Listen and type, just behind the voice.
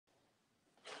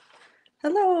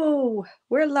Hello,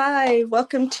 we're live.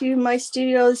 Welcome to my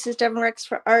studio. This is Devin Rex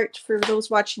for Art. For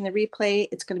those watching the replay,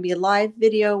 it's going to be a live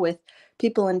video with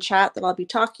people in chat that I'll be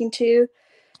talking to.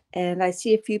 And I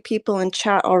see a few people in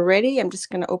chat already. I'm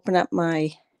just going to open up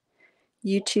my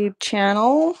YouTube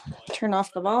channel, turn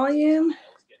off the volume.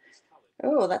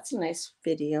 Oh, that's a nice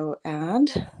video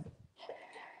ad.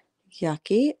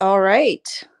 Yucky. All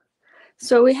right.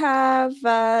 So we have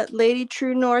Lady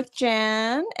True North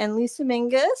Jan and Lisa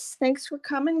Mingus. Thanks for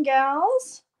coming,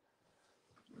 gals.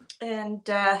 And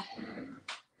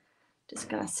just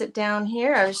gonna sit down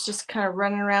here. I was just kind of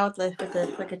running around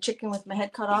like a chicken with my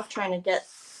head cut off, trying to get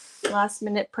last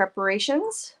minute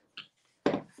preparations.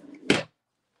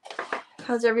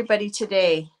 How's everybody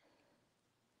today?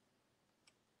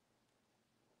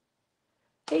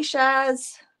 Hey,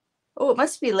 Shaz. Oh, it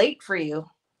must be late for you.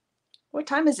 What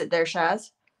time is it there,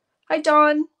 Shaz? Hi,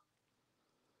 Dawn.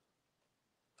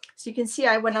 So you can see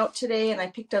I went out today and I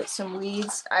picked out some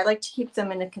weeds. I like to keep them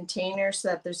in a container so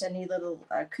that if there's any little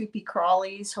creepy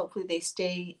crawlies, hopefully they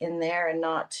stay in there and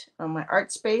not on my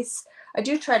art space. I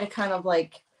do try to kind of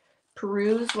like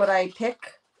peruse what I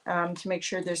pick to make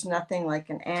sure there's nothing like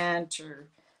an ant or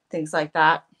things like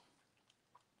that.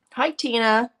 Hi,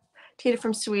 Tina. Tina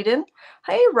from Sweden.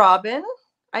 Hey, Robin.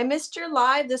 I missed your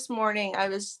live this morning. I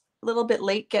was a little bit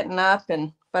late getting up,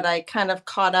 but I kind of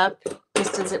caught up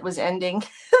just as it was ending.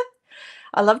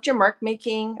 I loved your mark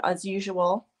making as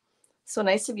usual. So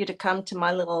nice of you to come to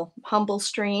my little humble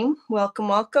stream. Welcome,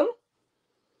 welcome.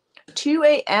 2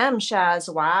 a.m.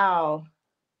 Shaz. Wow.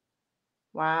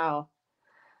 Wow.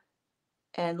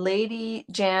 And Lady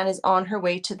Jan is on her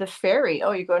way to the ferry.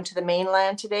 Oh, you're going to the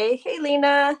mainland today? Hey,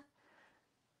 Lena.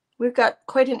 We've got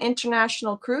quite an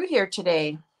international crew here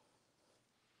today.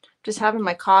 Just having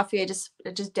my coffee. I just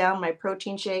downed my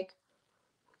protein shake.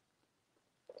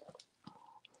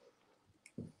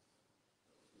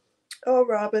 Oh,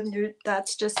 Robin,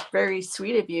 that's just very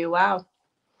sweet of you. Wow.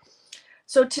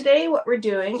 So today what we're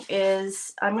doing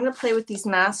is I'm going to play with these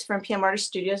masks from PM Artist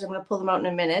Studios. I'm going to pull them out in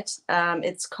a minute.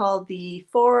 It's called the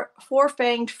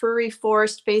Four-Fanged Furry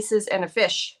Forest Faces and a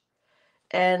Fish.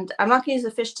 And I'm not going to use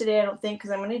the fish today, I don't think,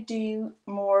 because I'm going to do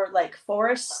more like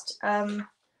forest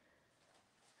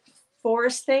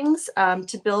things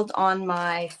to build on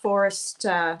my forest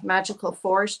magical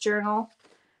forest journal,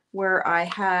 where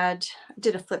I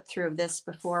did a flip through of this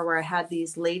before, where I had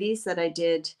these ladies that I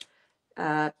did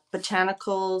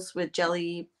botanicals with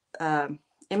jelly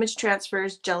image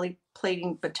transfers, jelly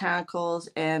plating botanicals,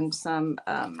 and some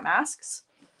masks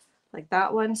like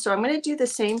that one. So I'm going to do the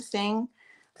same thing,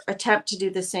 attempt to do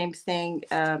the same thing.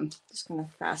 Just going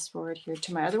to fast forward here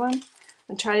to my other one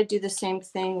and try to do the same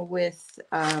thing with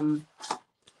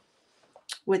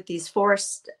these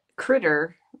forest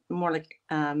critter, more like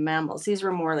mammals. These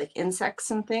were more like insects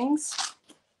and things.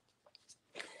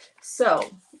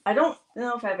 So I don't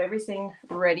know if I have everything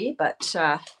ready, but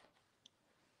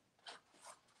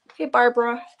hey,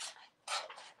 Barbara.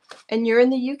 And you're in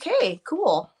the UK.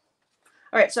 Cool.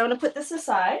 All right, so I'm going to put this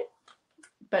aside,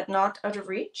 but not out of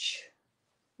reach.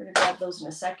 We're going to grab those in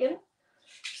a second.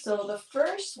 So the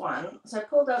first one, so I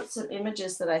pulled out some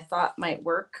images that I thought might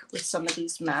work with some of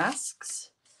these masks.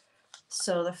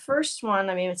 So the first one,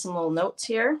 I made some little notes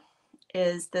here,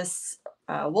 is this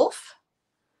wolf.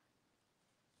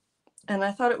 And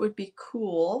I thought it would be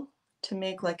cool to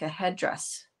make like a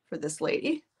headdress for this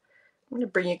lady. I'm going to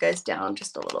bring you guys down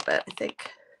just a little bit, I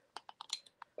think.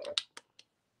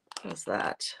 How's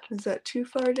that? Is that too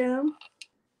far down?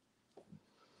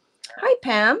 Hi,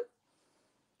 Pam.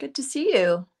 Good to see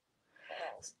you.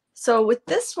 So with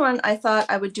this one, I thought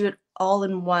I would do it all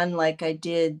in one, like I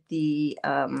did the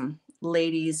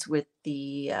ladies with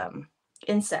the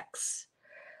insects.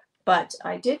 But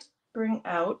I did bring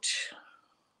out,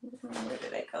 where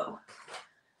did I go?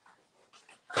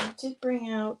 I did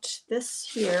bring out this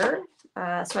here.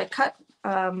 So I cut,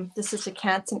 this is a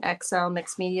Canson XL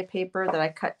mixed media paper that I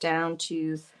cut down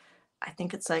to, I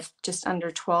think it's like just under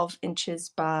 12 inches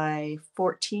by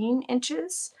 14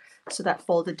 inches. So that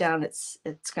folded down, it's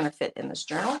going to fit in this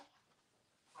journal.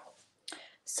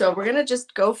 So we're going to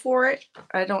just go for it.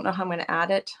 I don't know how I'm going to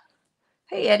add it.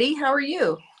 Hey, Eddie, how are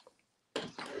you?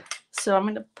 So I'm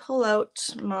going to pull out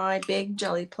my big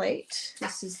jelly plate.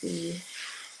 This is the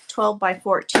 12 by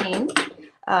 14.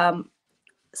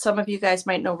 Some of you guys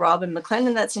might know Robin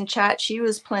McClendon that's in chat. She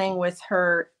was playing with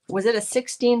her, was it a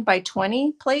 16 by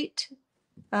 20 plate,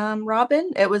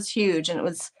 Robin? It was huge and it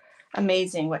was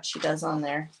amazing what she does on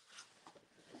there.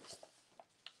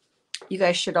 You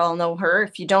guys should all know her.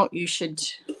 If you don't, you should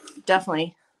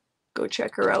definitely go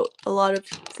check her out. A lot of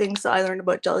things I learned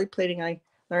about jelly plating, I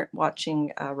learned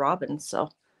watching Robin. So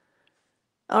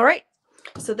All right,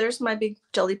 so there's my big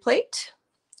jelly plate.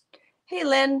 Hey,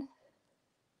 Lynn.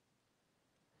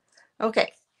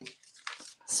 Okay,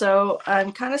 so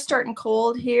I'm kind of starting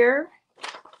cold here.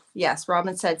 Yes,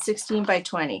 Robin said 16 by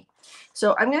 20.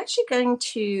 So I'm actually going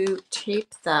to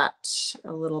tape that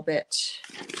a little bit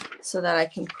so that I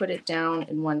can put it down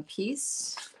in one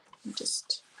piece.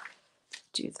 Just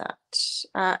do that.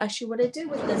 Actually, what I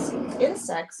did with this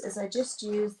insects is I just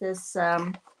used this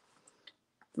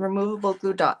removable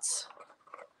glue dots.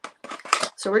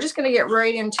 So we're just going to get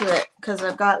right into it because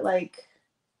I've got like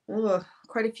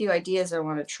quite a few ideas I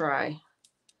want to try.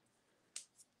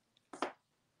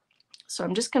 So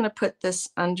I'm just going to put this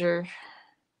under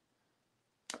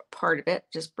part of it,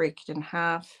 just break it in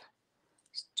half.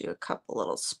 Just do a couple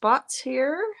little spots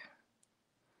here.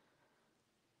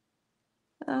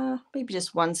 Maybe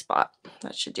just one spot.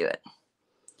 That should do it.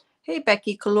 Hey,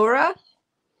 Becky Kalura.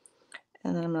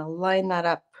 And then I'm going to line that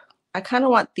up. I kind of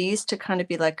want these to kind of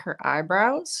be like her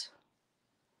eyebrows.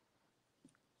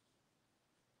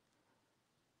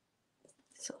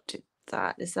 So I'll do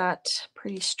that. Is that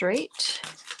pretty straight?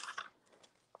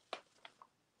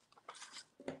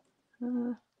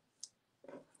 It's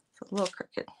a little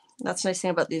crooked. That's the nice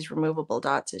thing about these removable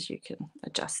dots is you can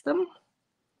adjust them.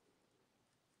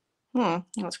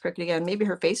 That's crooked again. Maybe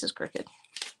her face is crooked.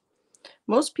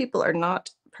 Most people are not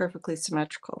perfectly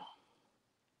symmetrical.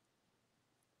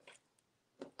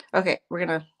 Okay, we're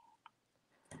gonna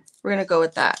go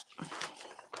with that.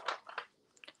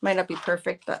 Might not be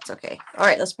perfect, but that's okay. All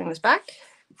right, let's bring this back.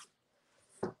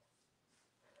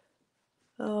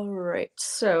 All right,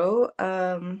 so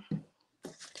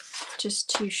just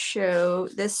to show,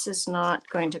 this is not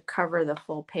going to cover the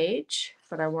full page,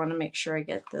 but I want to make sure I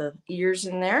get the ears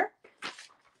in there.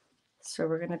 So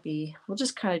we'll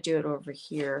just kind of do it over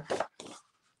here.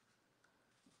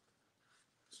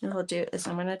 What I'll do is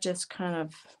I'm going to just kind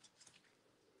of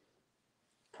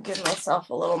give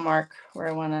myself a little mark where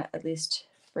I want to at least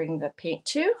bring the paint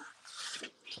to.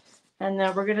 And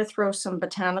then we're going to throw some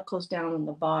botanicals down on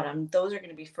the bottom. Those are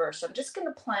going to be first. So I'm just going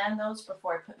to plan those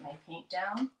before I put my paint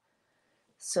down.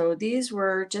 So these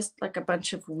were just like a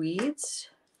bunch of weeds.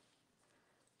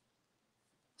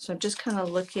 So I'm just kind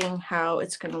of looking how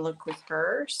it's going to look with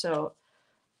her. So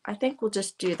I think we'll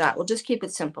just do that. We'll just keep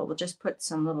it simple. We'll just put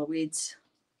some little weeds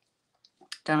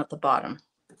down at the bottom.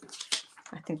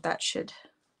 I think that should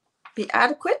be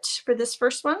adequate for this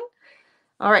first one.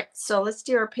 All right, so let's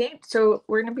do our paint. So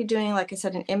we're going to be doing, like I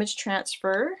said, an image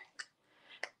transfer.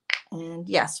 And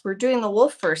yes, we're doing the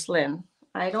wolf first, Lynn.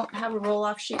 I don't have a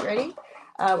roll-off sheet ready.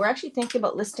 We're actually thinking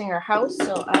about listing our house,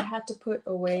 so I had to put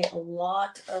away a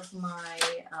lot of my,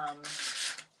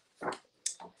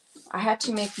 I had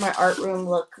to make my art room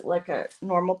look like a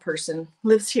normal person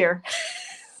lives here.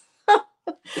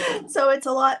 So it's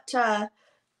a lot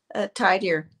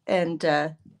tidier and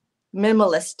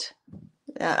minimalist.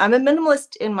 I'm a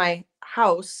minimalist in my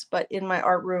house, but in my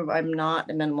art room, I'm not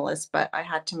a minimalist, but I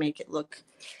had to make it look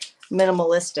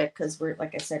minimalistic because we're,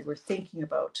 like I said, we're thinking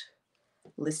about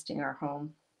listing our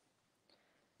home.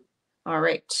 All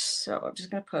right, so I'm just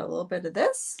going to put a little bit of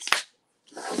this.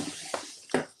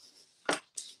 Hi,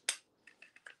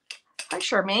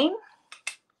 Charmaine.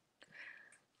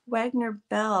 Wagner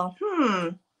Bell.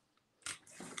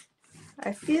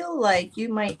 I feel like you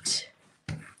might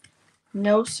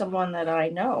know someone that I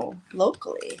know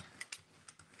locally.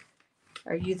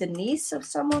 Are you the niece of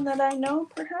someone that I know,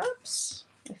 perhaps?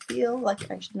 I feel like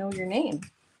I should know your name.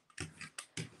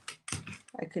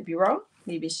 I could be wrong.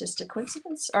 Maybe it's just a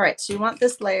coincidence. All right, so you want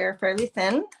this layer fairly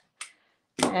thin,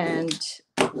 and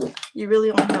you really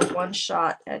only have one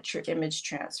shot at your image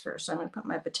transfer. So I'm going to put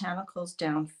my botanicals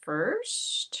down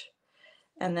first,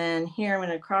 and then here I'm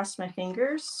going to cross my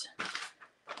fingers.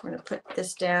 We're going to put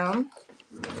this down.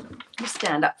 Let me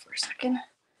stand up for a second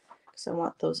because I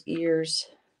want those ears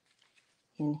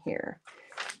in here.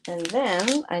 And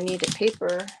then I need a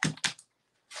paper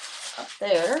up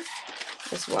there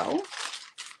as well.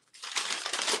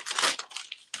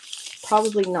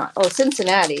 Probably not. Oh,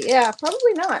 Cincinnati. Yeah,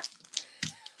 probably not.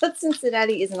 But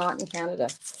Cincinnati is not in Canada.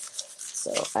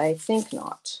 So I think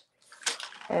not.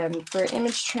 And for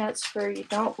image transfer, you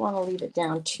don't want to leave it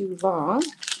down too long.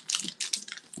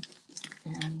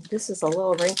 And this is a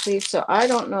little wrinkly, so I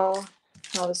don't know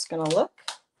how this is going to look.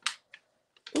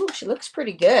 Ooh, she looks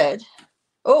pretty good.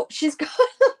 Oh, she's got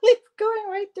a leaf going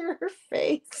right through her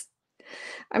face.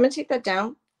 I'm going to take that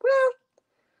down. Well,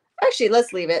 actually,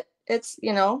 let's leave it. It's,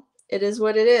 you know, it is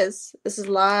what it is. This is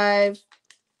live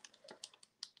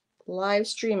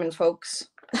streaming, folks.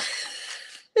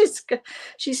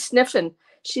 She's sniffing.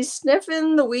 She's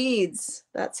sniffing the weeds.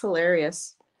 That's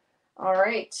hilarious. All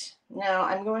right, now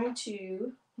I'm going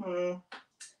to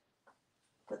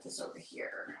put this over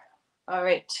here. All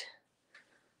right.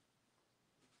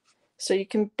 So you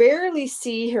can barely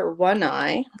see her one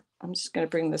eye. I'm just going to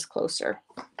bring this closer.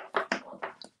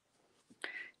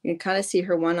 You can kind of see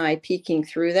her one eye peeking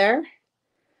through there.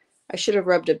 I should have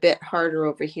rubbed a bit harder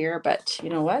over here, but you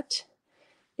know what?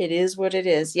 It is what it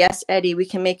is. Yes, Eddie, we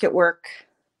can make it work.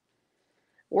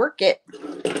 Work it.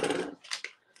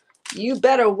 You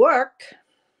better work.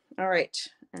 All right.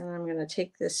 And I'm going to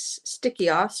take this sticky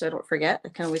off so I don't forget. I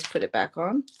can always put it back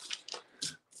on.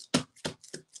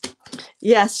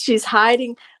 Yes, she's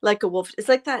hiding like a wolf. It's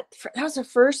like that. That was the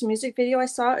first music video I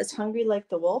saw. It's Hungry Like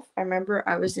the Wolf. I remember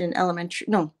I was in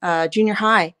junior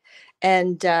high,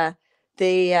 and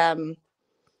they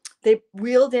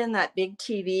wheeled in that big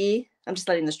TV. I'm just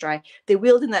letting this dry. They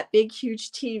wheeled in that big,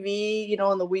 huge TV, you know,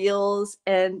 on the wheels.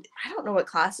 And I don't know what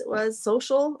class it was,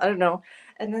 social, I don't know.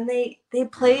 And then they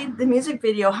played the music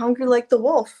video, Hungry Like the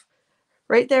Wolf,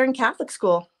 right there in Catholic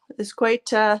school. It's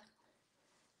quite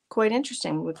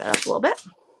interesting. Move that up a little bit.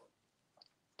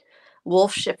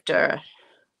 Wolf shifter.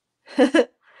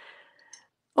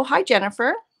 Oh, hi,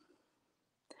 Jennifer.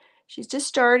 She's just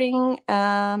starting,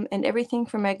 and everything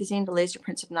from magazine to laser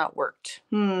prints have not worked.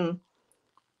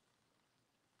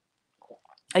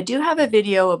 I do have a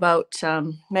video about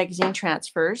magazine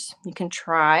transfers. You can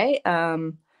try.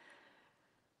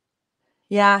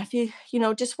 Yeah, if you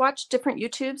just watch different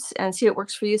YouTubes and see what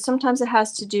works for you. Sometimes it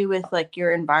has to do with like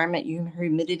your environment, your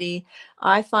humidity.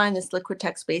 I find this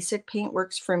Liquitex Basic paint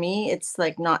works for me. It's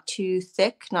like not too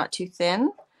thick, not too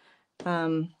thin.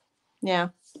 Yeah.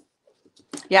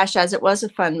 Yeah, Shaz, it was a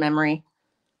fun memory.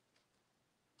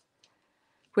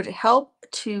 Would it help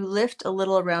to lift a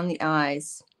little around the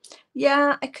eyes?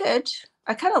 Yeah, I could.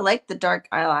 I kind of like the dark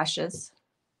eyelashes.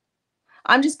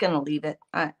 I'm just going to leave it.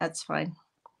 That's fine.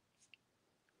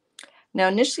 Now,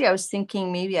 initially, I was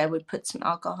thinking maybe I would put some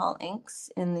alcohol inks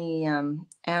in the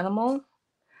animal.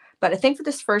 But I think for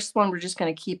this first one, we're just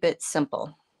going to keep it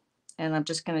simple. And I'm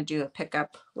just going to do a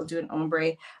pickup. We'll do an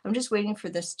ombre. I'm just waiting for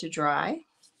this to dry.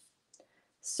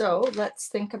 So let's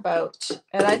think about,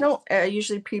 and I don't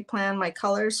usually pre-plan my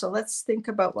colors, so let's think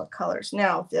about what colors.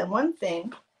 Now, the one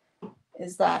thing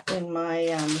is that in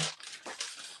my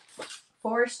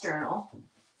forest journal,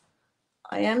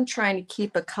 I am trying to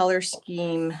keep a color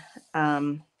scheme,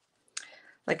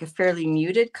 like a fairly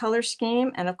muted color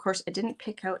scheme. And of course, I didn't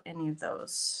pick out any of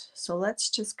those. So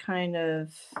let's just kind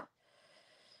of,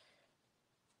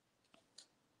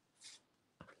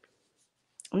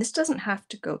 and this doesn't have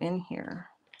to go in here.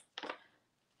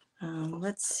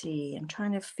 Let's see, I'm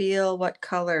trying to feel what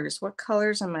colors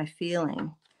am I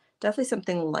feeling? Definitely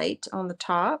something light on the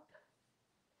top.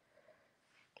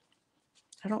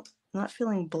 I'm not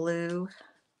feeling blue.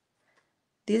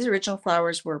 These original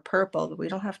flowers were purple, but we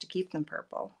don't have to keep them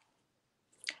purple.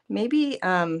 Maybe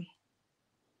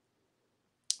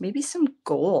maybe some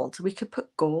gold. We could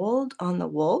put gold on the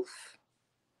wolf.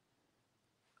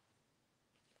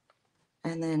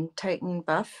 And then tighten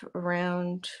buff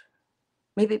around,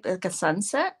 maybe like a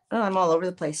sunset. Oh, I'm all over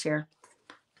the place here.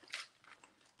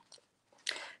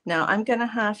 Now I'm gonna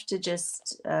have to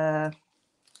just, I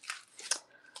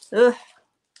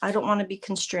don't want to be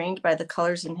constrained by the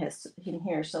colors in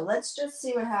here. So let's just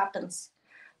see what happens.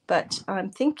 But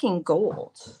I'm thinking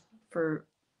gold for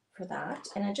that.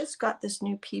 And I just got this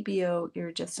new PBO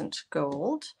iridescent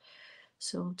gold.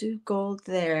 So we'll do gold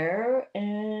there.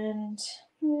 And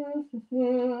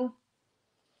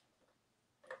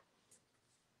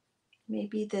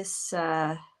maybe this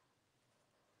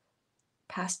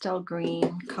pastel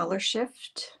green color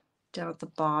shift down at the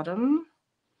bottom.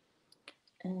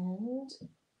 And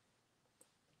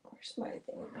where's my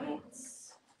thing of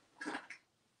paints?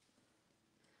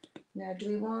 Now, do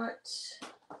we want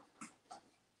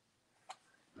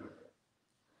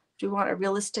a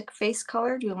realistic face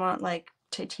color? Do you want like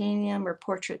titanium or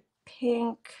portrait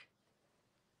pink?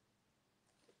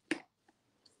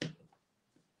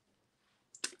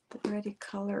 The ready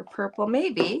color purple,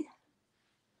 maybe.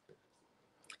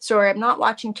 Sorry, I'm not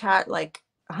watching chat like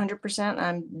 100%.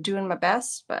 I'm doing my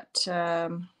best, but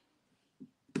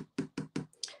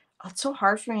it's so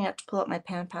hard for me not to pull up my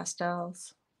pan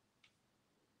pastels.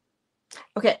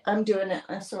 Okay, I'm doing it.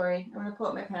 I'm sorry. I'm going to pull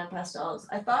up my pan pastels.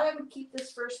 I thought I would keep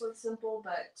this first look simple,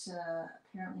 but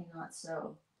apparently not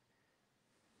so.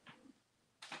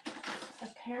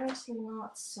 Apparently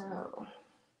not so.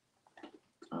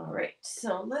 All right,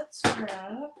 so let's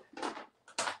grab.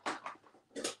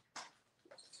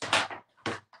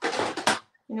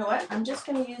 You know what? I'm just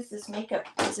going to use this makeup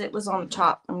because it was on the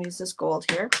top. I'm going to use this gold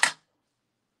here.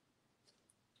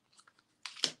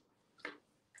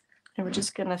 And we're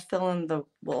just gonna fill in the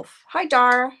wolf. Hi,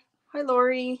 Dar. Hi,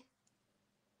 Lori.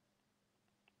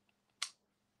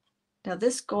 Now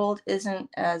this gold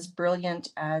isn't as brilliant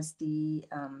as the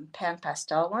pan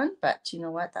pastel one, but you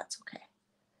know what? That's okay.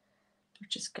 We're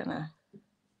just gonna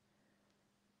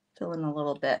fill in a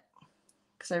little bit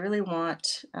because I really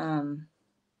want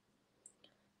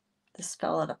this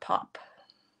fella to pop.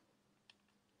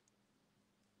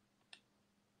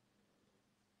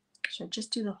 Should I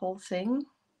just do the whole thing?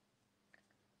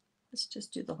 Let's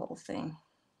just do the whole thing.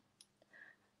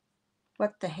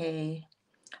 What the hey?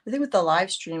 The thing with the live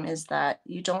stream is that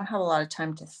you don't have a lot of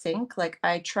time to think. Like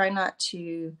I try not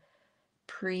to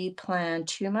pre-plan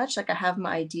too much. Like I have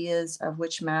my ideas of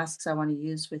which masks I want to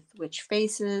use with which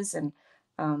faces and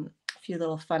a few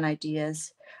little fun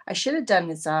ideas. I should have done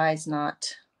his eyes,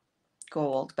 not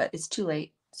gold, but it's too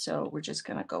late. So we're just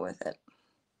gonna go with it.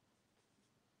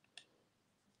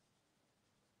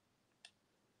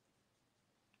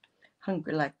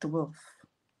 Hungry like the wolf.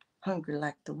 Hungry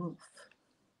like the wolf.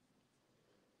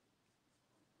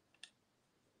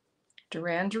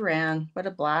 Duran Duran, what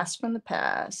a blast from the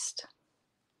past.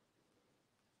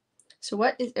 So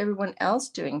what is everyone else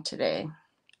doing today?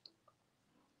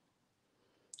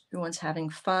 Everyone's having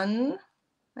fun,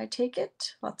 I take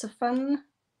it. Lots of fun.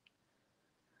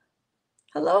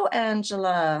 Hello,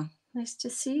 Angela. Nice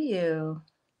to see you.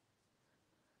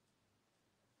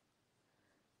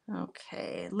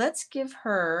 Okay, let's give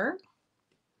her,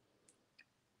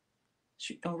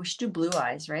 we should do blue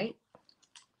eyes, right?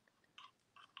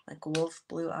 Like wolf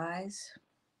blue eyes.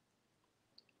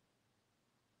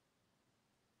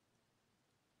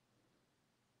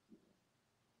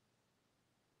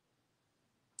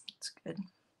 That's good.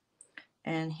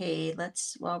 And hey,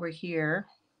 let's, while we're here,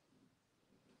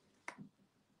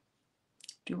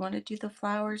 do you want to do the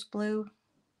flowers blue?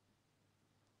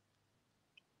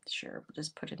 Sure, we'll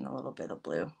just put in a little bit of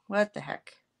blue. What the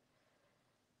heck?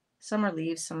 Some are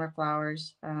leaves, some are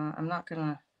flowers. I'm not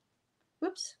gonna,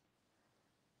 whoops.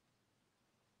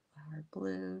 Flower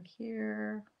blue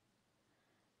here.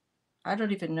 I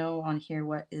don't even know on here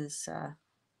what is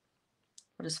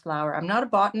flower. I'm not a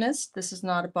botanist. This is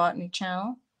not a botany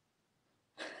channel.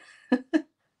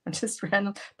 I'm just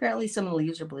random. Apparently some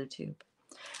leaves are blue too.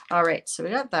 All right, so we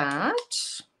got that.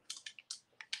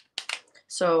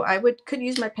 So I could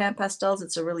use my pan pastels.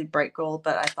 It's a really bright gold,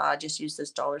 but I thought I'd just use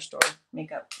this dollar store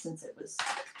makeup since it was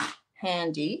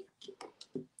handy.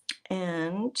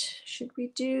 And should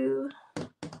we do a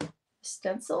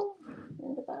stencil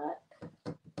in the back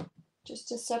just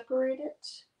to separate it?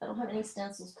 I don't have any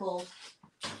stencils pulled.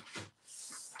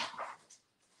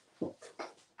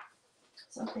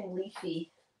 Something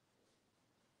leafy.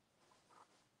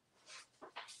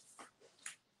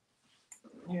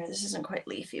 Here, this isn't quite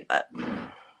leafy, but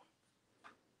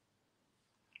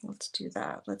let's do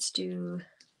that. Let's do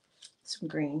some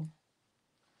green.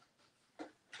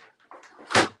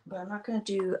 But I'm not going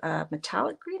to do a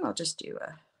metallic green. I'll just do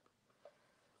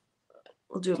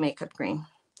we'll do a makeup green.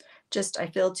 Just, I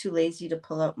feel too lazy to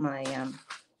pull out my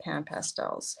pan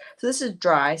pastels. So this is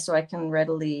dry, so I can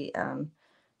readily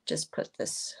just put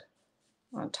this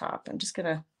on top. I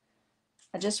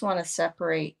just want to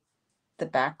separate the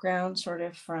background sort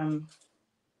of from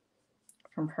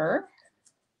her.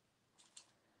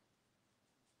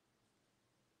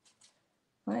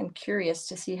 I'm curious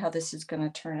to see how this is going to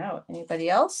turn out. Anybody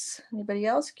else? Anybody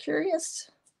else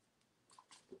curious?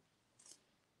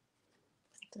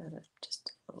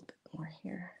 Just a little bit more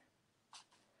here.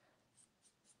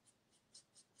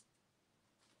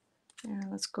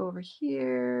 And let's go over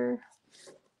here.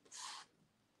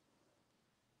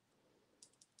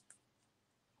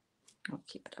 I'll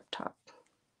keep it up top.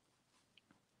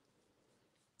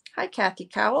 Hi, Kathy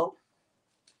Cowell.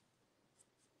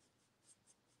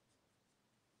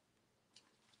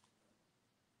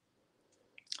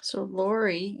 So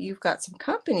Lori, you've got some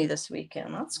company this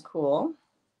weekend. That's cool.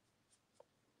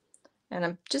 And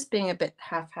I'm just being a bit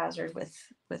haphazard with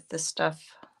this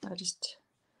stuff. I'm just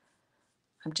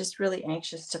really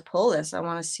anxious to pull this. I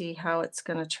want to see how it's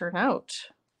going to turn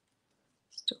out.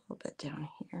 Just a little bit down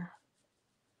here.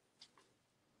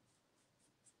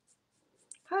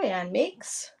 Hi, Ann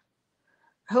Makes.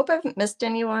 I hope I haven't missed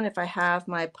anyone. If I have,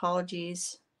 my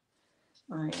apologies.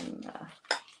 I am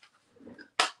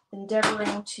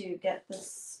endeavoring to get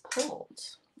this pulled.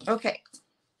 Okay.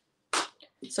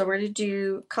 So we're going to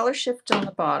do color shift on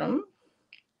the bottom.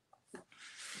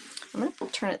 I'm going to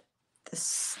turn it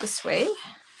this way.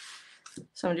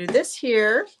 So I'm going to do this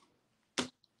here.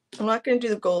 I'm not going to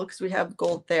do the gold because we have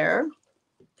gold there.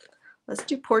 Let's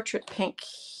do portrait pink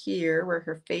here where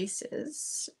her face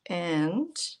is.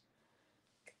 And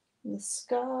the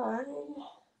sky.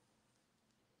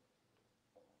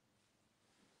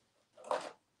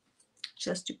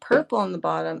 Just do purple on the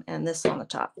bottom and this on the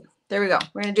top. There we go.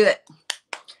 We're going to do it.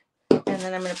 And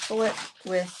then I'm going to pull it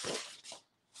with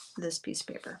this piece of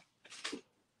paper.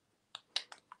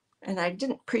 And I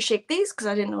didn't pre-shake these because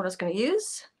I didn't know what I was going to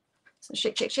use. So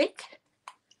shake, shake, shake.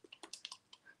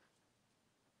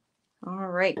 All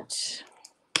right.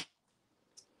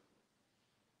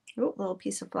 Oh, little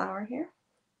piece of flour here.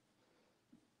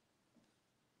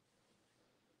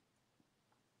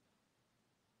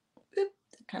 Oop,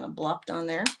 that kind of blopped on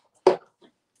there.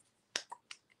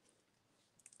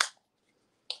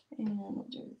 And we'll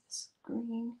do this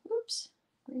green, oops,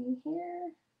 green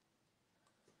here.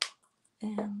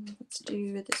 And let's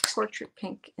do this portrait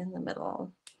pink in the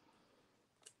middle.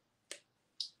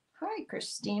 Hi,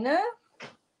 Christina.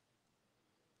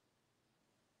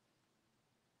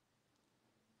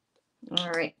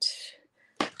 All right.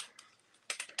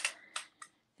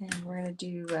 And we're going to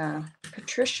do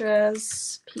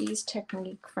Patricia's Peas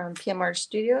technique from PMR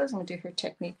Studios. I'm going to do her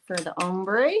technique for the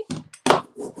ombre.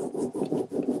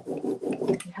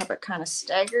 Have it kind of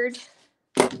staggered.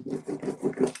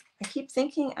 I keep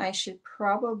thinking I should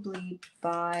probably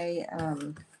buy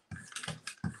an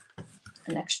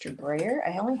extra brayer.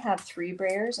 I only have 3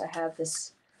 brayers. I have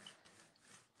this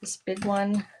big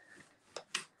one,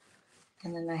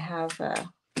 and then I have a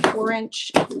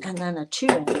 4-inch and then a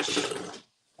 2-inch.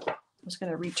 I was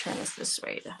going to return this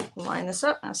way to line this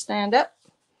up. Now stand up.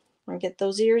 I'm going to get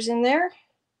those ears in there.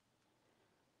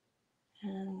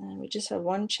 And then we just have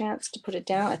one chance to put it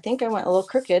down. I think I went a little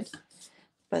crooked,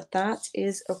 but that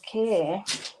is okay.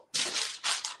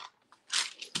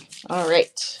 All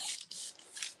right.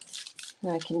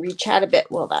 Now I can re-chat a bit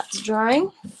while that's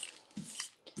drying.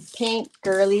 Paint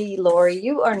girly Lori,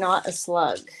 you are not a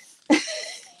slug.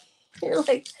 You're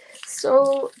like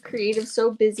so creative,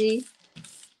 so busy.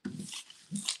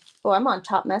 Oh, I'm on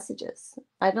top messages.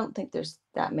 I don't think there's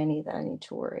that many that I need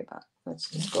to worry about. Let's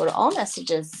just go to all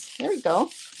messages. There we go.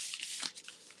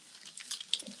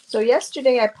 So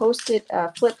yesterday I posted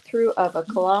a flip through of a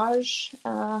collage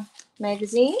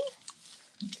magazine.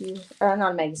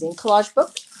 Not a magazine, collage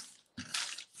book.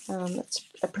 It's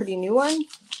a pretty new one.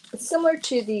 It's similar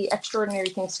to the Extraordinary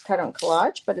Things to Cut on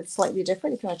Collage, but it's slightly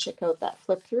different if you want to check out that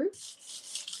flip through.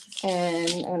 And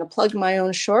I'm going to plug my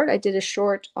own short. I did a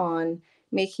short on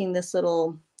making this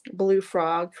little blue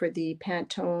frog for the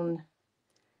Pantone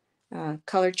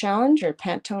color challenge or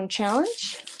Pantone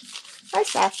challenge. Hi,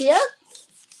 Safia.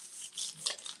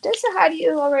 Did I say hi to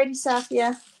you already,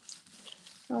 Safia?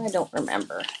 Oh, I don't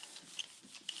remember.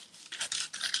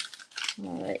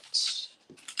 All right.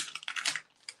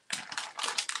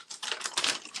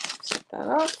 Set that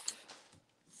off.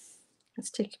 Let's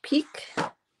take a peek.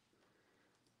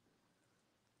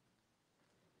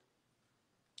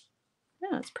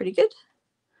 Yeah, it's pretty good.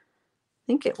 I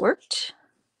think it worked.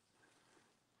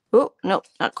 Oh, no,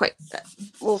 not quite. That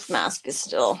wolf mask is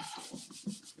still.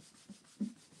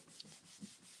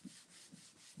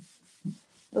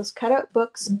 Those cutout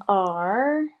books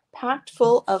are packed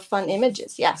full of fun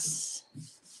images. Yes.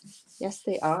 Yes,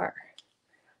 they are.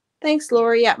 Thanks,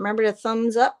 Lori. Yeah, remember to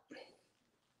thumbs up.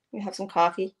 We have some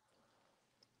coffee.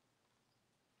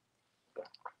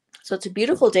 So it's a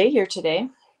beautiful day here today.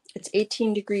 It's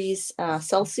 18 degrees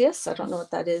Celsius. I don't know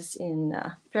what that is in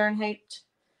Fahrenheit.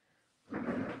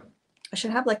 I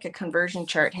should have like a conversion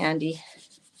chart handy.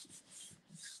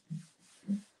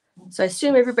 So I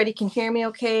assume everybody can hear me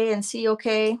okay and see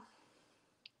okay.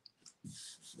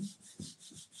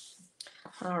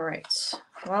 All right.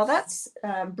 While that's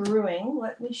brewing,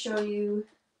 let me show you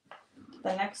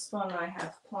the next one I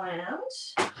have planned.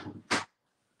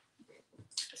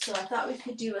 So I thought we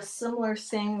could do a similar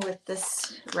thing with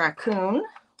this raccoon.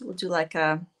 We'll do like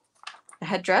a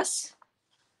headdress.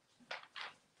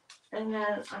 And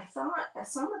then I thought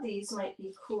some of these might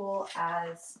be cool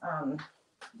as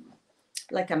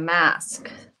like a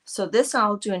mask. So this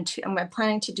I'll do in two. I'm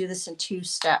planning to do this in 2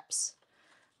 steps.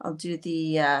 I'll do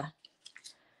the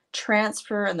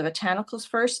transfer and the botanicals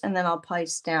first, and then I'll probably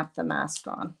stamp the mask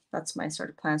on. That's my sort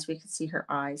of plan, so we can see her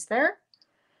eyes there.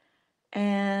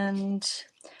 And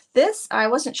this, I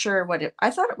wasn't sure what it,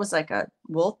 I thought it was like a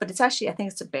wolf, but it's actually, I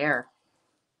think it's a bear.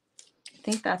 I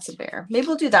think that's a bear. Maybe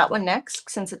we'll do that one next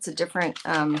since it's a different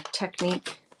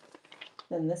technique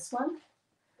than this one.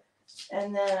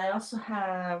 And then I also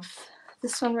have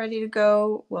this one ready to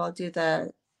go. Well, I'll do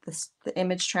the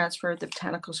image transfer, the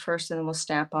botanicals first, and then we'll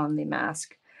stamp on the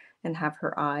mask and have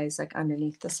her eyes like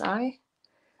underneath this eye.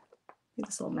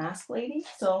 This little mask lady.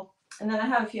 So, and then I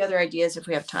have a few other ideas if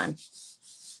we have time.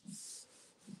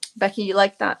 Becky, you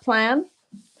like that plan?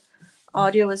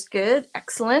 Audio is good.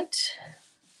 Excellent.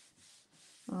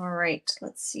 All right.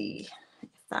 Let's see if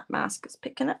that mask is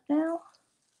picking up now.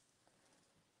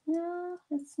 No,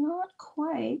 it's not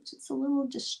quite. It's a little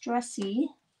distressy.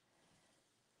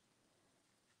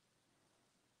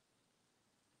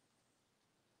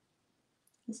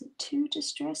 Is it too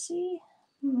distressy?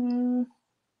 I'm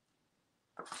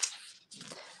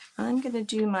going to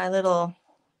do my little,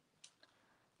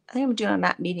 I think I'm doing a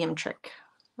matte medium trick.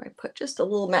 Where I put just a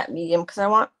little matte medium because I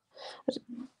want,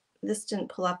 this didn't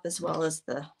pull up as well as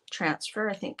the transfer,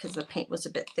 I think because the paint was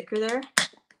a bit thicker there.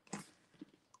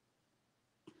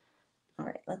 All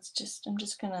right, I'm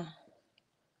just going to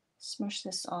smush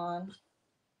this on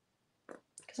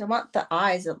because I want the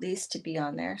eyes at least to be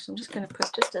on there. So I'm just going to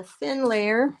put just a thin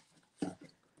layer.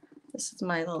 This is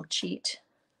my little cheat.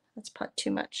 That's put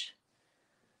too much.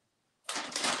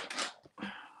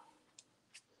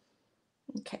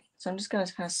 Okay, so I'm just going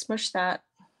to kind of smush that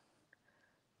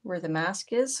where the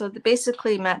mask is. So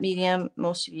basically matte medium,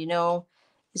 most of you know,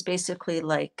 is basically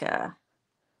like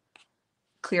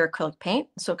clear acrylic paint.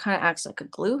 So it kind of acts like a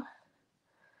glue.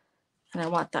 And I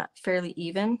want that fairly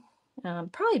even.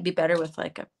 Probably be better with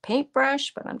like a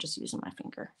paintbrush, but I'm just using my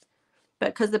finger. But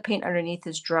because the paint underneath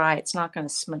is dry, it's not going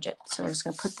to smudge it. So I'm just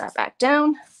going to put that back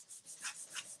down.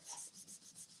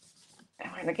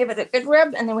 I'm going to give it a good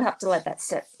rub, and then we have to let that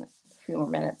sit a few more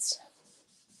minutes.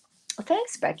 Well,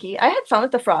 thanks, Becky. I had fun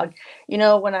with the frog. You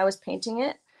know, when I was painting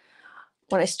it,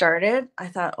 when I started, I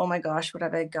thought, oh my gosh, what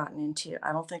have I gotten into?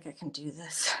 I don't think I can do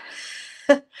this.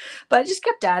 But I just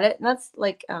kept at it. And that's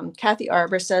like Kathy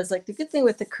Arbor says, like the good thing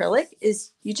with acrylic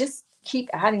is you just keep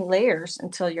adding layers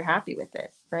until you're happy with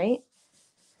it, right?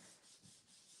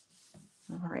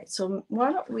 All right, so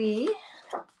why don't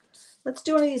let's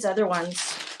do one of these other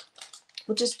ones.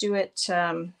 We'll just do it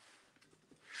on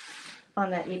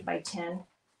that 8x10.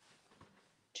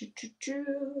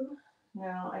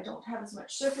 Now, I don't have as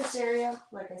much surface area.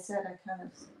 Like I said, I kind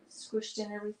of squished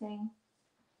in everything.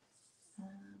 Do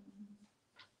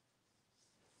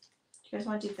you guys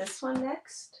want to do this one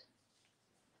next?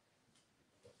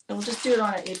 And we'll just do it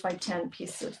on an 8x10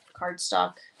 piece of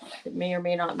cardstock. It may or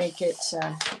may not make it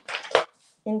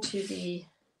into the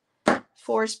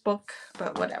forest book,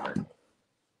 but whatever.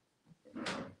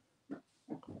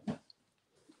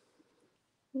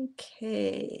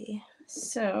 Okay,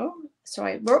 so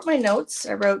I wrote my notes.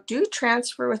 I wrote, do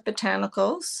transfer with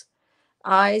Botanicals,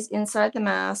 eyes inside the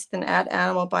mask, then add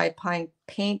animal by applying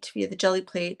paint via the jelly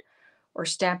plate or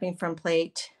stamping from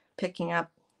plate, picking up.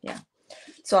 Yeah,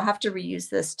 so I'll have to reuse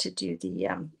this to do the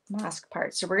mask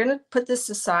part. So we're going to put this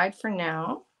aside for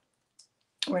now.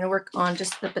 We're going to work on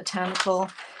just the botanical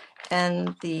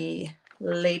and the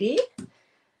lady.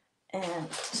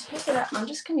 And to pick it up, I'm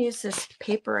just going to use this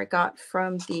paper I got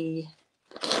from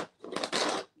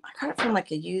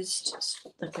like a used,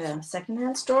 like a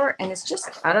secondhand store. And it's just,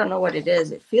 I don't know what it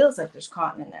is. It feels like there's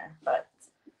cotton in there, but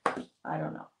I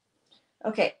don't know.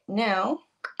 Okay, now,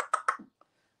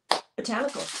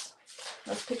 botanicals.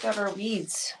 Let's pick out our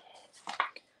weeds.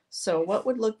 So what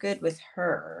would look good with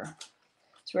her?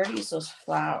 So we already used those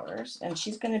flowers. And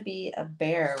she's going to be a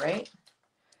bear, right?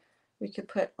 We could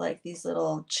put like these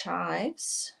little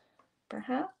chives,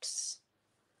 perhaps.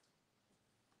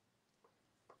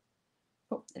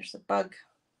 Oh, there's a bug.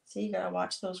 See, you gotta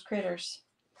watch those critters.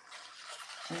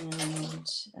 And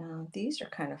these are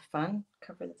kind of fun.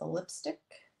 Cover the lipstick.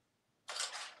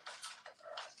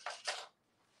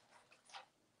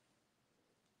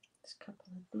 Just a couple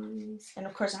of these. And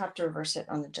of course I have to reverse it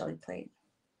on the jelly plate.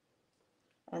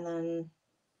 And then,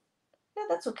 yeah,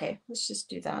 that's okay. Let's just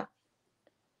do that.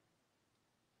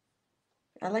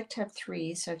 I like to have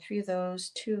 3, so 3 of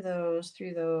those, 2 of those, 3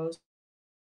 of those.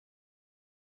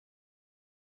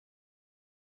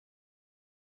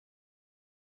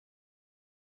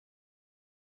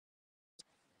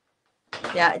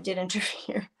 Yeah, it did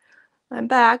interfere. I'm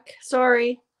back.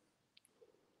 Sorry.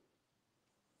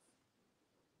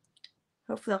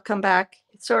 Hopefully I'll come back.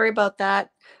 Sorry about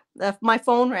that. My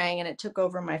phone rang and it took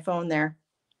over my phone there.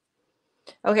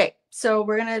 Okay, so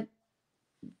we're going to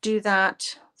do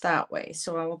that way.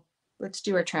 So let's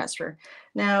do our transfer.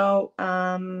 Now,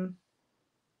 do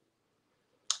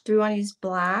we want to use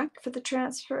black for the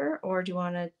transfer, or do you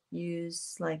want to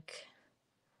use like,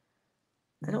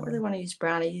 I don't really want to use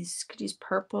brown. Could use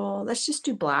purple. Let's just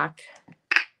do black.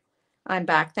 I'm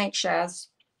back. Thanks, Shaz.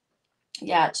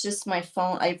 Yeah, it's just my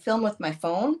phone. I film with my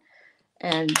phone,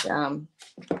 and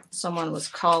someone was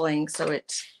calling, so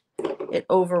it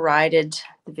overrided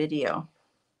the video.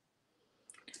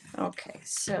 Okay,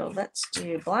 so let's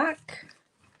do black.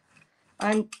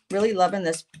 I'm really loving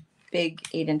this big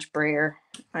 8-inch brayer.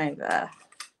 I've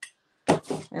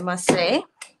I must say.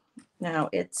 Now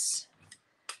it's,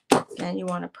 again, you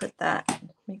want to put that,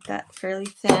 make that fairly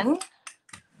thin,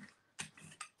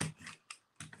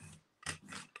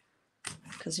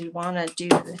 because you want to do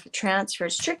the transfer.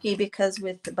 It's tricky because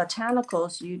with the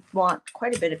Botanicals, you want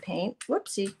quite a bit of paint.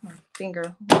 Whoopsie, my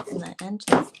finger in the end.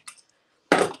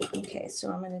 Okay,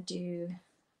 so I'm going to do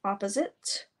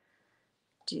opposite.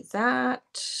 Do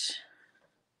that.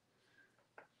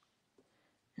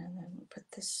 And then we'll put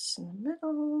this in the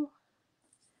middle.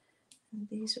 And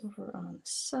these over on the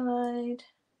side.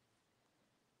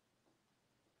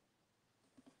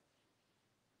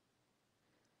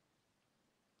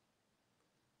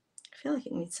 I feel like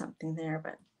it needs something there,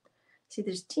 but see,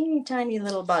 there's teeny tiny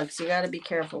little bugs. You got to be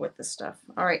careful with this stuff.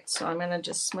 All right, so I'm going to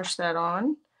just smush that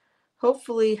on.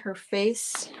 Hopefully her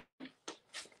face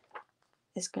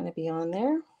is going to be on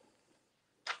there.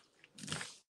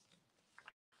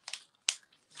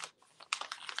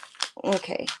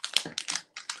 Okay.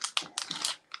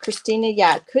 Christina,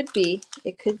 yeah, it could be.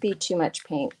 It could be too much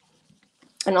paint.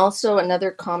 And also another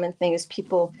common thing is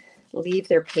people leave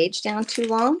their page down too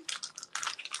long.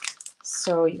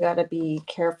 So you got to be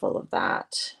careful of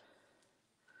that.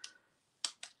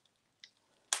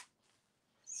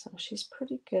 So she's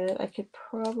pretty good. I could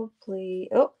probably,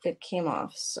 oh, it came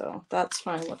off. So that's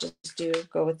fine. We'll just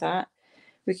go with that.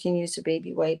 We can use a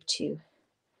baby wipe to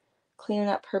clean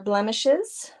up her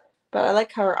blemishes. But I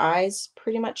like how her eyes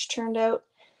pretty much turned out.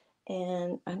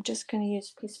 And I'm just going to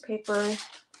use a piece of paper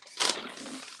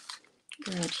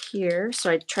right here. So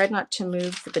I tried not to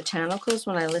move the Botanicals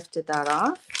when I lifted that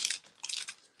off.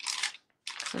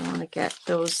 I want to get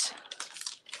those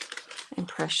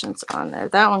impressions on there.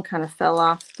 That one kind of fell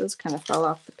off. Those kind of fell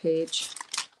off the page.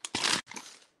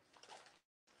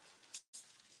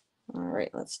 All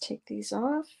right, let's take these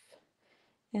off.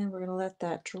 And we're going to let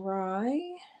that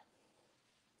dry.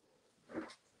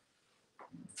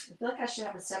 I feel like I should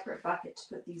have a separate bucket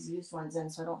to put these used ones in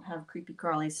so I don't have creepy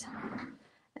crawlies.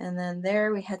 And then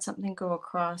there we had something go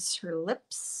across her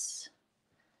lips.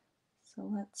 So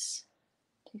let's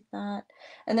take that.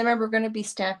 And then remember, we're going to be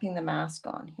stamping the mask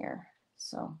on here.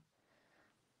 So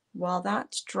while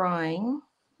that's drying,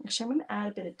 actually I'm going to add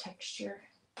a bit of texture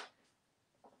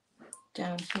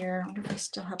down here. I wonder if I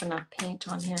still have enough paint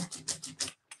on here.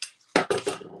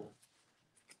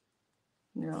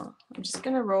 No, I'm just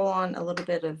going to roll on a little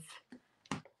bit of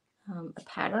a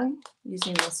pattern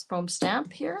using this foam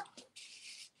stamp here.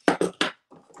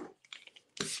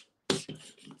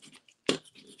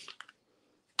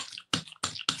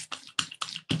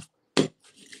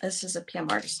 This is a PM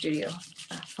Artist Studio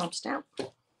foam stamp.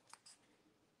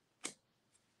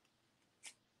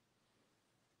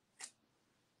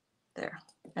 There.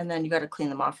 And then you got to clean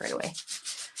them off right away.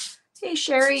 Hey,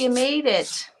 Sherry, you made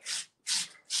it.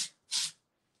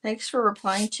 Thanks for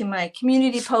replying to my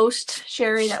community post,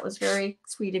 Sherry. That was very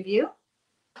sweet of you.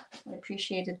 I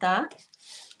appreciated that.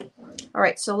 All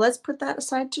right, so let's put that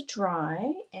aside to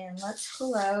dry, and let's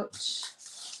pull out,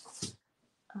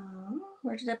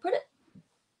 where did I put it?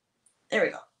 There we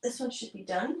go. This one should be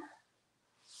done.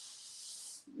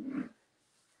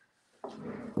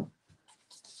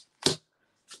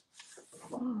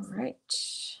 All right,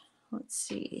 let's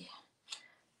see.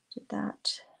 Did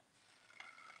that?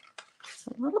 It's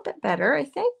a little bit better, I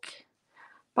think.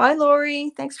 Bye,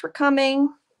 Lori. Thanks for coming.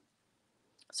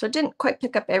 So it didn't quite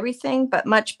pick up everything, but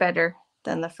much better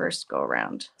than the first go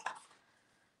around.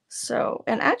 So,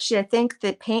 and actually, I think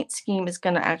the paint scheme is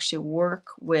going to actually work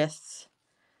with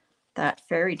that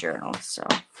fairy journal. So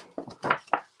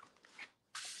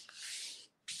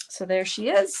there she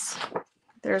is.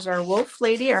 There's our wolf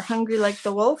lady, our hungry like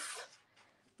the wolf,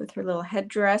 with her little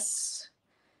headdress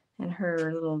and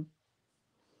her little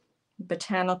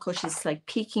botanical. She's like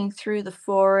peeking through the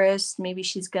forest. Maybe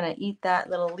she's going to eat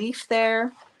that little leaf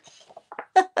there.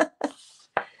 What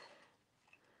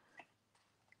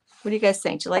do you guys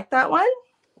think? Do you like that one?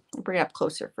 I'll bring it up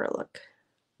closer for a look.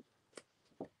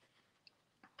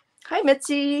 Hi,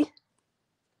 Mitzi.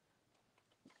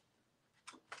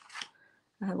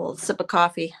 I have a little sip of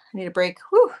coffee. I need a break.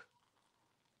 Whew.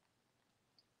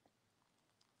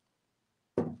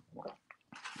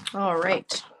 All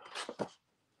right.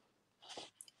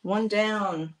 One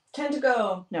down. 10 to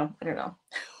go. No, I don't know.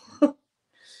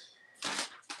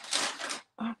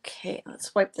 Okay,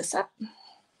 let's wipe this up.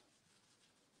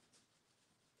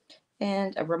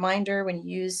 And a reminder, when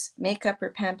you use makeup or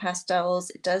pan pastels,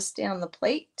 it does stay on the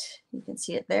plate. You can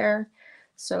see it there.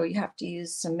 So you have to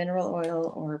use some mineral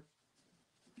oil or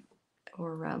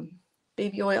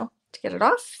baby oil to get it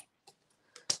off.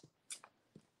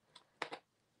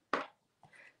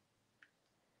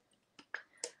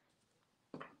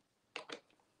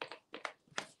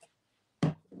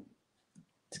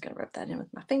 gonna rub that in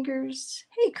with my fingers.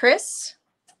 Hey, Chris.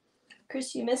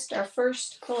 Chris, you missed our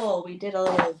first pull. We did a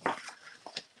little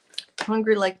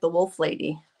Hungry Like the Wolf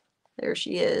Lady. There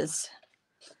she is.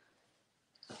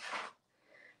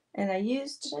 And did I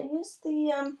use the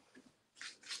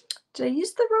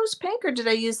rose pink, or did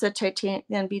I use the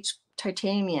unbleached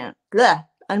titanium? Blah,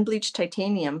 unbleached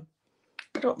titanium.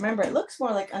 I don't remember. It looks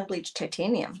more like unbleached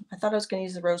titanium. I thought I was going to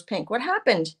use the rose pink. What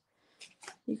happened?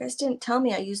 You guys didn't tell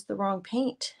me I used the wrong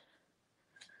paint.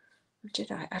 Or did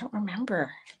I? I don't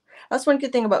remember. That's one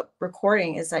good thing about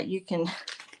recording, is that you can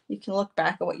look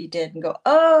back at what you did and go,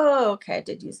 oh, okay, I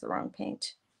did use the wrong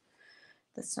paint.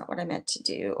 That's not what I meant to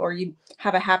do. Or you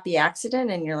have a happy accident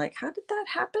and you're like, how did that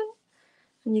happen?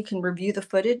 And you can review the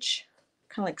footage,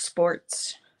 kind of like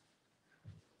sports.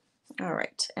 All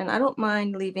right, and I don't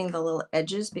mind leaving the little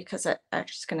edges because that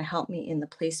actually is going to help me in the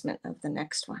placement of the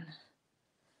next one.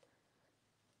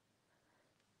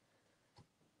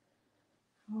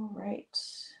 All right.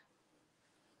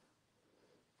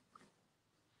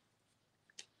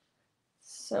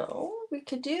 So we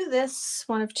could do this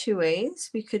one of two ways.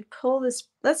 We could pull this,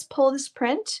 let's pull this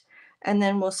print, and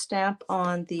then we'll stamp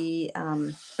on the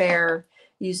bear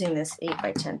using this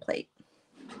 8x10 plate.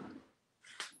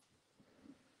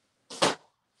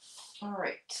 All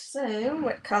right, so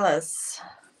what colors?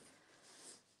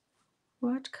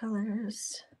 What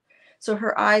colors? So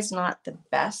her eye's not the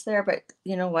best there, but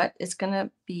you know what? It's gonna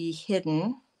be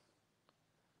hidden.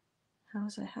 How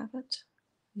does I have it?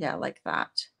 Yeah, like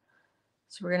that.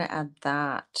 So we're gonna add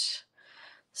that.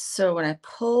 So when I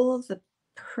pull the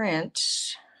print,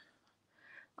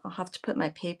 I'll have to put my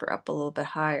paper up a little bit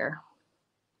higher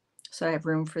so I have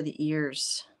room for the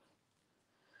ears.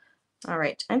 All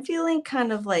right, I'm feeling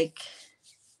kind of like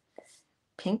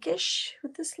pinkish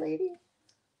with this lady.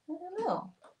 I don't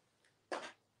know.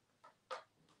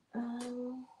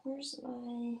 Where's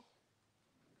my...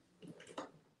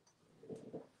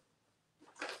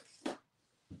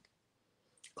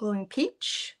 glowing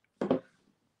peach?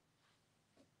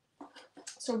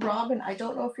 So Robin, I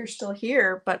don't know if you're still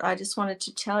here, but I just wanted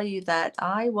to tell you that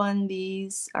I won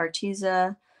these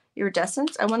Arteza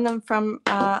iridescents. I won them from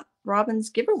Robin's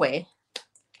giveaway.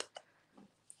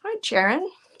 Hi, Sharon.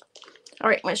 All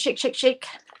right, I'm gonna shake, shake, shake.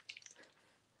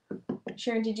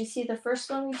 Sharon, did you see the first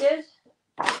one we did?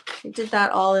 We did that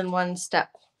all in one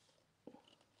step.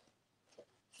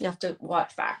 You have to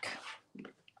watch back.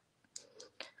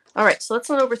 All right, so let's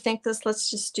not overthink this. Let's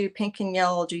just do pink and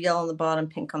yellow. I'll do yellow on the bottom,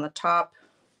 pink on the top.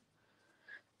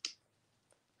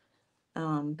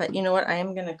 But you know what? I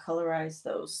am going to colorize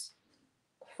those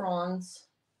fronds.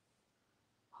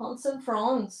 Hans and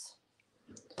fronds.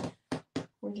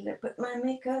 Where did I put my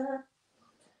makeup?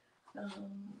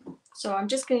 So I'm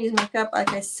just going to use makeup.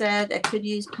 Like I said, I could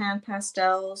use pan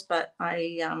pastels, but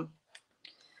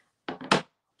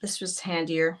this was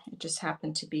handier. It just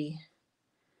happened to be.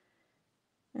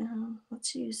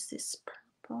 Let's use this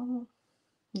purple.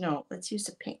 No, let's use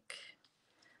a pink.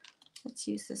 Let's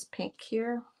use this pink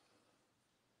here.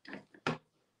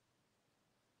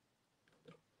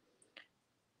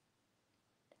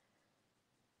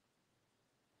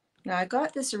 Now I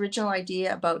got this original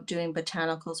idea about doing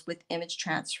botanicals with image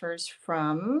transfers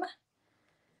from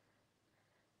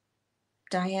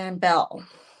Diane Bell,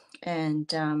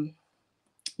 and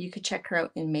you could check her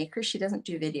out in Makers. She doesn't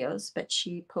do videos, but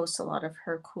she posts a lot of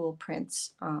her cool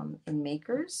prints in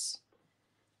Makers,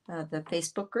 the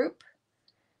Facebook group.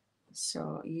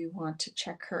 So you want to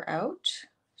check her out.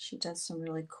 She does some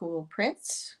really cool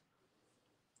prints.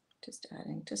 Just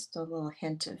adding just a little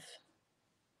hint of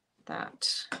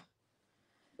that.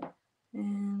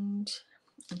 And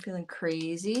I'm feeling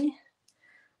crazy.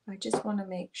 I just want to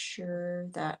make sure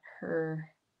that her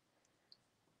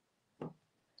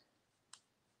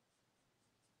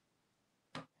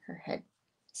head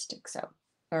sticks out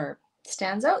or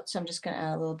stands out. So I'm just going to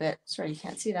add a little bit. Sorry, you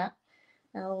can't see that.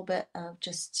 Add a little bit of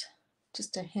just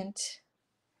a hint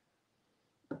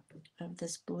of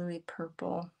this bluey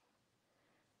purple.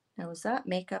 Now, was that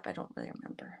makeup? I don't really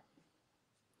remember.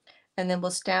 And then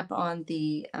we'll stamp on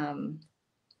the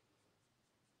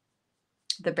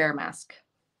bear mask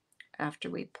after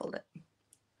we pulled it.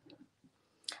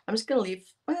 I'm just gonna leave.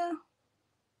 Well,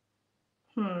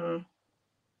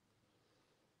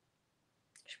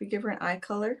 should we give her an eye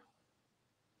color?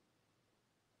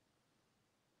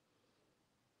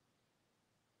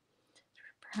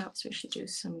 Perhaps we should do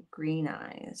some green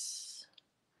eyes.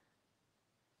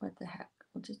 What the heck?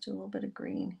 We'll just do a little bit of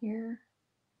green here.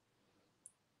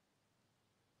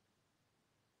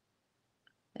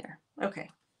 There. Okay.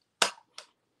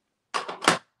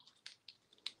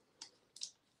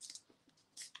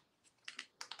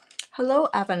 Hello,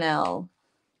 Avanel.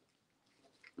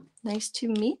 Nice to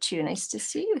meet you. Nice to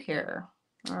see you here.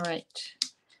 All right.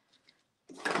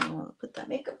 I'll put that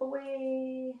makeup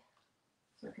away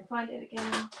so I can find it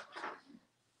again.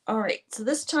 All right, so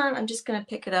this time I'm just going to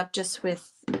pick it up just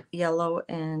with yellow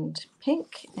and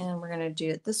pink, and we're going to do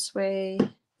it this way,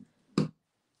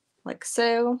 like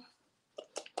so.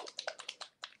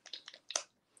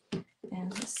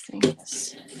 And this thing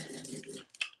is,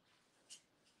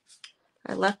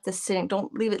 I left this sitting.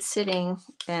 Don't leave it sitting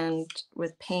and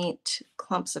with paint,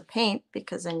 clumps of paint,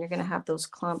 because then you're going to have those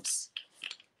clumps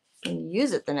when you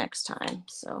use it the next time.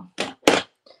 So,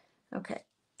 okay,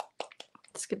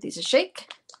 let's give these a shake.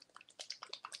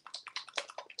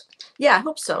 Yeah, I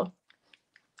hope so.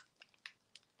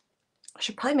 I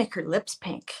should probably make her lips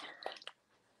pink.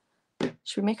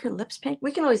 Should we make her lips pink?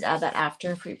 We can always add that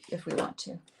after if we want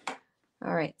to.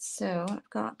 All right, so I've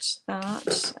got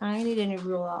that. I need a new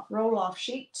roll off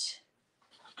sheet.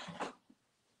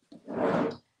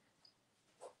 I'll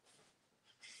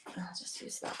just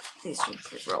use that. These are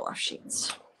the roll off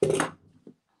sheets.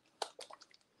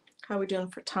 How are we doing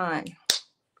for time?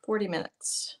 40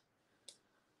 minutes.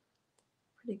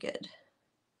 Pretty good.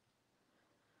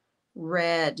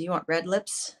 Red. Do you want red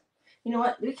lips? You know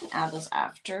what? We can add those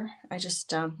after. I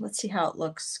just let's see how it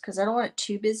looks, because I don't want it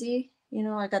too busy. You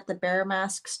know, I got the bear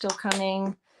mask still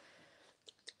coming,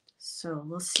 so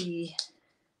we'll see.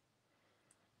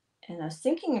 And I was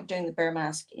thinking of doing the bear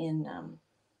mask in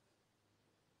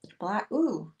black.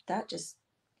 Ooh, that just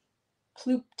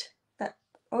plooped. That.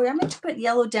 Oh, I meant to put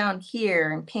yellow down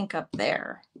here and pink up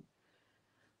there.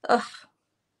 Ugh.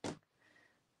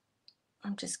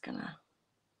 I'm just gonna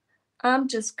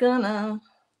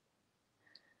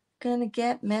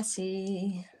get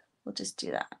messy. We'll just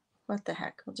do that. What the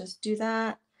heck? We'll just do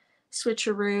that.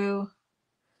 Switcheroo.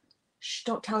 Shh,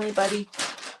 don't tell anybody.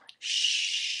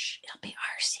 Shh, it'll be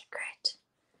our secret.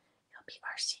 It'll be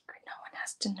our secret. No one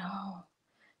has to know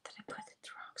that I put it in the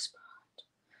wrong spot.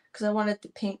 Because I wanted the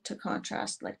pink to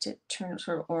contrast, like to turn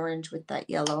sort of orange with that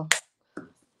yellow.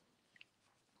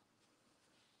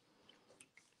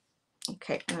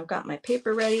 Okay, and I've got my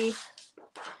paper ready.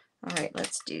 All right,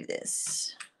 let's do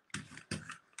this.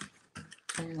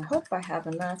 And I hope I have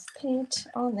enough paint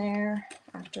on there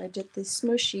after I did the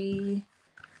smooshy.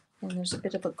 And there's a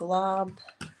bit of a glob.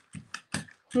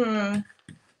 I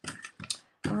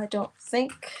don't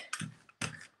think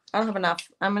I don't have enough.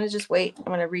 I'm gonna just wait. I'm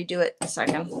gonna redo it in a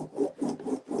second.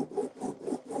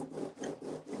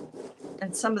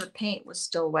 And some of the paint was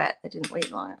still wet. I didn't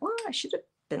wait long. Well, I should have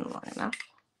been long enough.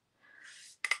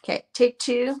 Okay, take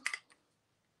two.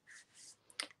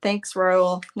 Thanks,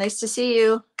 Raul. Nice to see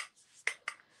you.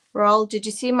 Raul, did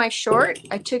you see my short?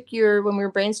 I took when we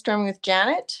were brainstorming with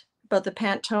Janet about the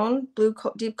Pantone Blue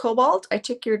Deep Cobalt. I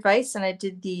took your advice and I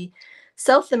did the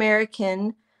South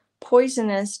American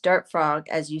Poisonous Dart Frog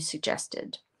as you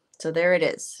suggested. So there it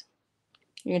is.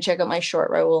 You can check out my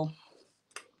short, Raul.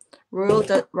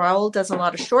 Raul does a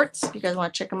lot of shorts. If you guys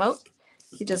want to check him out,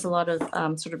 he does a lot of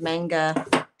sort of manga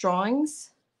drawings.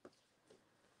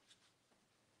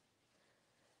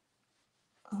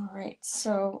 All right,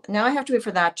 so now I have to wait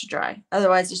for that to dry.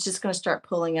 Otherwise, it's just going to start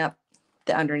pulling up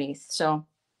the underneath. So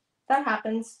that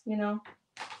happens, you know.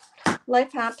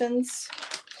 Life happens.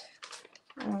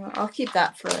 I'll keep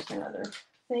that for like another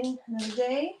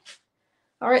day.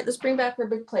 All right, let's bring back our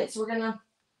big plate. So we're going to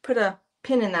put a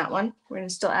pin in that one. We're going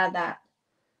to still add that.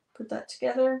 Put that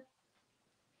together.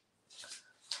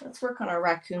 Let's work on our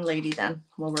raccoon lady then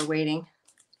while we're waiting.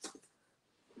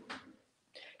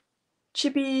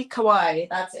 Chibi Kawaii,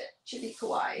 that's it. Chibi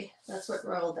Kawaii. That's what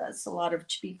Royal does. A lot of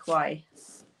Chibi Kawaii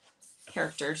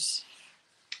characters.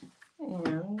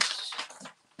 And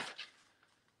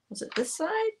was it this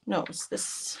side? No, it was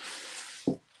this.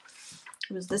 It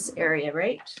was this area,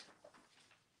 right?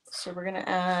 So we're gonna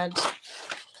add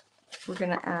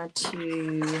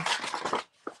to.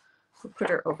 We'll put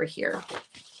her over here.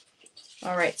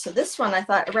 All right. So this one, I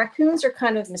thought raccoons are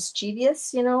kind of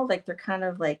mischievous, you know, like they're kind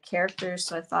of like characters.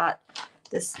 So I thought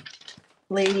this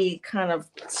lady kind of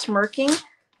smirking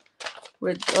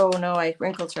would, oh no, I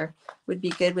wrinkled her, would be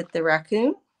good with the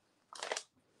raccoon.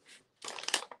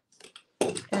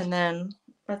 And then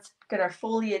let's get our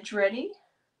foliage ready.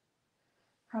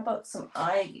 How about some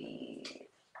ivy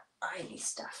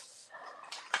stuff?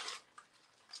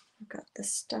 I've got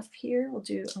this stuff here. We'll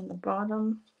do on the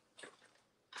bottom.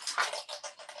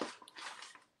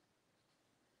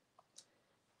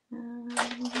 And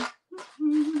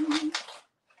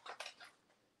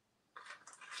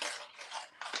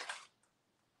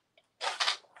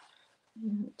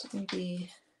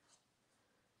maybe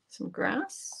some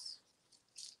grass.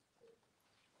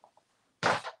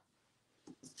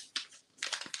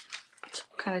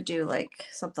 kind of do like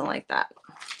something like that.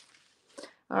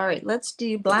 All right, let's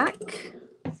do black.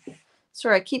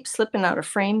 Sorry, I keep slipping out of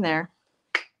frame there.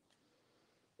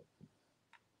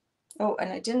 Oh,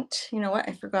 and I didn't, you know what?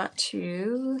 I forgot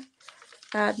to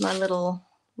add my little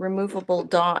removable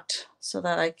dot so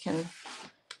that I can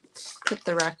put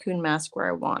the raccoon mask where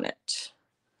I want it.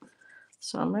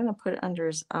 So I'm going to put it under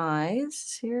his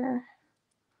eyes here.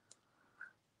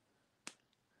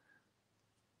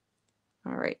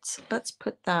 All right, so let's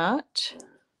put that.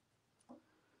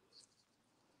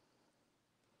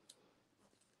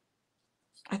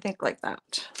 I think like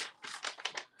that.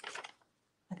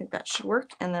 I think that should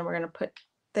work. And then we're going to put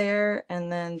there,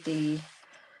 and then we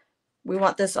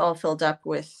want this all filled up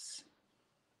with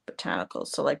botanicals.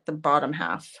 So like the bottom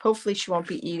half. Hopefully she won't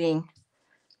be eating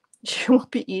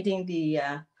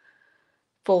the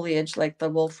foliage like the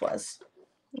wolf was.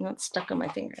 And that's stuck on my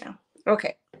finger now.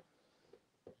 Okay.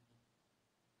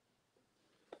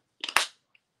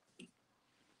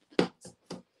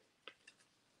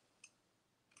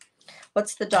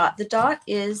 What's the dot? The dot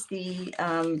is the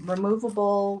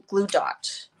removable glue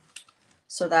dot,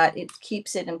 so that it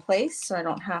keeps it in place, so I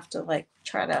don't have to like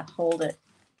try to hold it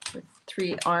with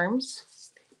 3 arms.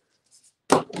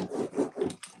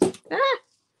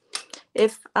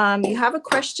 If you have a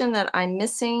question that I'm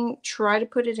missing, try to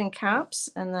put it in caps,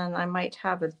 and then I might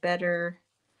have a better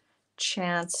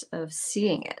chance of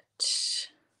seeing it.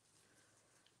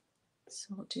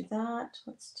 So we'll do that.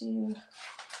 Let's do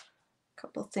a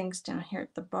couple things down here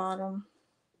at the bottom.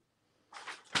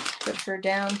 Put her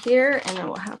down here, and then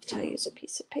we'll have to use a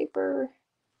piece of paper.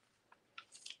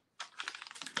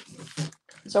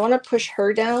 So I want to push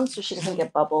her down so she doesn't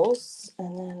get bubbles.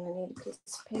 And then I need a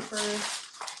piece of paper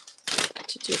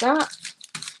to do that.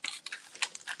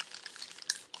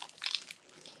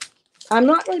 I'm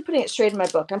not really putting it straight in my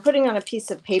book. I'm putting on a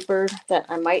piece of paper that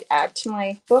I might add to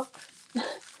my book.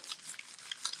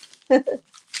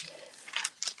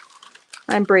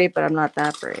 I'm brave, but I'm not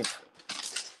that brave.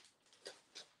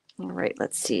 All right,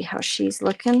 let's see how she's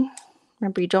looking.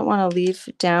 Remember, you don't want to leave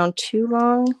it down too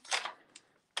long.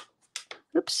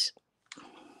 Oops.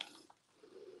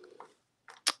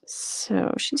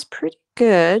 So she's pretty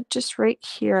good. Just right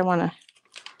here, I want to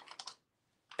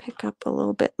pick up a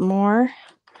little bit more.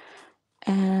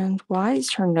 And why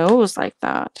is her nose like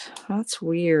that? That's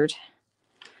weird.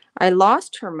 I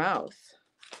lost her mouth.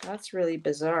 That's really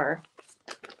bizarre.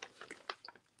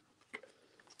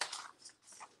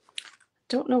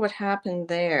 Don't know what happened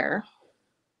there.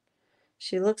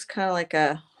 She looks kind of like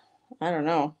a, I don't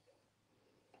know.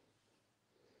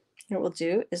 What we'll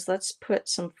do is let's put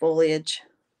some foliage.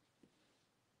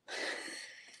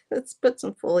 Let's put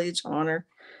some foliage on her,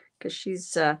 because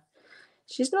she's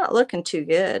not looking too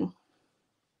good.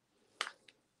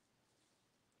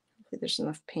 Hopefully there's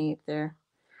enough paint there.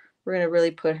 We're going to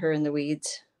really put her in the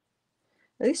weeds.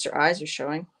 At least her eyes are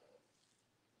showing.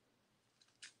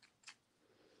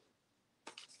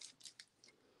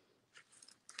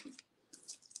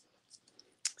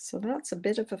 So that's a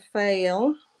bit of a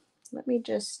fail. Let me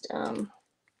just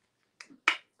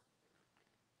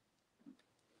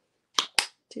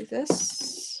do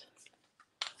this.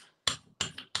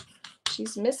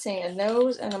 She's missing a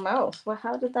nose and a mouth. Well,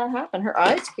 how did that happen? Her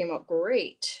eyes came out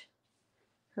great.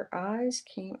 Her eyes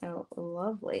came out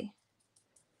lovely.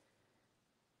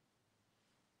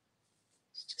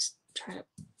 Let's just try to.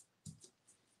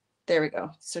 There we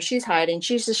go. So she's hiding.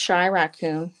 She's a shy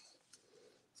raccoon.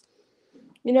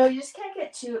 You know, you just can't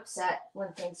get too upset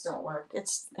when things don't work.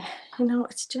 It's, you know,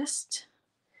 it's just,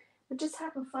 we're just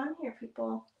having fun here,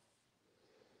 people.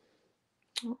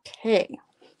 Okay.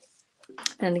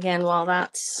 And again, while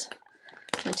that's,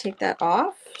 I'm going to take that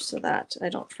off so that I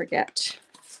don't forget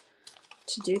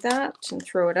to do that and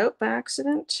throw it out by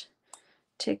accident.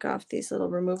 Take off these little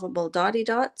removable dotty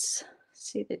dots.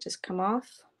 See, they just come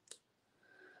off.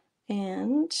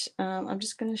 And I'm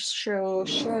just going to show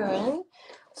Sharon.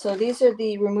 So these are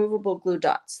the removable glue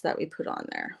dots that we put on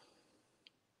there.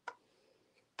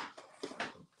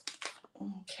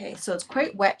 Okay, so it's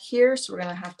quite wet here, so we're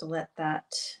going to have to let that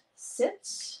sit.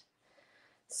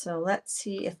 So let's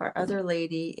see if our other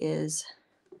lady is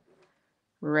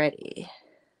ready.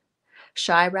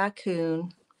 Shy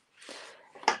raccoon.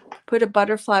 Put a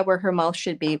butterfly where her mouth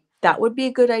should be. That would be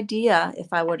a good idea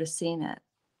if I would have seen it.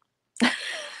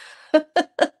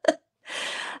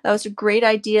 That was a great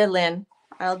idea, Lynn.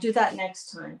 I'll do that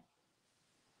next time.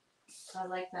 I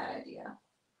like that idea.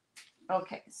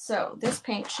 Okay, so this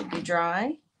paint should be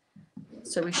dry.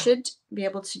 So we should be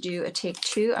able to do a take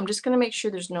 2. I'm just going to make sure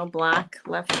there's no black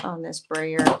left on this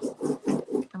brayer.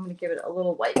 I'm going to give it a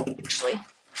little white, actually.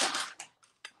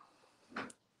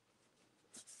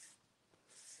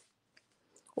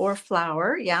 or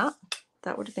flower. Yeah,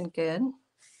 that would have been good.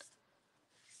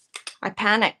 I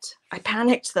panicked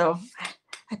though.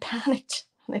 I panicked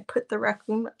and I put the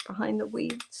raccoon behind the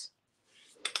weeds.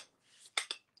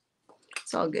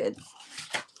 It's all good.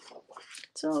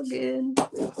 It's all good.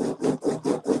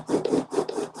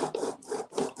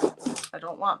 I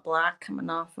don't want black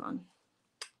coming off on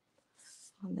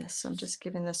this. I'm just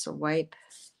giving this a wipe.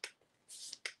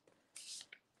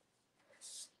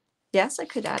 Yes, I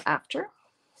could add after.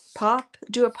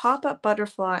 Do a pop-up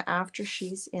butterfly after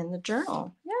she's in the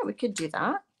journal. Yeah, we could do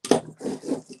that.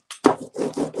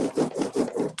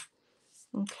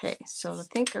 Okay, so I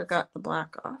think I got the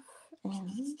black off.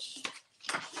 And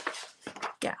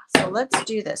yeah, so let's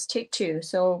do this. Take two.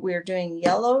 So we're doing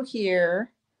yellow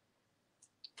here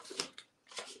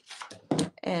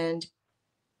and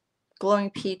glowing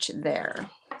peach there.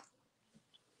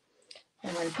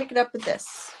 I'm going to pick it up with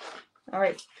this. All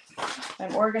right,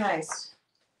 I'm organized.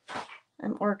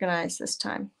 I'm organized this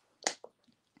time.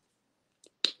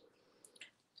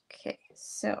 Okay,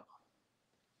 so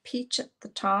peach at the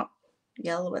top,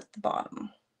 yellow at the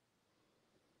bottom.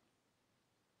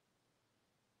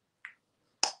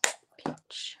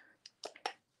 Peach.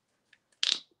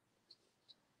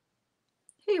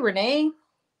 Hey, Renee.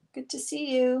 Good to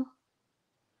see you.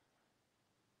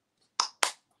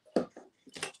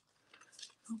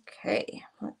 Okay,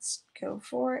 let's go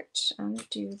for it. I'm going to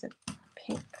do the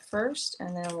pink first,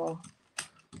 and then we'll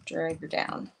drag her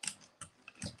down.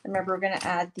 Remember, we're going to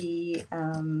add the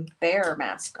bear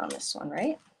mask on this one,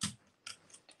 right?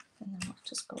 And then we'll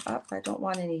just go up. I don't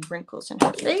want any wrinkles in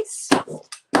her face.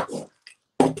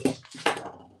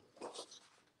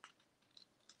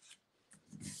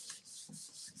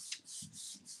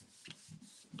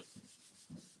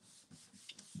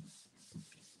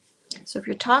 So if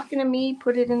you're talking to me,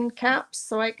 put it in caps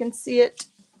so I can see it.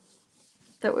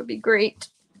 That would be great.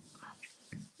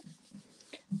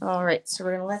 All right, so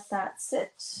we're going to let that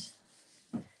sit.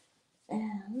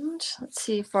 And let's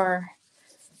see if our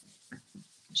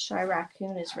shy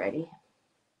raccoon is ready.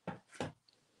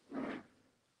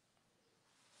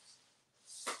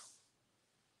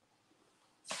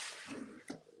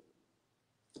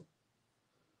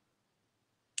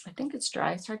 I think it's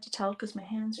dry. It's hard to tell because my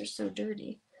hands are so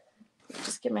dirty.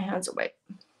 Just get my hands away.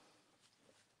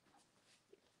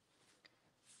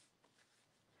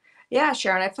 Yeah,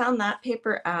 Sharon, I found that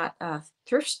paper at a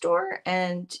thrift store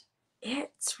and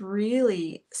it's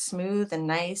really smooth and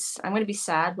nice. I'm going to be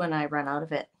sad when I run out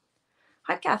of it.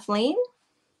 Hi, Kathleen.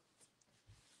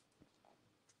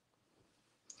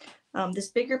 This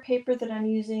bigger paper that I'm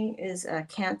using is a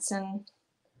Canson.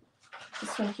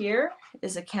 This one here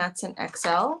is a Canson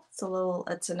XL.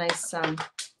 It's a nice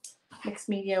mixed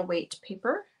media weight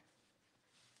paper.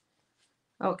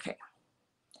 Okay.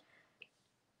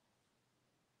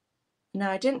 Now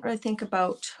I didn't really think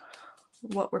about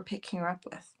what we're picking her up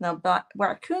with. Now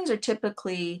raccoons are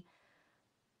typically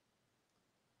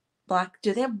black.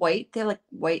 Do they have white? They have like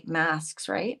white masks,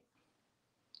 right?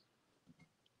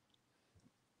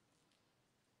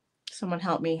 Someone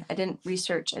help me. I didn't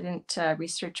research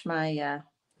my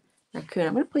raccoon.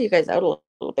 I'm going to pull you guys out a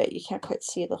little bit. You can't quite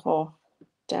see the whole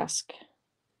desk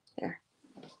there.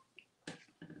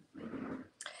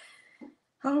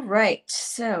 All right,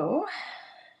 so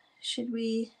should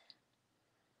we,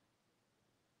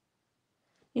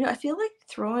 I feel like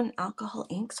throwing alcohol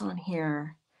inks on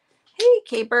here. Hey,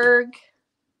 K-Berg.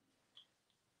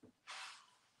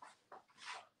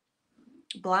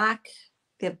 Black,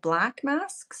 they have black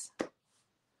masks.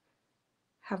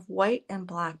 Have white and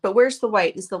black. But where's the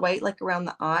white? Is the white like around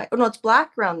the eye? Oh, no, it's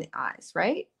black around the eyes,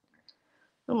 right?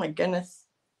 Oh my goodness.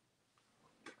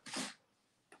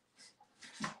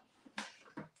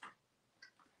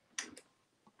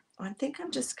 I think I'm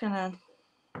just gonna,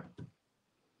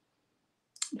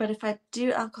 but if I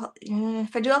do alcohol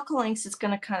inks, it's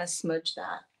gonna kind of smudge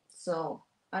that. So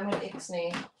I'm gonna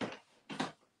ixnay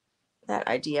that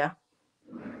idea.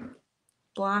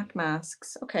 Black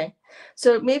masks. Okay.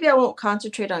 So maybe I won't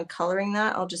concentrate on coloring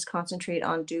that. I'll just concentrate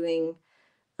on doing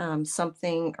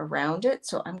something around it.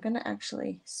 So I'm gonna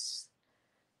actually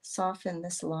soften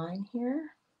this line here.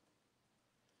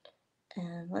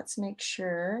 And let's make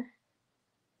sure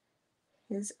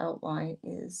his outline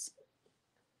is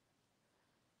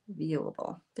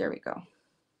viewable. There we go.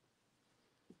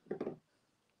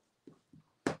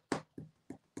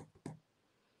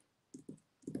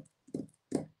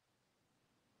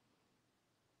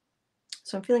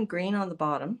 So I'm feeling green on the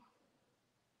bottom.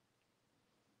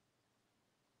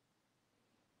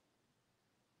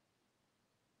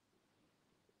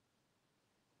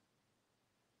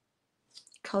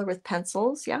 Color with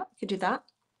pencils. Yeah, you could do that.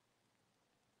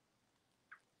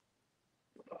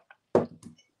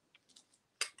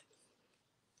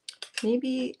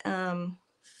 maybe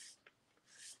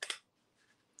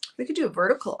we could do a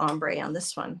vertical ombre on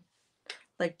this one.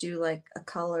 Like do like a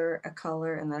color,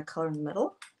 and then a color in the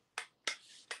middle.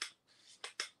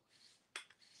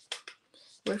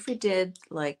 What if we did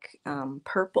like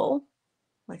purple,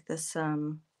 like this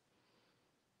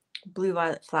blue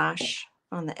violet flash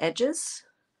on the edges,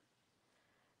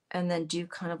 and then do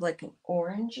kind of like an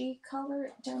orangey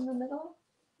color down the middle,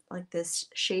 like this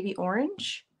shady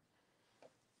orange.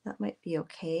 That might be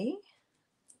okay.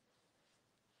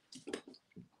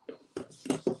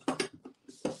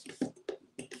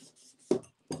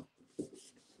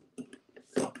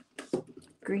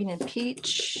 Green and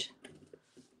peach,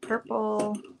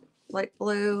 purple, light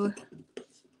blue.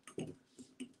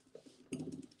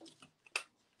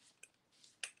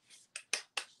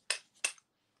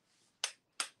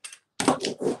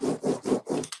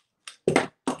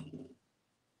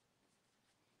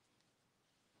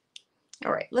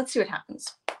 All right, let's see what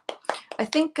happens. I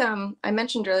think I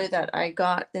mentioned earlier that I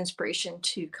got the inspiration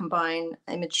to combine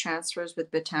image transfers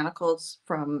with Botanicals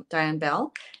from Diane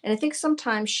Bell. And I think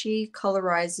sometimes she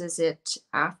colorizes it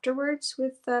afterwards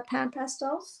with pan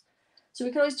pastels. So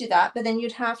we could always do that, but then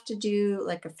you'd have to do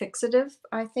like a fixative,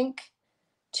 I think,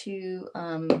 to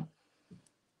so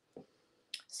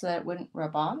that it wouldn't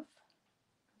rub off. I'm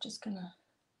just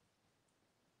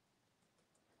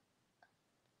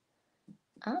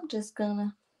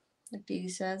gonna like Dee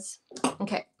says.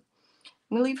 Okay.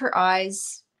 I'm gonna leave her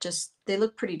eyes just, they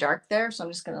look pretty dark there, so I'm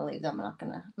just gonna leave them. I'm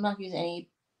not gonna use any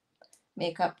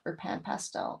makeup or pan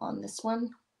pastel on this one.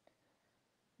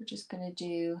 We're just gonna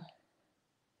do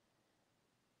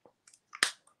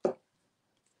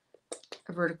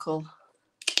a vertical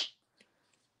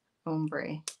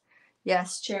ombre.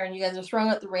 Yes, Sharon, you guys are throwing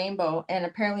out the rainbow, and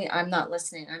apparently I'm not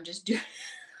listening. I'm just doing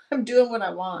I'm doing what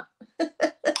I want.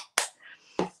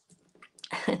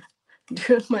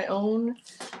 Doing my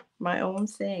own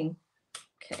thing.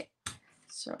 Okay.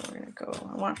 So we're gonna go,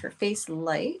 I want her face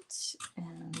light,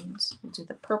 and we'll do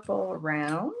the purple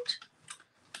around.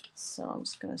 So I'm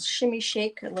just gonna shimmy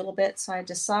shake a little bit side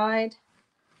to side.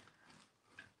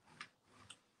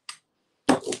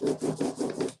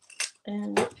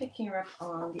 And picking her up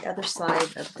on the other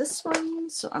side of this one.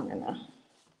 So I'm gonna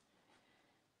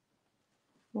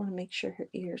want to make sure her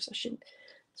ears,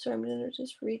 so I'm gonna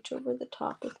just reach over the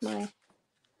top with my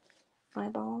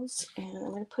eyeballs, and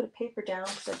I'm gonna put a paper down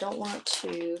because I don't want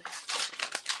to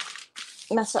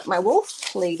mess up my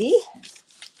wolf lady.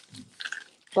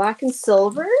 Black and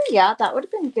silver, yeah, that would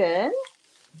have been good.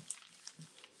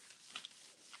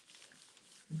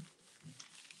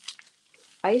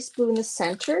 Ice blue in the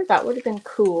center, that would have been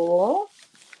cool.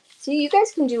 See, you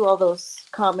guys can do all those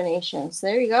combinations.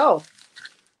 There you go.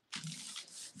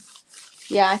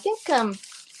 Yeah, I think,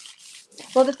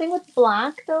 well, the thing with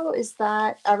black, though, is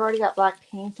that I've already got black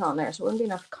paint on there, so it wouldn't be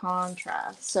enough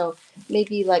contrast. So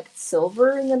maybe like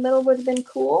silver in the middle would have been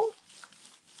cool.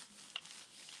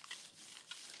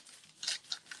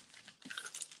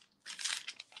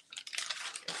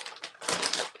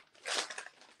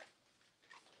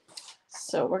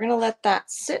 So we're going to let that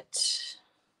sit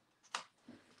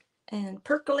and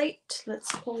percolate. Let's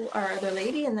pull our other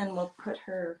lady, and then we'll put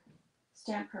her,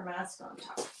 stamp her mask on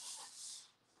top.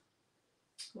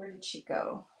 Where did she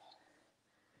go?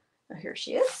 Oh, here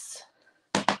she is.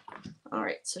 All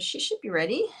right, so she should be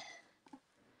ready.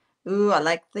 Ooh, I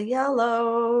like the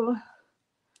yellow.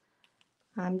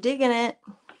 I'm digging it.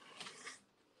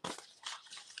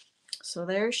 So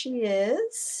there she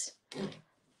is.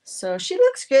 So she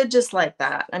looks good just like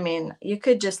that. I mean, you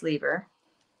could just leave her.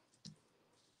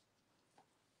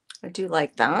 I do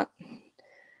like that.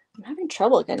 I'm having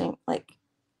trouble getting, like,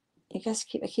 I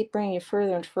keep bringing you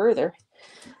further and further.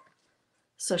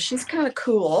 So she's kind of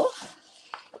cool.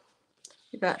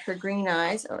 We got her green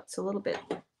eyes. Oh, it's a little bit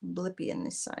blippy in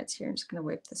these sides here. I'm just going to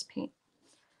wipe this paint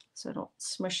so I don't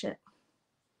smush it.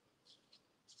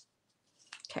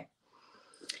 Okay.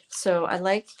 So I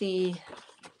like the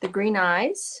green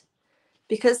eyes.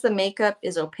 Because the makeup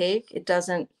is opaque, it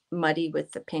doesn't muddy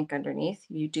with the pink underneath.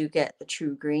 You do get the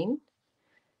true green.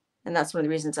 And that's one of the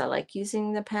reasons I like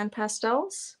using the pan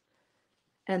pastels.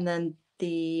 And then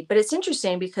but it's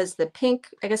interesting because the pink,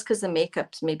 I guess because the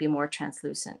makeup's maybe more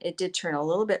translucent, it did turn a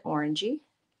little bit orangey.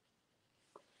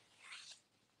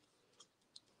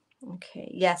 Okay,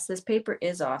 yes, this paper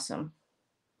is awesome.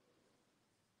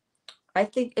 I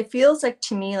think it feels like,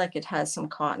 to me, like it has some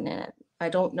cotton in it. I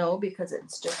don't know, because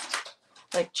it's just,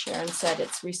 like Sharon said,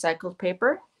 it's recycled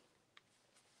paper.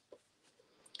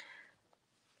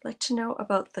 I'd like to know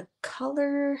about the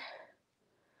color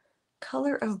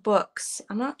of books.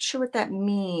 I'm not sure what that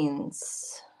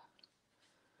means.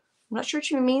 I'm not sure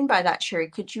what you mean by that, Sherry.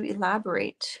 Could you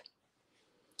elaborate?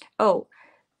 Oh,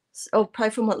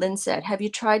 probably from what Lynn said. Have you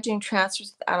tried doing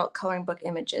transfers with adult coloring book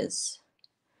images?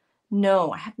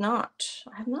 No, I have not.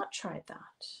 I have not tried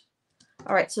that.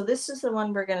 All right, so this is the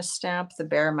one we're going to stamp the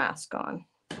bear mask on.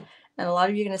 And a lot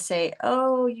of you are going to say,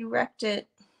 oh, you wrecked it.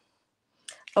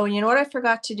 Oh, you know what I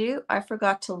forgot to do? I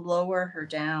forgot to lower her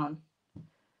down.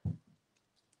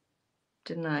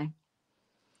 Didn't I?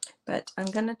 But I'm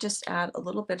going to just add a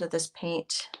little bit of this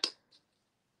paint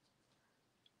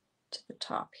to the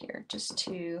top here, just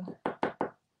to,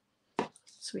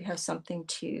 so we have something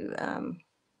to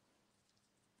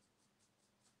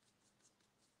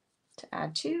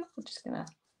add to. We're just gonna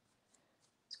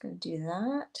do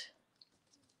that.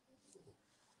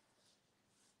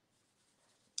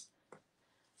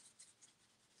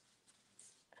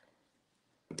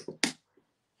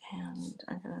 And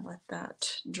I'm gonna let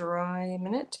that dry a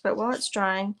minute. But while it's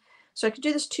drying, so I could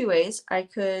do this two ways. I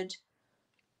could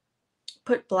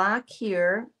put black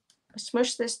here,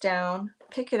 smush this down,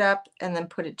 pick it up, and then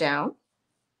put it down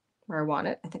where I want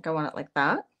it. I think I want it like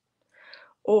that.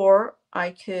 Or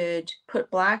I could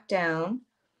put black down,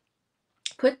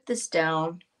 put this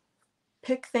down,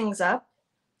 pick things up,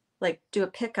 like do a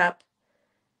pickup,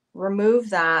 remove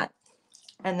that,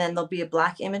 and then there'll be a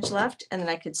black image left, and then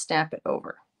I could stamp it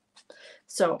over.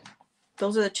 So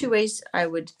those are the two ways I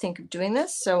would think of doing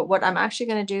this. So what I'm actually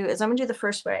going to do is I'm going to do the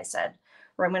first way I said,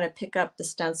 where I'm going to pick up the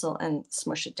stencil and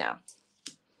smush it down.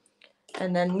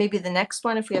 And then maybe the next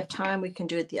one, if we have time, we can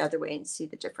do it the other way and see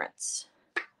the difference.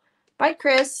 Bye,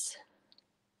 Chris.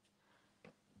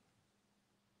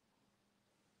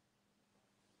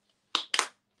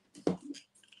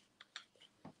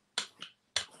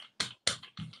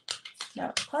 Now,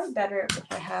 it's probably better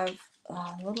if I have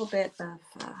a little bit of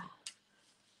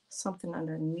something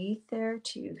underneath there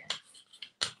to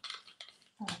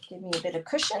give me a bit of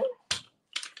cushion.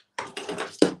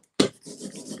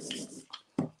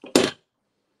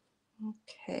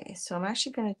 Okay, so I'm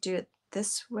actually going to do it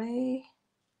this way.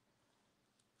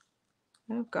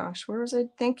 Oh gosh, where was I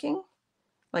thinking?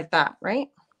 Like that, right?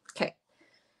 Okay.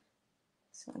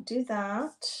 So I'll do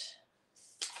that.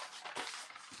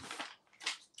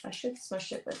 I should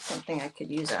smush it with something I could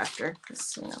use after,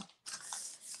 because, you know,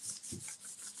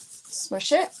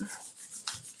 smush it.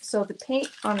 So the paint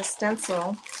on the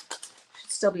stencil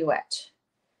should still be wet.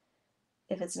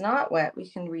 If it's not wet, we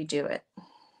can redo it.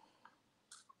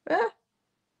 Ah.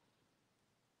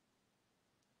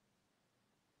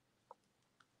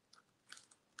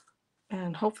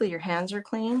 And hopefully your hands are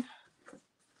clean.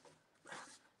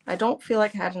 I don't feel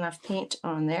like I had enough paint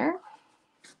on there.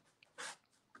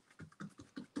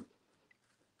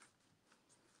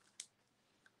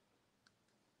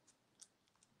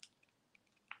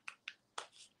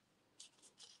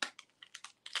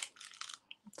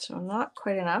 So not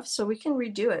quite enough, so we can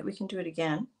redo it. We can do it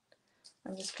again.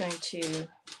 I'm just going to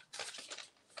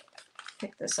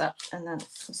pick this up and then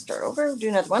we'll start over. We'll do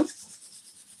another one.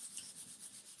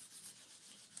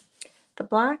 The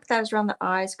black that is around the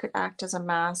eyes could act as a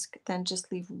mask, then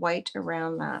just leave white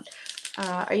around that.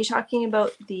 Are you talking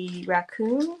about the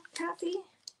raccoon, Kathy?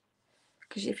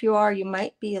 Because if you are, you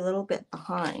might be a little bit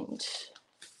behind.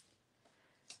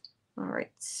 All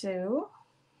right, so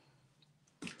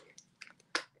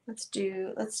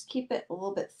let's keep it a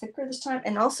little bit thicker this time.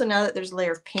 And also now that there's a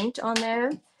layer of paint on there,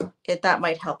 that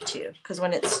might help too. Because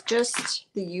when it's just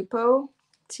the Yupo,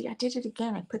 see, I did it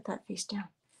again. I put that face down.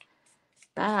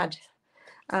 Bad.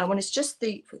 When it's just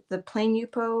the plain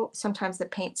Yupo, sometimes the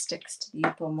paint sticks to the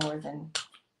Yupo more than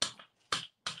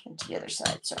to the other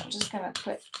side. So I'm just gonna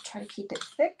try to keep it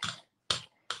thick,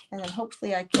 and then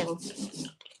hopefully I can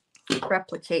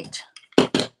replicate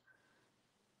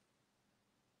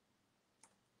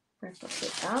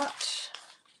that.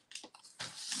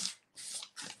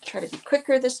 Try to be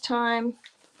quicker this time.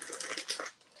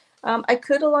 I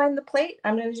could align the plate.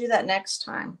 I'm going to do that next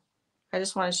time. I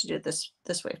just wanted to do it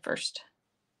this way first.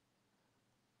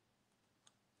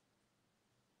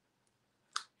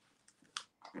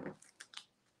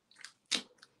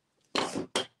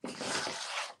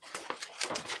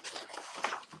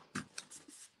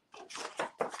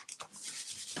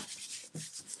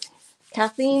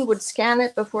 Kathleen would scan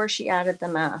it before she added the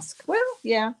mask. Well,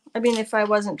 yeah. I mean, if I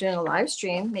wasn't doing a live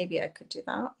stream, maybe I could do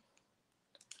that.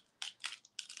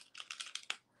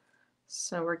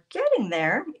 So we're getting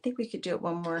there. I think we could do it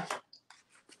one more.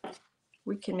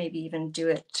 We can maybe even do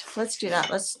it. Let's do that.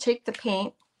 Let's take the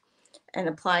paint and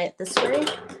apply it this way.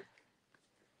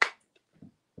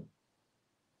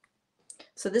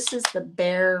 So this is the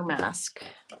bear mask.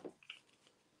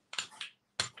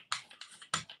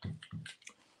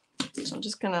 So I'm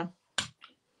just gonna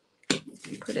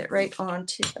put it right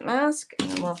onto the mask, and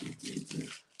then we'll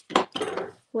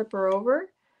flip her over.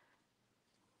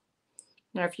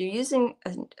 Now, if you're using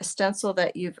a stencil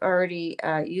that you've already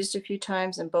used a few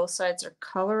times and both sides are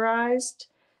colorized,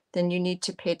 then you need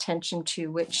to pay attention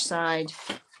to which side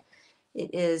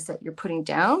it is that you're putting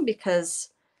down, because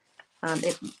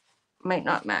it might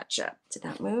not match up. Did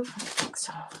that move? I think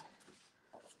so.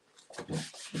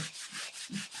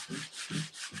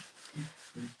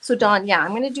 So Dawn, yeah,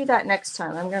 I'm going to do that next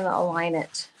time. I'm going to align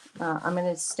it. I'm going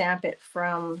to stamp it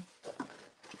from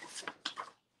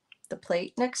the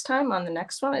plate next time on the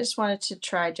next one. I just wanted to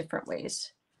try different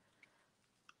ways.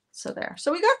 So there.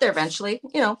 So we got there eventually.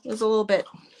 You know, it was a little bit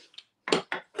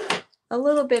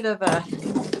of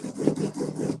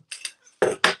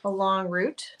a long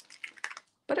route,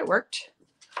 but it worked.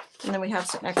 And then we have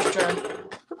some extra,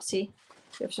 oopsie,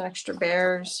 we have some extra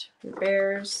bears.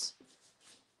 Bears.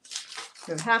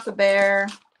 We have half a bear.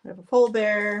 We have a pole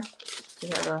bear. We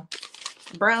have a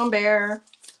brown bear.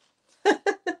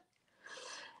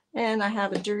 And I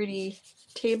have a dirty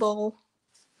table.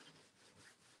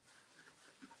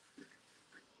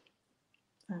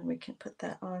 And we can put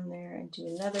that on there and do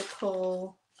another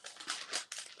pole.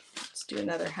 Let's do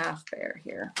another half bear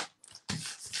here.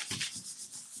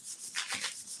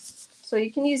 So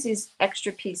you can use these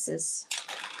extra pieces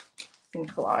in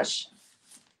collage.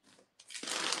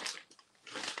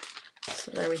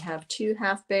 So there we have 2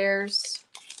 half bears.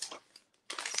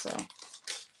 So,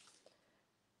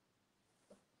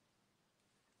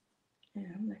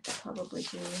 and I could probably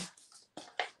do,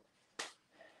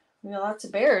 we got lots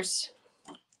of bears.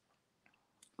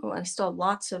 Oh, I still have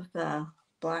lots of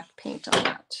black paint on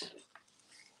that.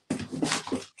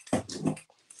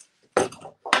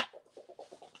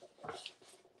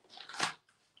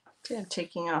 Okay, I'm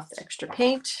taking off the extra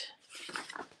paint.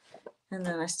 And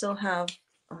then I still have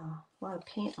a lot of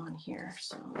paint on here.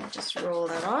 So I'll just roll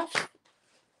that off.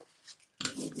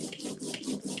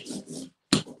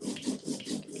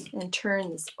 And turn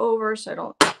this over so I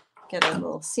don't get a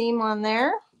little seam on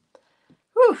there.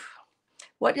 Whew.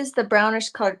 What is the brownish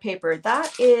colored paper?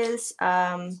 That is,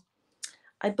 I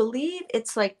believe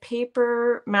it's like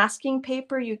paper, masking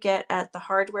paper you get at the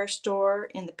hardware store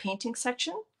in the painting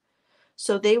section.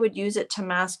 So they would use it to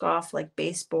mask off like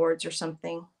baseboards or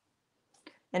something.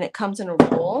 And it comes in a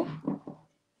roll.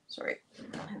 Sorry.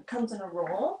 It comes in a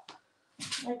roll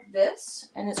like this.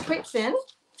 And it's quite thin.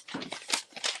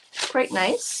 Quite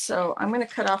nice. So I'm going to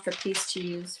cut off a piece to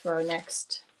use for our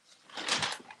next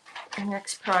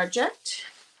project,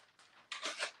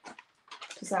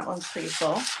 because that one's pretty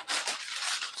full.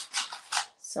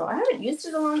 So I haven't used it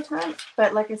in a long time,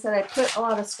 but like I said, I put a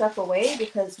lot of stuff away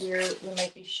because we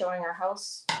might be showing our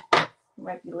house, we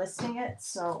might be listing it.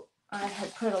 So I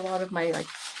had put a lot of my like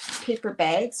paper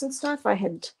bags and stuff. I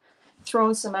had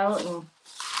thrown some out, and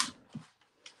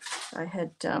I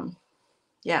had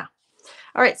yeah.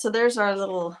 All right, so there's our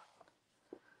little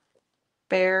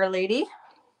bear lady.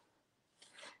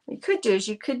 What you could do is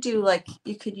you could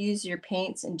use your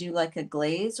paints and do like a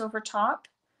glaze over top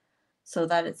so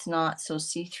that it's not so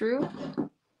see-through.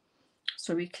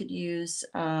 So we could use,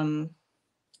 or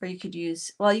you could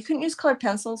use, well, you couldn't use colored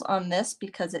pencils on this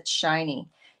because it's shiny.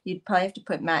 You'd probably have to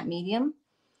put matte medium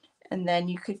and then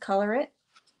you could color it.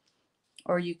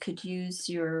 Or you could use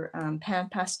your pan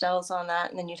pastels on that,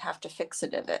 and then you'd have to fix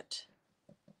it a bit.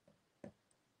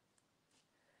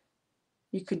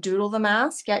 You could doodle the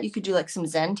mask. Yeah, you could do like some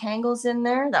Zentangles in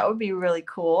there. That would be really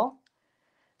cool.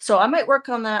 So I might work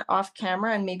on that off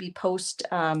camera and maybe post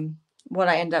how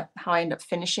I end up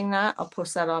finishing that. I'll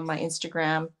post that on my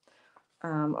Instagram,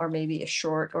 or maybe a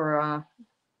short, or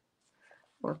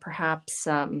perhaps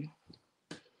I'll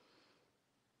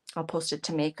post it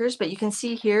to Makers. But you can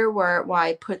see here why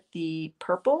I put the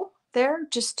purple there,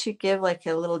 just to give like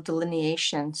a little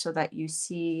delineation so that you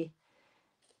see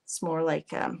it's more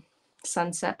like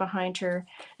sunset behind her.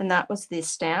 And that was the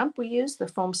stamp we used, the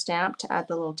foam stamp, to add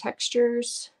the little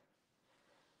textures.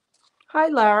 Hi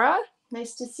Lara,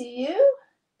 nice to see you.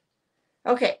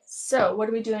 Okay, so what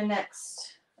are we doing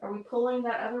next? Are we pulling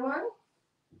that other one?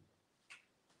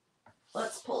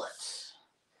 Let's pull it.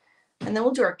 And then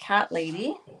we'll do our cat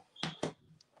lady.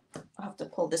 I'll have to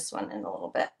pull this one in a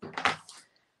little bit.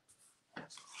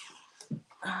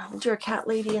 We'll do our cat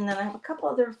lady, and then I have a couple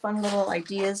other fun little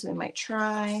ideas we might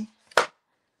try.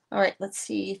 All right, let's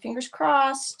see. Fingers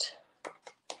crossed.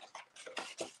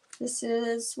 This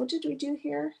is, what did we do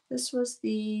here? This was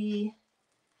the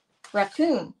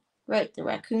raccoon. Right, the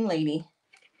raccoon lady.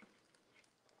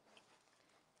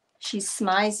 She's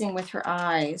smizing with her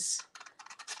eyes.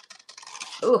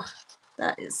 Oh,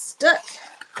 that is stuck.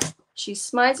 She's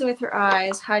smizing with her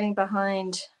eyes, hiding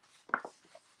behind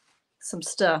some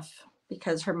stuff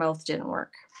because her mouth didn't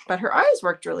work. But her eyes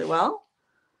worked really well.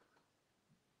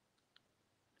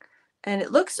 And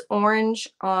it looks orange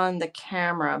on the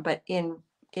camera, but in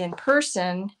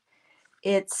person,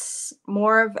 it's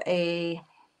more of a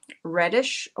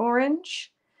reddish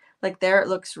orange. Like there, it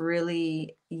looks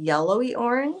really yellowy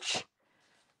orange.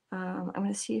 I'm going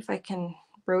to see if I can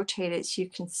rotate it so you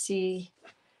can see.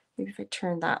 Maybe if I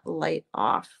turn that light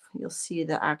off, you'll see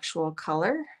the actual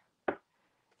color.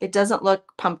 It doesn't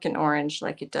look pumpkin orange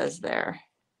like it does there.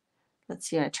 Let's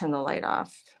see, I turn the light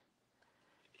off.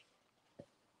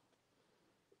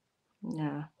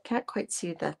 Yeah, can't quite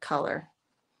see the color.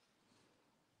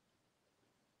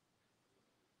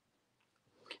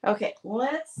 Okay,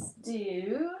 let's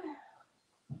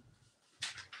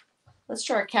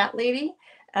try our cat lady.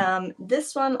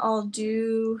 This one I'll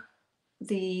do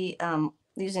the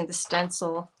using the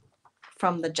stencil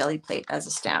from the jelly plate as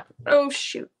a stamp. Oh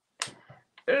shoot.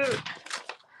 Ugh.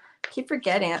 Keep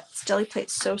forgetting it. This jelly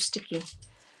plate's so sticky.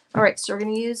 All right, so we're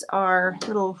going to use our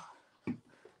little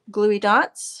gluey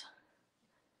dots.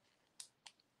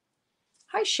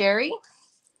 Hi, Sherry.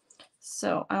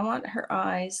 So I want her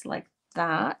eyes like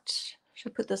that.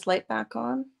 Should I put this light back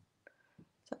on?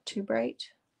 Is that too bright?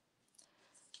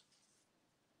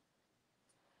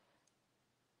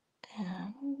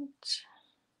 And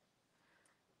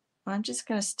I'm just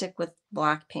going to stick with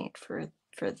black paint for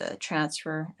the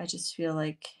transfer. I just feel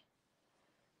like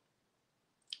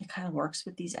it kind of works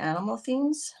with these animal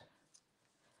themes.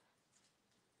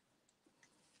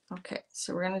 Okay,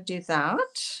 so we're going to do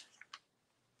that.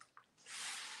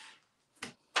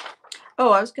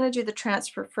 Oh, I was going to do the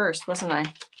transfer first, wasn't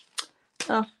I?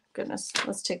 Oh, goodness.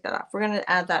 Let's take that off. We're going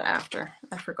to add that after.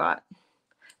 I forgot.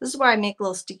 This is why I make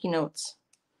little sticky notes.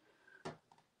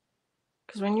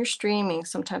 Because when you're streaming,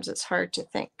 sometimes it's hard to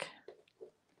think.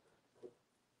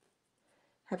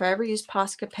 Have I ever used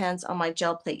Posca pens on my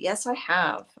gel plate? Yes, I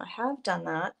have. I have done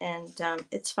that, and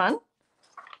it's fun.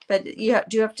 But you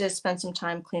do have to spend some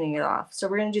time cleaning it off. So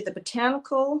we're going to do the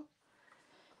botanical.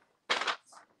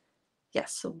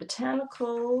 Yes, so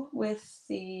botanical with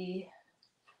the,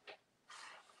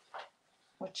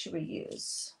 what should we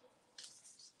use?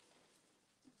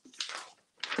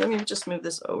 Let me just move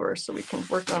this over so we can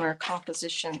work on our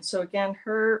composition. So again,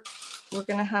 we're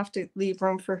going to have to leave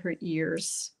room for her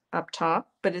ears up top,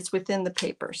 but it's within the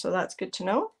paper, so that's good to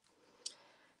know.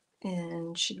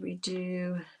 And should we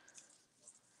do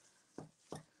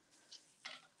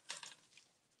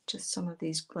just some of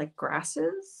these like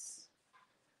grasses?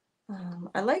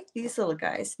 I like these little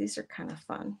guys. These are kind of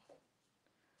fun.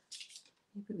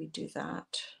 Maybe we do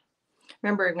that.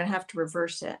 Remember, I'm going to have to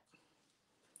reverse it.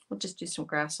 We'll just do some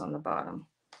grass on the bottom.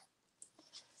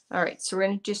 All right, so we're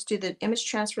going to just do the image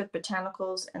transfer with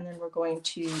Botanicals, and then we're going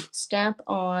to stamp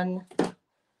on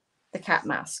the cat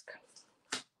mask.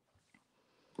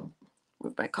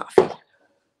 Move my coffee.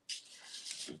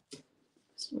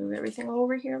 Let's move everything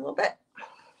over here a little bit.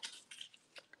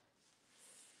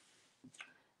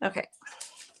 Okay,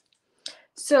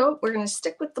 so we're going to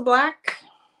stick with the black.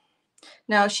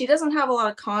 Now, she doesn't have a lot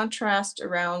of contrast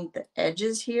around the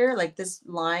edges here, like this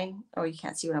line. Oh, you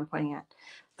can't see what I'm pointing at.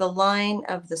 The line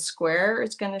of the square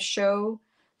is going to show,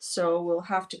 so we'll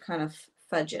have to kind of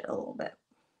fudge it a little bit.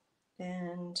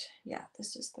 And yeah,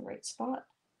 this is the right spot.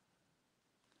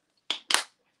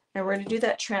 And we're going to do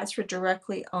that transfer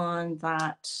directly on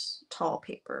that tall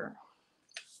paper.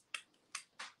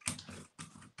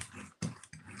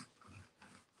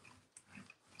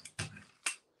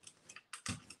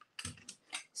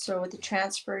 So with the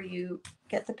transfer, you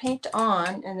get the paint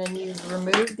on and then you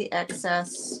remove the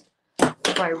excess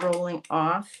by rolling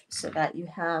off so that you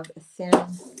have a thin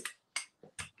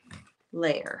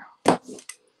layer.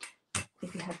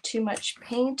 If you have too much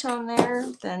paint on there,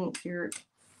 then you're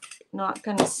not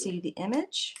going to see the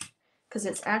image because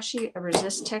it's actually a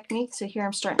resist technique. So here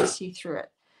I'm starting to see through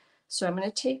it. So I'm going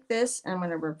to take this and I'm going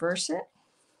to reverse it.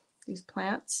 These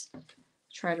plants,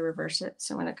 try to reverse it.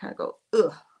 So I'm going to kind of go,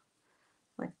 ugh,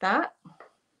 like that.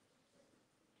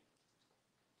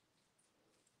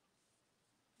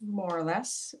 More or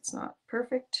less. It's not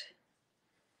perfect.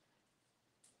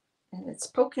 And it's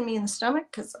poking me in the stomach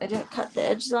because I didn't cut the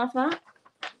edges off that.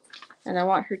 And I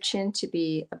want her chin to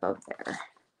be above there.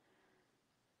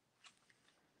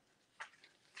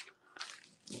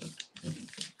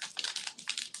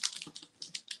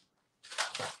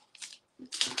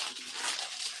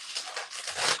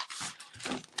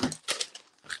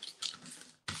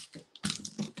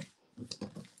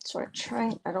 So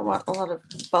I don't want a lot of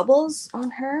bubbles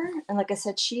on her. And like I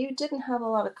said, she didn't have a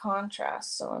lot of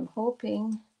contrast. So I'm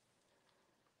hoping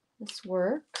this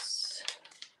works.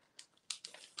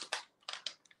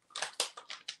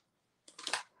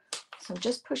 So I'm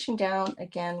just pushing down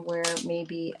again where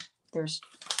maybe there's,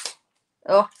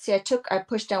 oh, see, I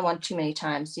pushed down one too many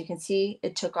times. You can see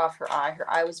it took off her eye.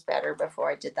 Her eye was better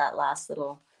before I did that last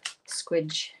little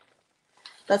squidge.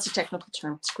 That's a technical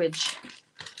term, squidge.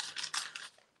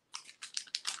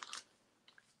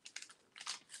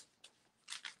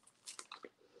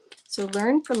 So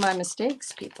learn from my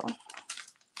mistakes, people.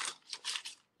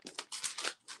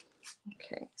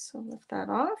 Okay, so lift that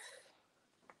off.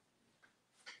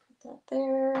 Put that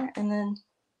there, and then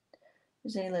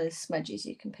there's any little smudges,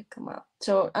 you can pick them up.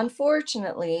 So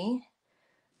unfortunately,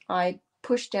 I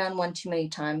pushed down one too many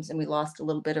times and we lost a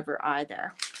little bit of her eye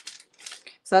there.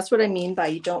 So that's what I mean by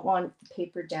you don't want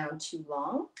paper down too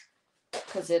long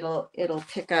because it'll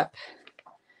pick up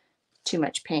too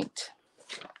much paint.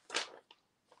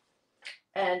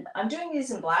 And I'm doing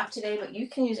these in black today, but you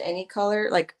can use any color,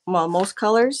 like, well, most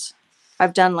colors.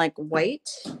 I've done like white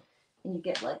and you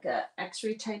get like a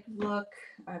x-ray type look.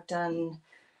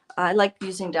 I like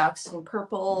using dioxazine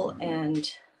purple and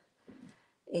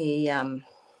a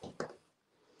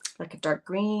like a dark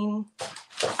green.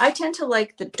 I tend to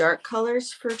like the dark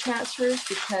colors for transfers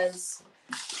because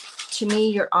to me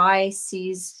your eye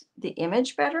sees the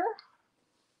image better.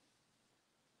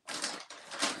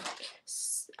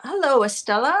 Hello,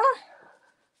 Estella.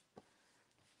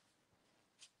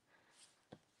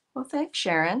 Well, thanks,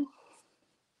 Sharon.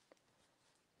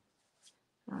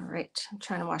 All right, I'm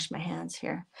trying to wash my hands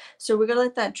here. So we're gonna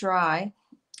let that dry.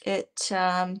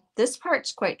 This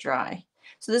part's quite dry.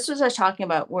 So this was I was talking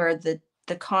about where the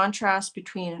contrast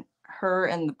between her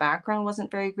and the background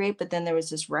wasn't very great, but then there was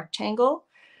this rectangle.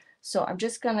 So I'm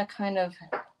just gonna kind of,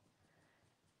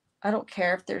 I don't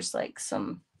care if there's like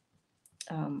some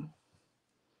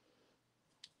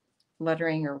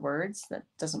lettering or words, that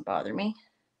doesn't bother me.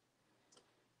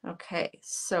 Okay,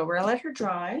 so we're gonna let her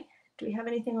dry. Do we have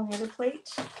anything on the other plate?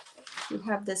 We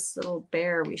have this little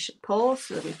bear we should pull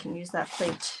so that we can use that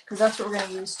plate because that's what we're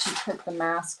gonna use to put the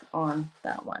mask on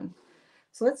that one.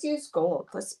 So let's use gold.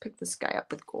 Let's pick this guy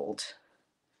up with gold.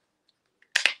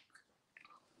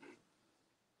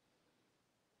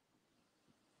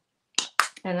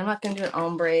 And I'm not gonna do an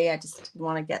ombre. I just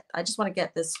want to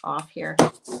get this off here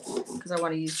because I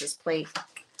want to use this plate.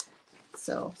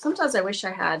 So sometimes I wish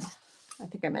I had, I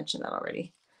think I mentioned that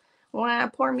already. Wow,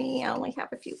 poor me, I only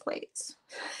have a few plates.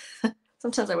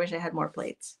 Sometimes I wish I had more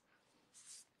plates.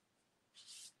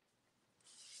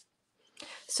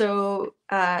 So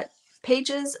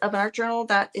Pages of an Art Journal,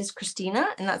 that is Christina,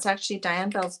 and that's actually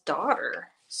Diane Bell's daughter.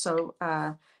 So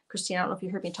Christina, I don't know if you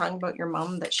heard me talking about your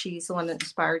mom, that she's the one that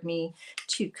inspired me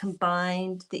to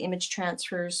combine the image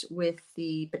transfers with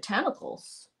the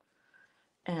Botanicals.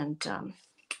 And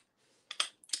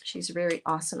she's very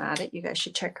awesome at it. You guys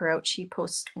should check her out. She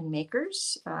posts in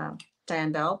Makers,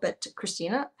 Diane Bell, but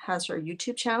Christina has her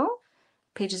YouTube channel,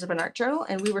 Pages of an Art Journal,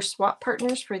 and we were swap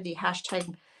partners for the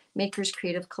hashtag Makers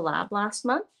Creative Collab last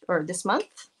month, or this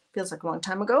month. Feels like a long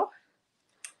time ago.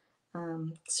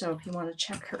 So if you want to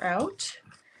check her out,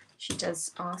 she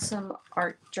does awesome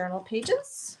art journal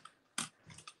pages.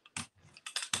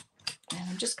 And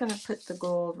I'm just going to put the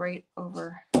gold right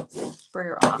over where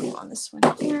you're off on this one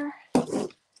here.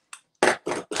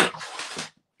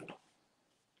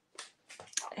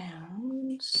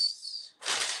 And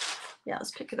yeah,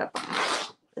 let's pick it up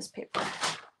on this paper.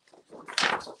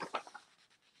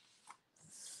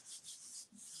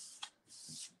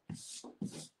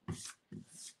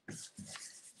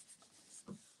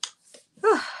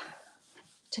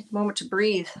 Take a moment to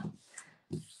breathe.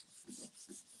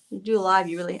 You do a live,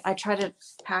 I try to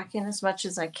pack in as much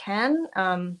as I can.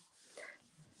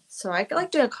 So I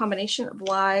like doing a combination of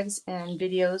lives and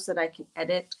videos that I can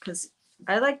edit because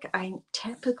I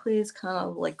typically is kind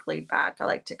of like laid back. I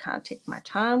like to kind of take my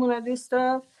time when I do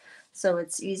stuff. So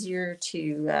it's easier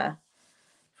to,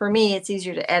 for me, it's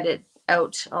easier to edit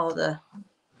out all the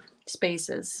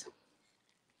spaces.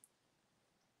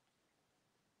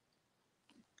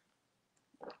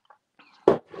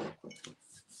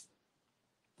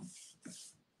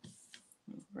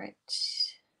 Right.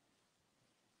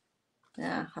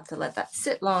 Yeah, have to let that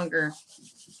sit longer.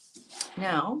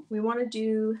 Now we want to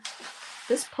do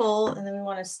this pull, and then we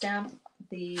want to stamp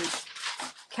the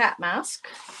cat mask.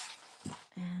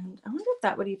 And I wonder if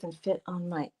that would even fit on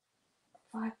my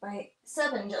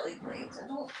 5x7 jelly plates. I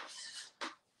don't.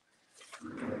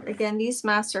 Again, these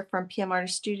masks are from PM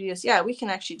Artist Studios. Yeah, we can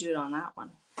actually do it on that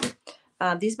one.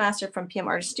 These masks are from PM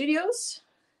Artist Studios.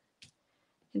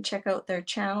 You can check out their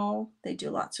channel. They do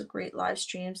lots of great live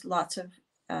streams, lots of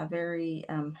very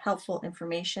helpful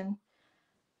information.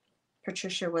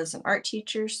 Patricia was an art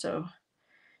teacher, so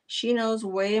she knows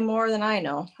way more than I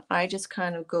know. I just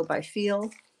kind of go by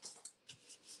feel.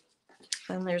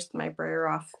 And there's my Brayer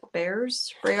off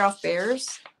bears. Brayer off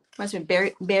bears. Reminds me of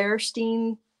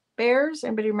Bearstein bears.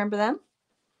 Anybody remember them?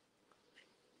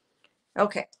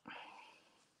 Okay.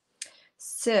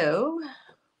 So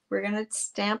we're gonna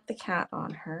stamp the cat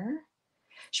on her.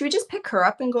 Should we just pick her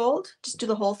up in gold? Just do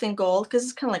the whole thing gold? Because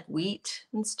it's kind of like wheat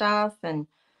and stuff. And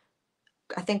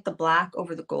I think the black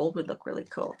over the gold would look really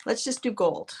cool. Let's just do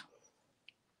gold.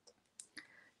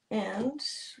 And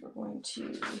we're going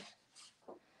to,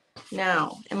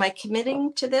 now, am I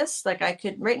committing to this? Like I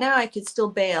could, right now I could still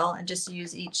bail and just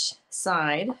use each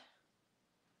side.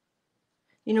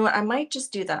 You know what, I might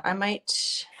just do that. I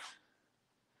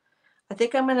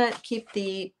think I'm gonna keep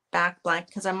the back blank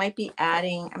because I might be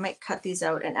adding, I might cut these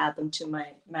out and add them to my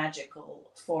magical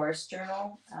forest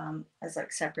journal as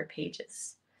like separate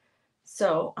pages.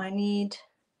 So I need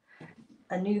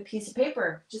a new piece of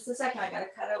paper. Just a second, I gotta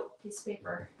cut out a piece of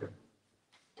paper.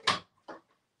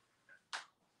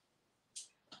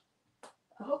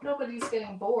 I hope nobody's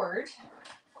getting bored.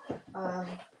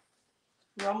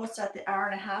 We're almost at the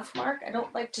hour-and-a-half mark. I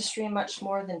don't like to stream much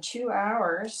more than 2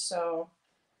 hours, so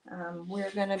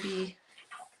we're gonna be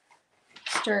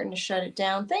starting to shut it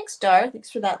down. Thanks, Dar.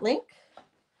 Thanks for that link.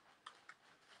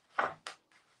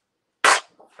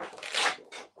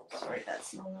 Sorry,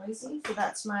 that's a little noisy. So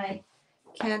that's my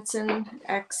Canson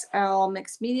XL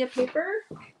mixed media paper.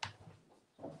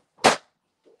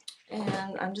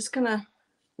 And I'm just gonna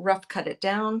rough cut it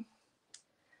down.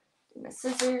 Do my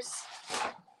scissors.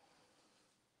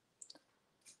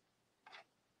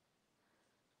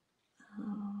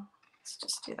 Let's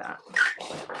just do that.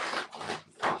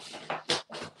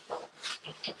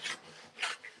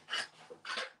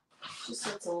 Just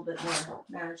so it's a little bit more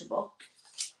manageable.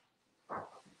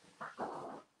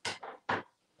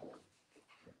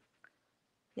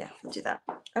 Yeah, we'll do that.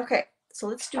 Okay, so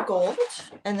let's do gold,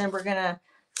 and then we're gonna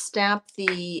stamp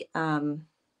the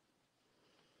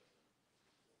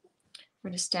we're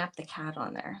going to stamp the cat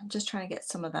on there. I'm just trying to get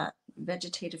some of that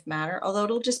vegetative matter, although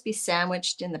it'll just be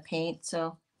sandwiched in the paint,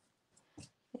 so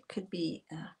it could be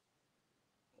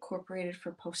incorporated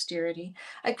for posterity.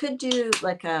 I could do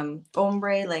like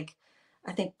ombre, like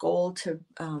I think gold to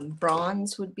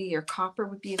bronze would be, or copper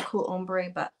would be a cool ombre,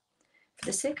 but for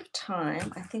the sake of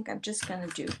time, I think I'm just going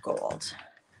to do gold.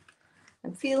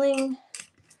 I'm feeling,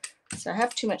 so I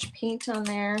have too much paint on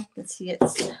there. Let's see,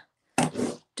 it's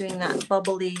doing that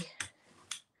bubbly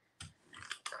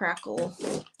crackle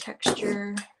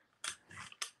texture.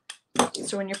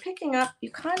 So when you're picking up,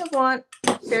 you kind of want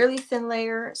a fairly thin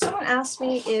layer. Someone asked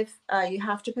me if you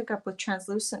have to pick up with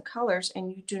translucent colors,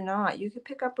 and you do not. You can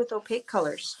pick up with opaque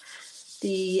colors.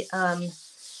 The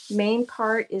main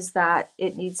part is that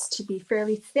it needs to be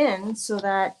fairly thin so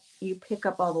that you pick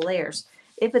up all the layers.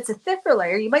 If it's a thicker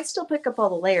layer, you might still pick up all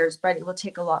the layers, but it will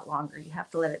take a lot longer. You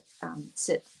have to let it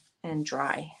sit and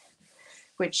dry,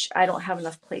 which I don't have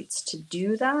enough plates to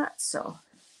do that. So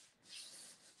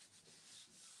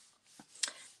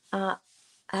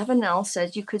Avanel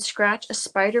says you could scratch a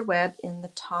spider web in the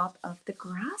top of the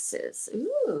grasses.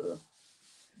 Ooh,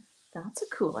 that's a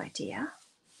cool idea.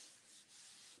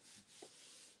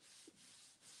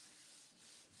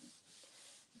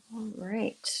 All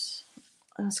right,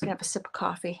 I'm just gonna have a sip of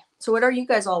coffee. So what are you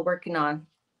guys all working on?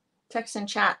 Text and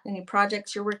chat, any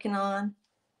projects you're working on?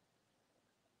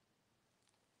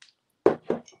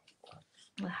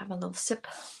 I'll have a little sip.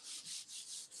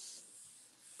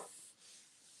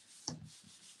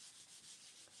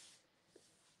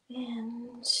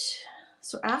 And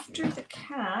so after the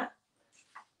cat,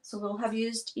 so we'll have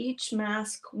used each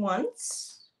mask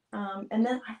once. And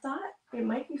then I thought it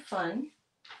might be fun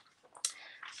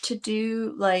to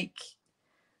do like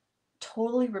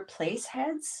totally replace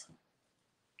heads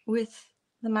with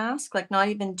the mask, like not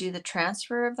even do the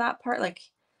transfer of that part, like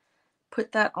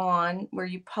put that on where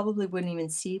you probably wouldn't even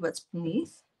see what's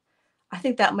beneath. I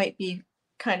think that might be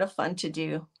kind of fun to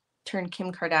do, turn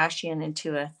Kim Kardashian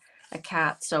into a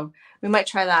cat. So we might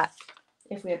try that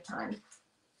if we have time.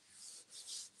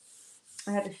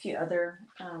 I had a few other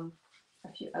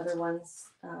ones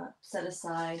set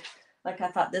aside. Like I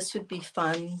thought this would be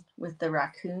fun with the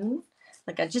raccoon.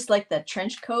 Like I just like the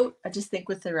trench coat. I just think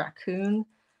with the raccoon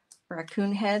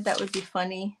head, that would be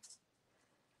funny.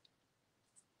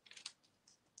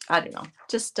 I don't know.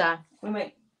 Just we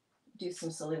might do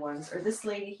some silly ones. Or this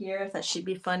lady here, I thought she'd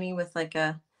be funny with like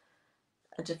a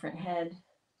different head.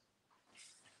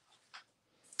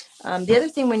 The other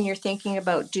thing when you're thinking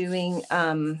about doing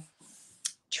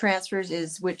transfers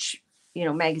is which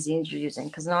magazines you're using,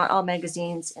 because not all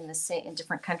magazines in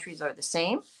different countries are the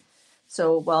same.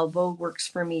 So while Vogue works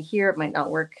for me here, it might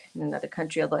not work in another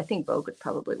country, although I think Vogue would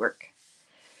probably work.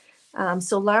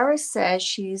 So Lara says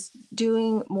she's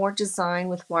doing more design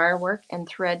with wire work and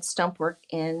thread stump work.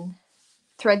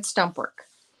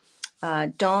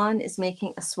 Dawn is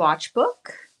making a swatch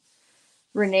book.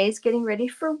 Renee's getting ready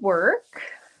for work.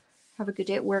 Have a good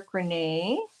day at work,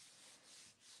 Renee.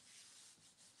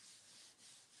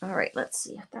 All right, let's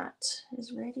see if that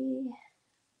is ready.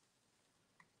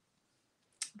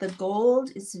 The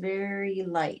gold is very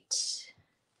light.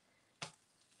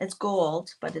 It's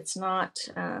gold, but it's not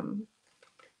a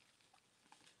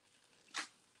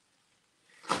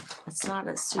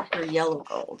super yellow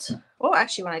gold. Oh,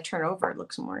 actually, when I turn over, it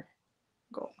looks more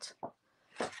gold.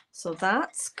 So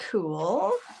that's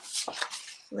cool.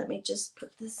 Let me just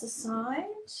put this aside.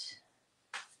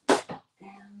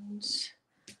 And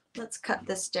let's cut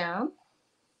this down.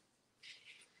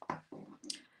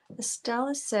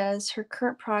 Estella says her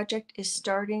current project is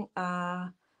starting a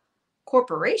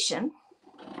corporation.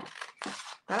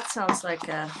 That sounds like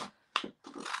a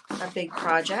big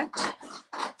project.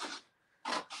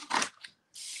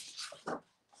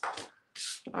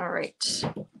 All right.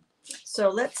 So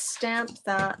let's stamp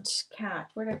that cat.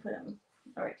 Where did I put him?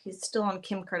 All right, he's still on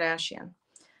Kim Kardashian.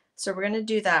 So we're going to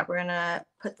do that. We're going to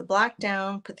put the black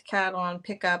down, put the cat on,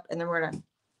 pick up, and then we're going to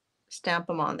stamp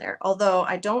them on there. Although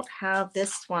I don't have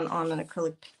this one on an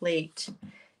acrylic plate.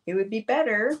 It would be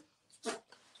better.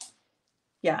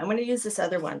 Yeah, I'm going to use this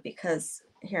other one because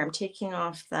here I'm taking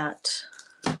off that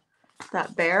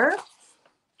bear.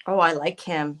 Oh, I like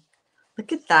him.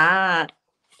 Look at that.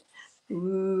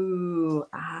 Ooh,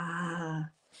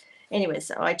 Anyway,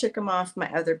 so I took him off my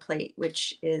other plate,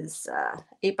 which is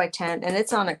 8x10, and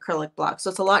it's on acrylic block, so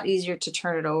it's a lot easier to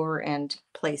turn it over and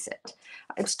place it.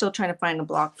 I'm still trying to find a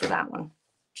block for that one.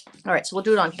 All right, so we'll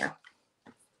do it on here.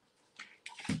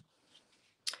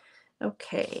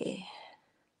 Okay.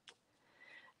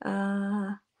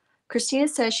 Christina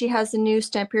says she has the new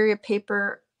Stamperia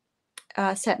paper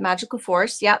set, Magical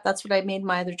Force. Yeah, that's what I made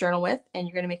my other journal with, and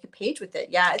you're going to make a page with it.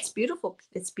 Yeah, it's beautiful.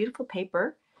 It's beautiful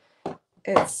paper.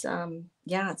 It's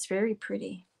yeah, it's very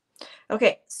pretty.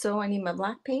 Okay, so I need my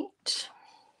black paint.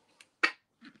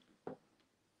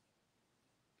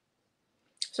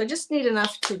 So I just need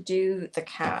enough to do the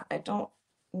cat. I don't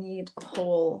need a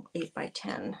whole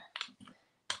 8x10.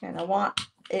 And I want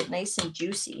it nice and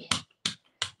juicy.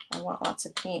 I want lots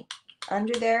of paint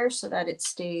under there so that it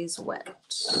stays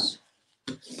wet.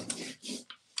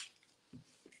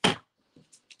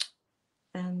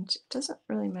 And it doesn't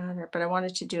really matter, but I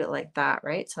wanted to do it like that,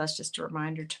 right? So that's just a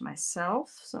reminder to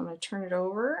myself. So I'm going to turn it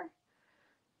over,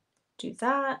 do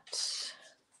that.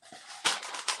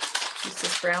 Use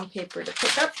this brown paper to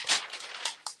pick up.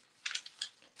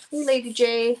 Hey, Lady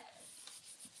J.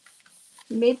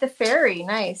 You made the fairy.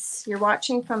 Nice. You're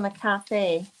watching from the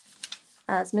cafe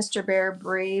as Mr. Bear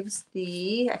braves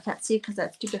the, I can't see because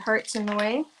that stupid heart's in the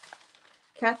way.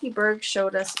 Kathy Berg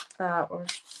showed us,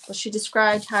 she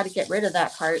described how to get rid of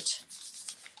that heart.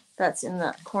 That's in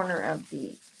the corner of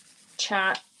the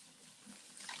chat.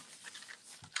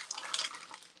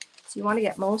 So you want to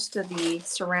get most of the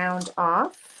surround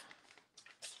off.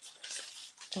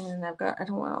 And I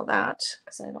don't want all that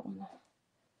because I don't want to.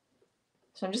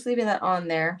 So I'm just leaving that on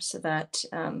there so that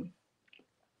when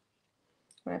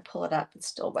I pull it up, it's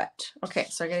still wet. Okay,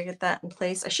 so I got to get that in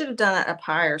place. I should have done that up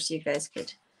higher so you guys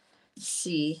could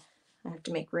see. I have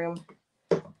to make room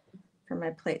for my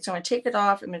plate. So I'm going to take it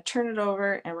off, I'm going to turn it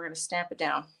over, and we're going to stamp it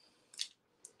down.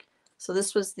 So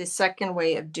this was the second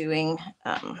way of doing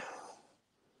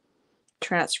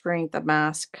transferring the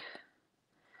mask.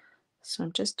 So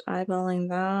I'm just eyeballing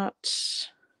that.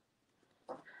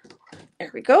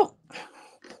 There we go.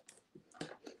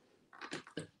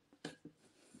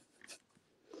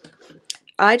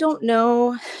 I don't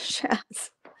know.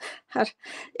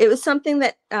 It was something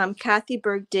that Kathy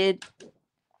Berg did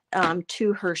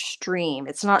to her stream.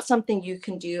 It's not something you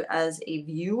can do as a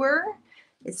viewer.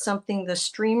 It's something the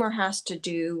streamer has to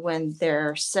do when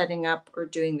they're setting up or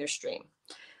doing their stream.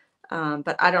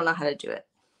 But I don't know how to do it.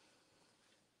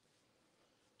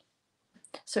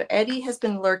 So Eddie has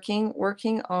been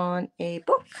working on a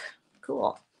book.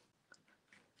 Cool.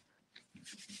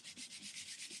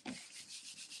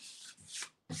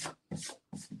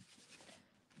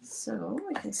 So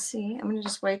I can see, I'm going to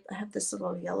just wipe, I have this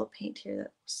little yellow paint here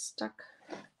that was stuck.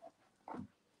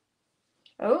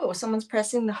 Oh, someone's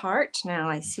pressing the heart now.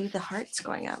 I see the hearts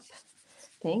going up.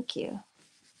 Thank you.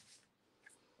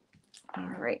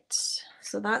 All right,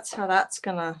 so that's how that's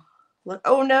gonna look.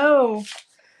 Oh no,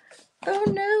 Oh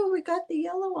no, we got the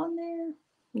yellow on there.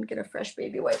 Let me get a fresh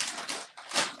baby wipe.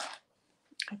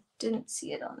 I didn't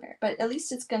see it on there, but at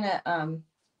least it's gonna,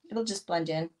 it'll just blend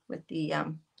in with the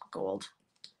gold.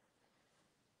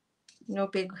 No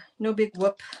big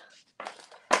whoop.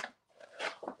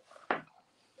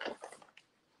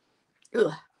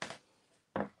 Ugh.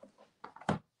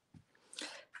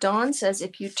 Dawn says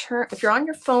if you're on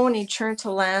your phone and you turn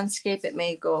to landscape, it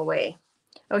may go away.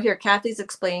 Oh, here, Kathy's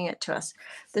explaining it to us.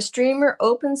 The streamer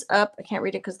opens up, I can't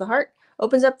read it because the heart,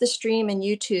 opens up the stream in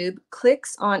YouTube,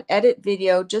 clicks on edit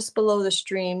video just below the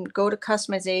stream, go to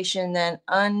customization, then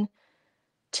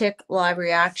untick live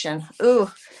reaction. Ooh,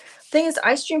 thing is,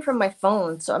 I stream from my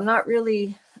phone, so I'm not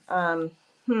really, I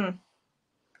don't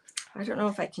know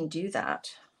if I can do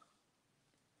that.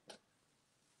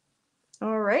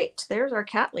 All right, there's our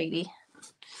cat lady.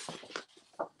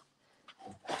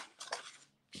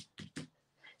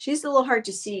 She's a little hard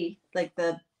to see. Like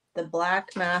the black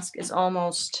mask is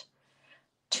almost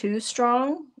too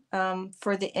strong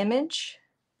for the image.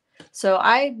 So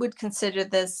I would consider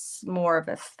this more of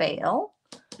a fail.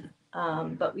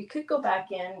 But we could go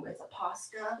back in with a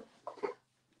Posca.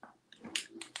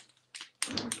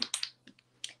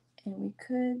 And we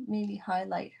could maybe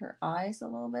highlight her eyes a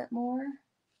little bit more.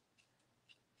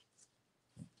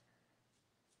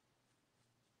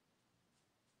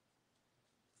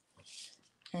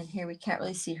 And here we can't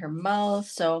really see her mouth.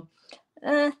 So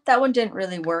that one didn't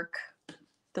really work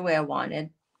the way I wanted.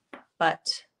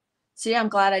 But see, I'm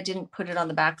glad I didn't put it on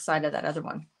the back side of that other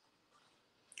one.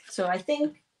 So I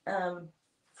think for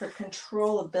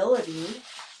controllability,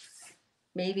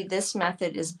 maybe this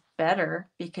method is better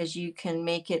because you can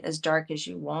make it as dark as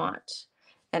you want.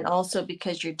 And also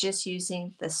because you're just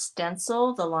using the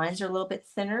stencil, the lines are a little bit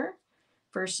thinner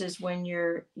versus when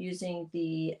you're using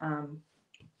the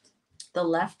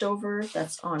leftover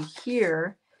that's on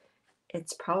here,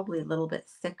 it's probably a little bit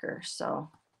thicker. So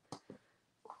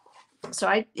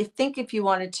I think if you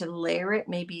wanted to layer it,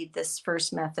 maybe this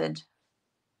first method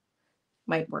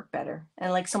might work better.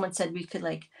 And like someone said, we could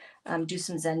like do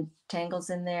some Zentangles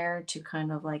in there to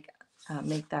kind of like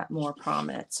make that more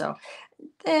prominent. So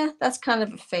that's kind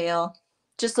of a fail.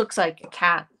 Just looks like a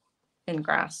cat in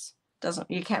grass.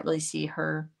 You can't really see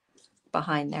her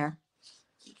behind there.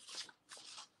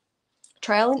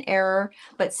 Trial and error,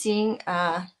 but seeing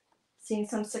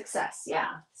some success.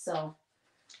 Yeah. So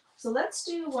let's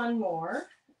do one more.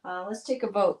 Let's take a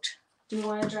vote. Do we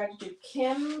want to try to do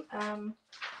Kim?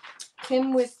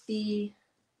 Kim with the.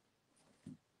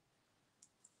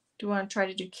 Do you want to try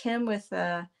to do Kim with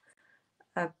a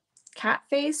cat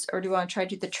face, or do you want to try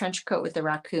to do the trench coat with the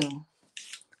raccoon?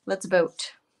 Let's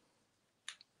vote.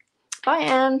 Bye,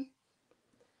 Anne.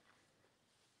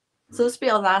 So this will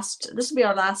be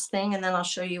our last thing, and then I'll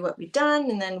show you what we've done,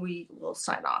 and then we will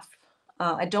sign off.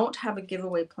 I don't have a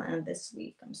giveaway planned this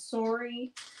week. I'm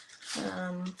sorry.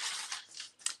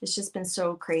 It's just been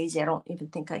so crazy. I don't even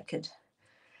think I could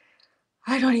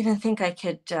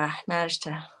manage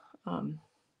to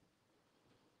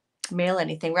mail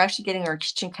anything. We're actually getting our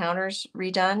kitchen counters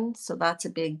redone, so that's a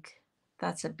big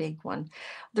one.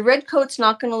 The red coat's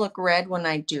not going to look red when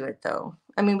I do it, though.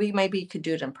 I mean, we maybe could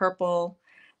do it in purple.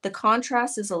 The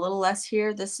contrast is a little less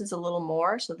here. This is a little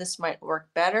more, so this might work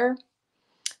better.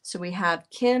 So we have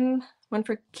Kim, one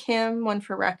for Kim, one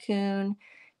for raccoon,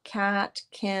 cat,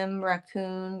 Kim,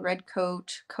 raccoon, red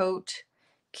coat,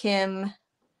 Kim.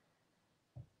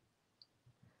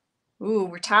 Ooh,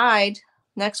 we're tied.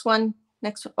 Next one.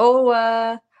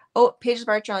 Oh, Paige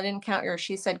Barcher, I didn't count yours.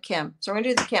 She said Kim. So we're going to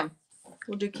do the Kim.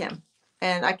 We'll do Kim.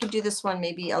 And I could do this one.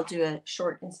 Maybe I'll do a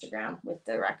short Instagram with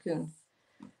the raccoon.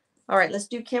 All right, let's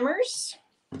do Kimmers.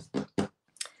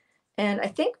 And I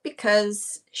think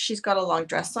because she's got a long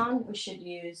dress on, we should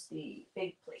use the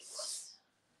big plates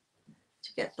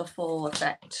to get the full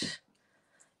effect.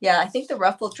 Yeah, I think the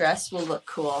ruffled dress will look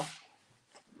cool.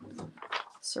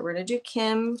 So we're going to do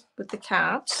Kim with the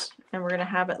cat, and we're going to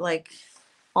have it like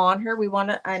on her.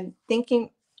 I'm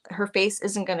thinking her face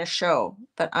isn't going to show,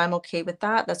 but I'm okay with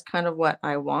that. That's kind of what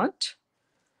I want.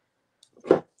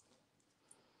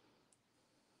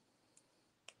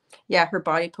 Yeah, her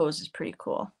body pose is pretty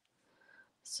cool.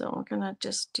 So we're going to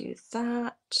just do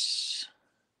that.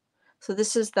 So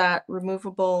this is that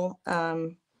removable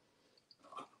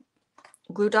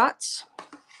glue dots.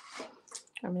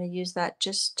 I'm going to use that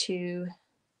just to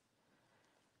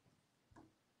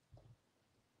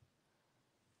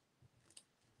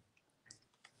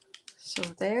so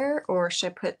there, or should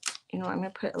I put, I'm going to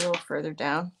put it a little further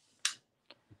down.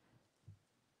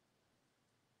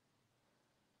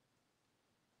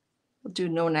 We'll do a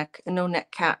no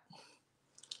neck cat.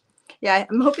 Yeah,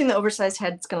 I'm hoping the oversized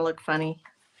head's going to look funny.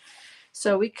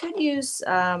 So we could use,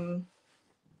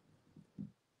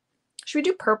 should we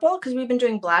do purple? Because we've been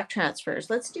doing black transfers.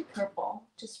 Let's do purple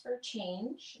just for a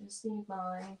change. This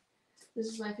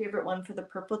is my favorite one for the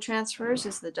purple transfers,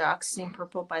 is the Dioxazine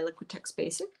Purple by Liquitex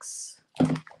Basics.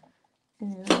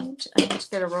 And I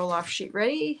just got a roll-off sheet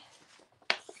ready.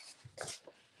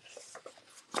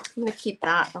 I'm going to keep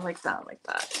that. I like that,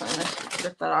 So I'm going to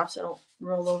rip that off so I don't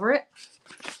roll over it.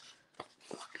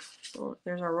 So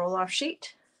there's our roll-off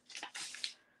sheet.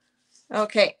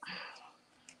 Okay.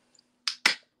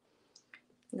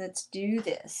 Let's do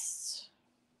this.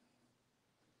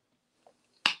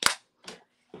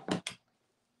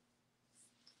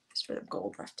 Just for the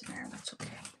gold left in there, that's okay.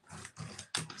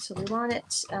 So we want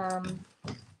it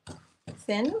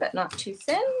thin, but not too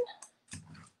thin.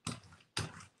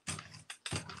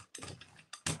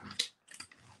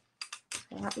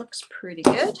 Well, that looks pretty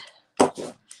good.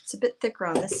 It's a bit thicker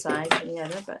on this side than the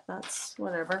other, but that's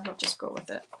whatever. We'll just go with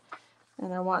it.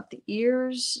 And I want the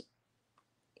ears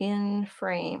in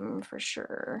frame for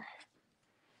sure.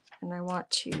 And I want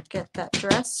to get that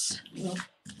dress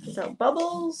without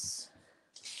bubbles.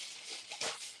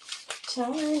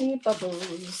 Tiny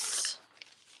bubbles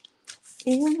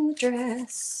in the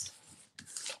dress.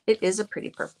 It is a pretty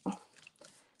purple.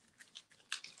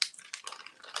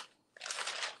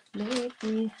 Make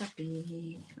me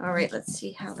happy. All right, let's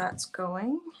see how that's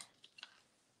going.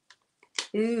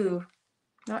 Ooh,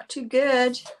 not too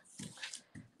good.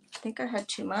 I think I had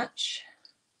too much.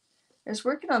 I was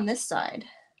working on this side.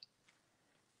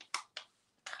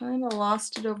 Kind of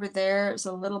lost it over there. It's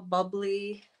a little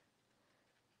bubbly.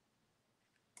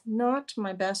 Not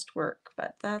my best work,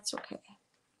 but that's okay.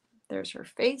 There's her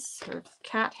face, her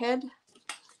cat head.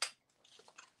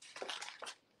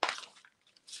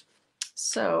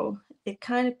 So it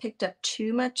kind of picked up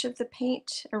too much of the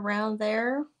paint around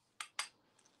there.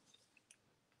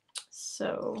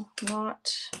 So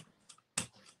not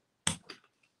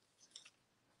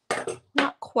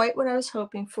quite what I was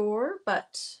hoping for,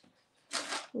 but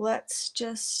let's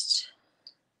just,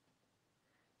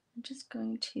 I'm just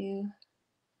going to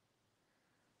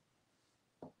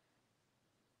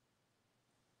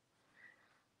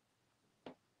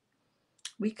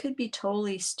we could be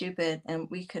totally stupid and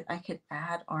I could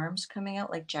add arms coming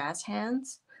out like jazz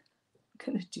hands.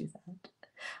 I'm gonna do that.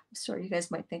 I'm sorry, you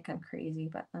guys might think I'm crazy,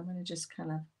 but I'm gonna just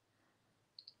kind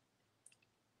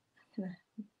of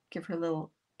give her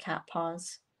little cat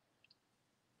paws.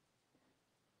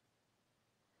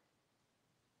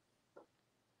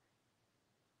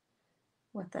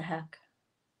 What the heck?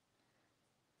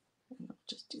 And I'll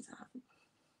just do that.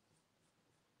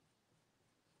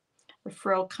 The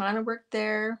frill kind of worked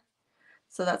there,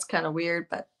 so that's kind of weird,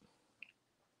 but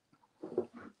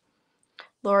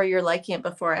Laura, you're liking it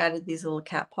before I added these little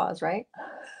cat paws, right?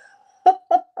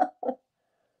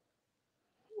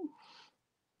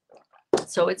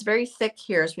 So it's very thick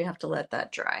here, so we have to let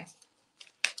that dry.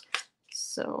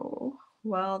 So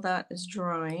while that is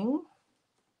drying,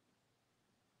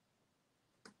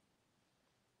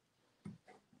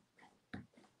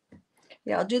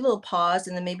 yeah, I'll do a little pause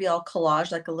and then maybe I'll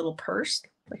collage like a little purse,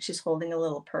 like she's holding a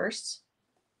little purse.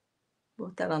 We'll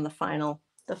put that on the final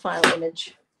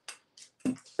image.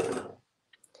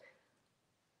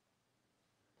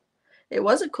 It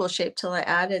was a cool shape till I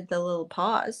added the little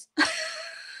paws.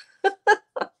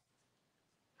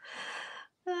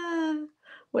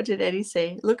 What did Eddie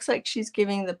say? Looks like she's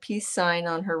giving the peace sign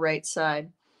on her right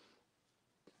side.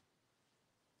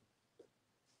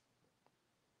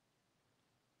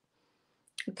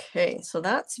 Okay, so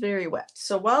that's very wet.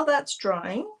 So while that's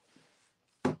drying,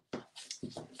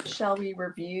 shall we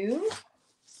review?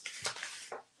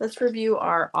 Let's review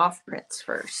our off prints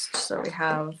first. So we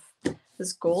have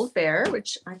this gold bear,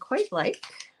 which I quite like.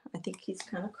 I think he's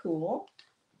kind of cool.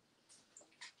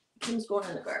 He's going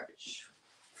in the garbage.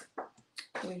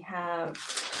 We have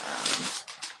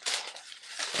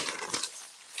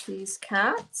these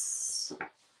cats.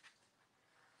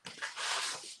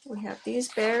 We have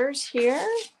these bears here.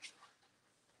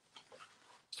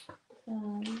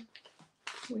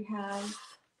 We have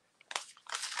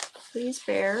these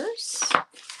bears.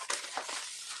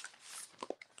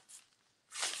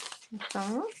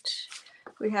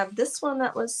 We have this one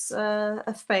that was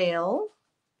a fail,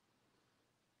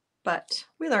 but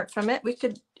we learned from it. We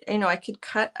could, I could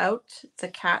cut out the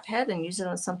cat head and use it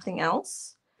on something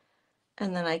else.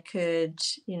 And then I could,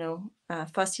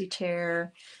 fussy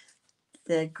tear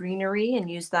the greenery and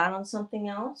use that on something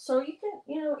else. So you can,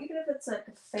 even if it's like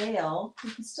a fail,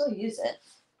 you can still use it.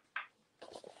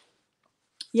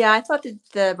 Yeah, I thought that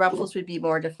the ruffles would be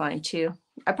more defined too.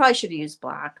 I probably should have used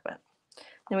black, but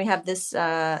Then we have this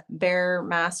bear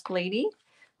mask lady,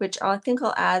 which I think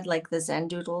I'll add like the Zen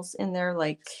doodles in there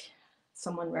like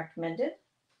someone recommended.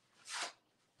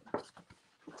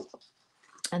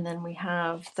 And then we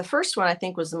have the first one I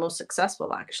think was the most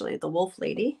successful actually, the wolf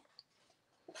lady.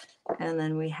 And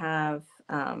then we have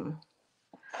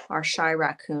our shy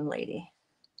raccoon lady.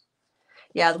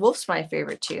 Yeah, the wolf's my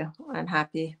favorite too. I'm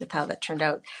happy with how that turned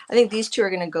out. I think these two are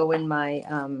going to go in my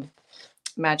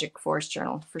Magic Forest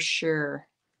journal for sure.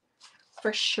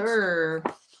 For sure.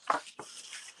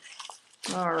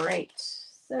 All right.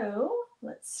 So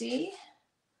let's see.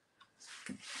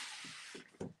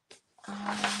 So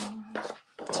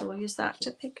we'll use that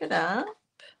to pick it up.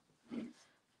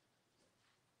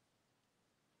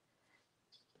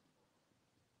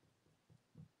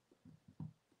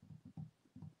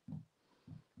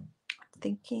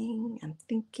 I'm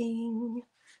thinking.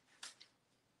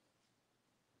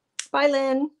 Bye,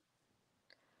 Lynn.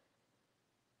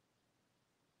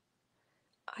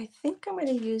 I think I'm going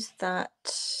to use that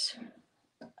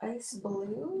ice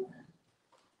blue.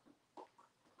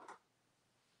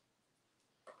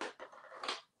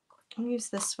 I'll use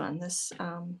this one, this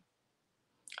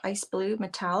ice blue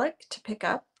metallic to pick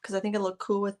up because I think it'll look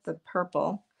cool with the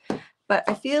purple. But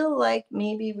I feel like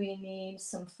maybe we need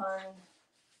some fun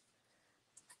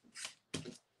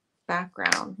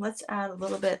background. Let's add a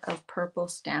little bit of purple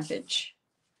stampage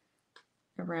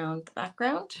around the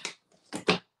background.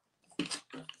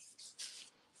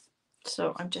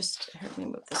 So I'm just, let me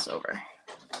move this over.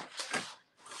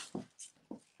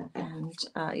 And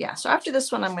yeah, so after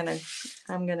this one, I'm gonna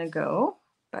go,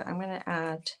 but I'm gonna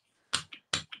add,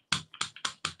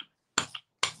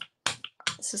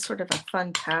 this is sort of a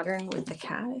fun pattern with the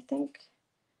cat, I think.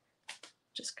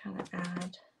 Just kind of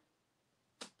add.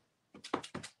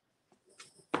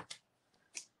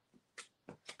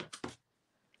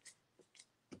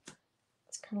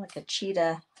 It's kind of like a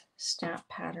cheetah stamp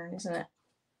pattern, isn't it?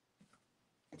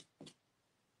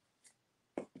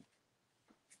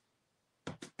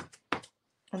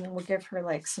 And then we'll give her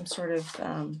like some sort of,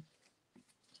 I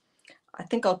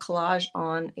think I'll collage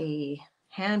on a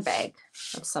handbag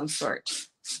of some sort.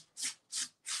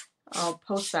 I'll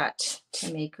post that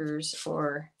to Makers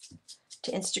or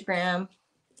to Instagram.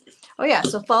 Oh yeah,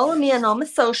 so follow me on all my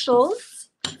socials.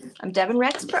 I'm Devin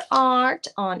Rex for Art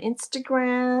on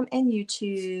Instagram and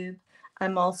YouTube.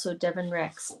 I'm also Devin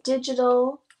Rex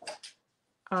Digital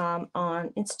on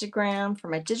Instagram for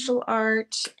my digital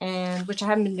art, and which I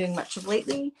haven't been doing much of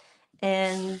lately.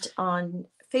 And on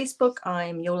Facebook,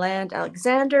 I'm Yolande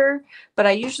Alexander, but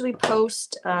I usually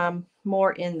post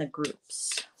more in the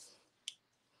groups.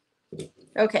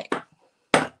 Okay.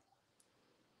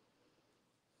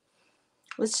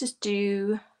 Let's just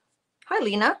do, hi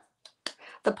Lena.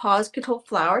 The paws could hold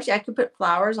flowers. Yeah, I could put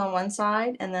flowers on one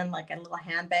side and then like a little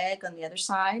handbag on the other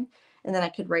side. And then I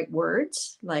could write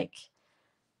words like,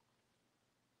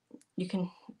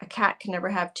 a cat can never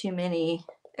have too many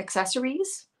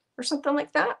accessories or something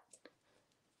like that.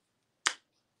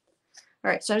 All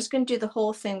right, so I'm just going to do the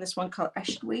whole thing, this one color. I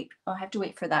should wait. I'll have to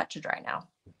wait for that to dry now.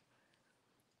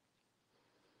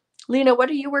 Lena,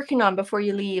 what are you working on before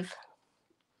you leave?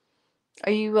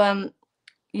 Are you,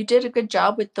 you did a good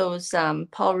job with those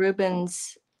Paul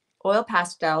Rubens oil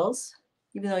pastels,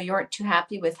 even though you weren't too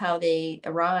happy with how they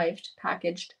arrived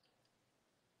packaged.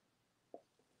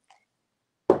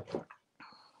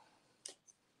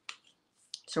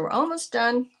 So we're almost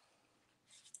done.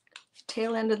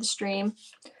 Tail end of the stream.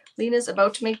 Lena's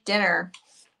about to make dinner.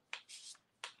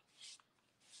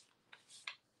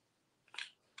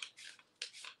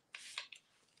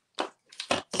 So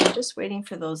I'm just waiting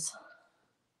for those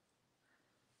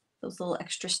little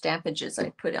extra stampages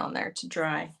I put on there to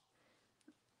dry.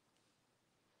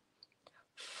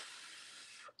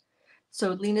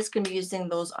 So Lena's going to be using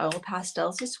those oil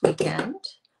pastels this weekend.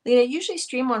 Lena, you usually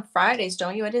stream on Fridays,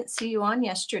 don't you? I didn't see you on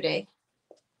yesterday.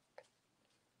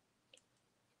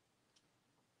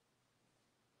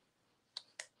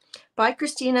 Bye,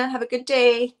 Christina. Have a good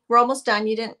day. We're almost done.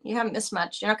 You haven't missed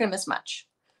much. You're not going to miss much.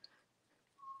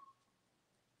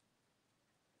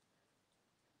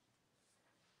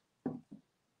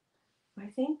 I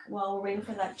think while we're waiting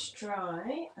for that to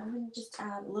dry, I'm going to just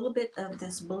add a little bit of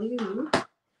this blue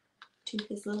to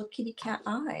his little kitty cat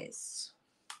eyes.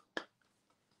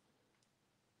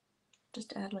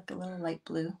 Just add like a little light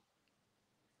blue.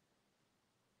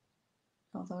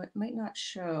 Although it might not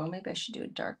show. Maybe I should do a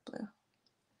dark blue.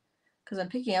 Because I'm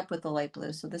picking up with the light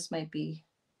blue, so this might be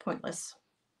pointless.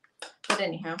 But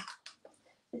anyhow,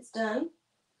 it's done.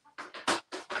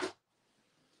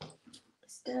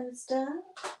 It's done, it's done.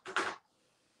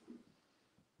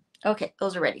 Okay,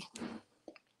 those are ready.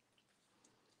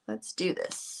 let's do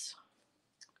this.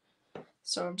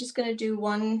 So I'm just going to do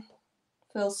one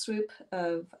fell swoop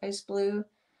of ice blue,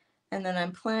 and then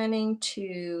I'm planning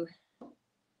to,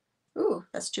 ooh,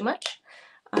 that's too much.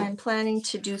 I'm planning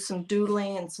to do some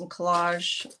doodling and some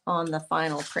collage on the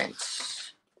final print.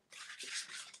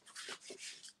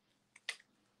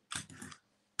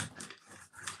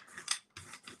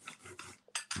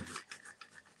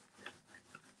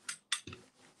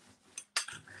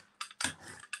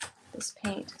 This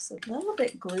paint is a little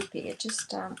bit gloopy. It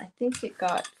just, I think it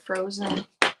got frozen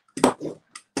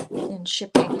in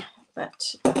shipping,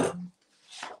 but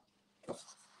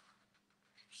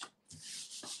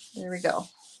there we go.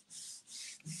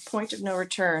 Point of no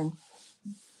return.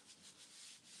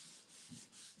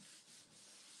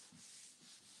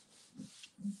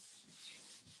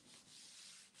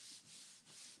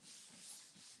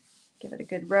 Give it a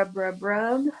good rub, rub,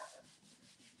 rub.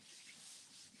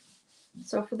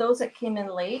 So for those that came in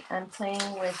late, I'm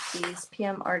playing with these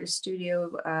PM Artist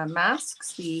Studio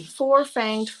masks, the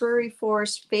 4-fanged furry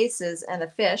forest faces and a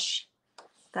fish.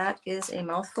 That is a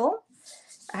mouthful.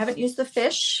 I haven't used the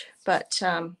fish, but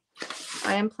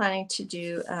I am planning to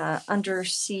do underwater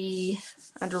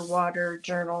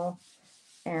journal,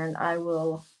 and I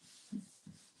will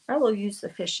use the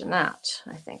fish in that,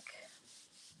 I think.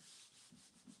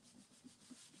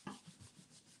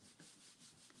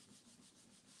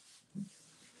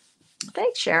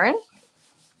 Thanks, Sharon.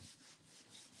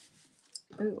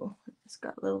 Ooh, it's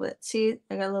got a little bit. See,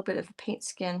 I got a little bit of a paint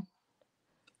skin, a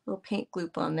little paint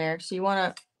gloop on there. So you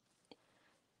want to,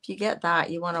 if you get that,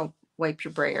 you want to wipe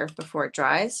your brayer before it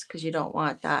dries, because you don't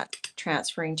want that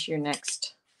transferring to your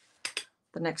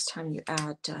the next time you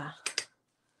add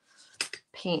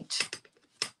paint.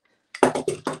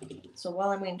 So while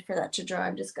I'm waiting for that to dry,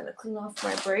 I'm just going to clean off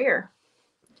my brayer.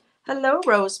 Hello,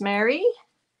 Rosemary.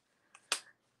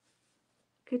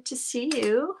 Good to see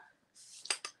you.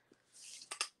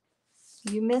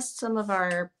 You missed some of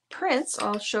our prints.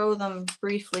 I'll show them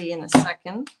briefly in a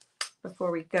second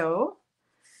before we go.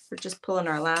 We're just pulling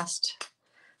our last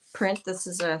print. This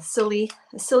is a silly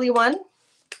one.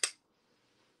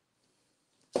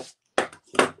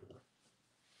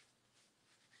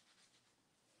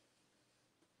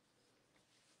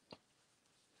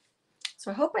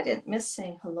 So I hope I didn't miss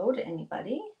saying hello to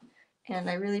anybody. And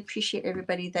I really appreciate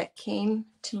everybody that came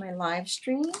to my live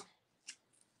stream.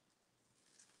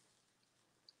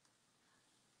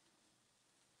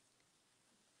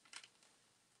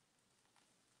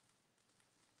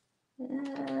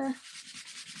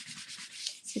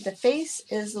 See, the face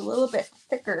is a little bit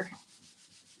thicker,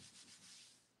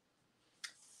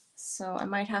 so I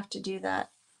might have to do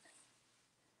that.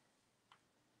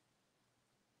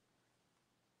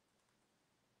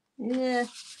 Yeah,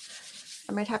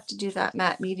 I might have to do that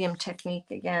matte medium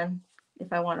technique again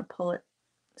if I want to pull it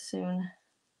soon.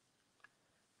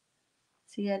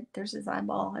 See, there's his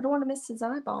eyeball. I don't want to miss his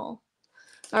eyeball.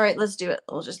 All right, let's do it.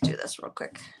 We'll just do this real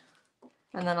quick,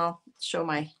 and then I'll show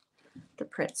the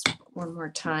prints one more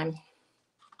time.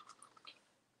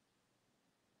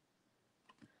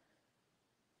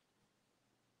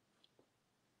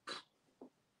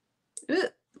 Ooh,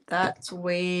 that's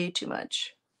way too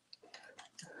much.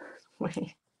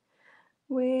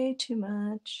 Way too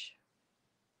much.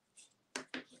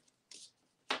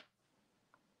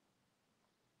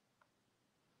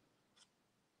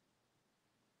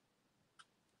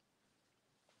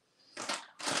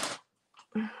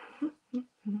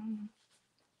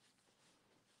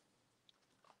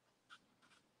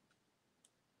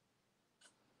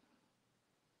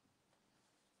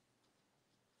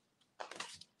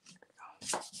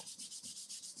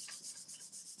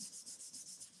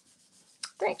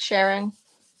 Thanks, Sharon.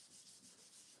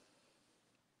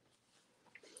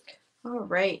 All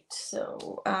right,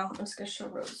 so I'm just going to show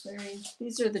Rosemary.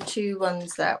 These are the two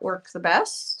ones that work the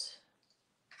best.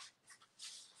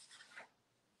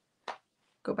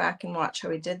 Go back and watch how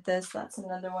we did this. That's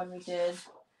another one we did.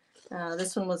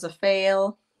 This one was a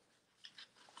fail,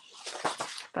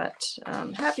 but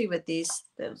I'm happy with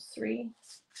those three.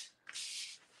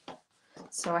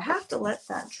 So I have to let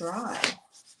that dry.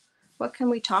 What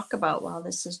can we talk about while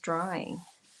this is drying?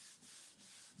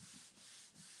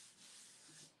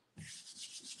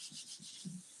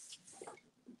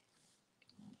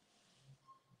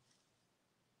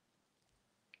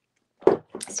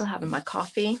 Still having my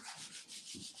coffee.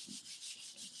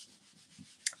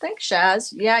 Thanks,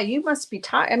 Shaz. Yeah, you must be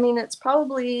tired. I mean, it's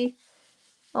probably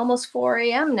almost 4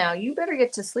 a.m. now. You better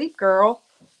get to sleep, girl.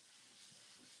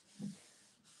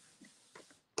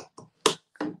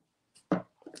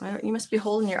 You must be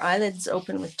holding your eyelids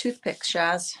open with toothpicks,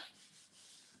 Shaz.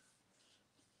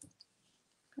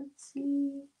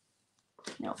 see?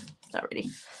 No, not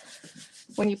ready.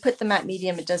 When you put them at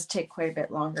medium, it does take quite a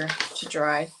bit longer to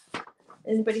dry.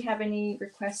 Anybody have any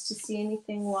requests to see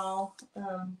anything while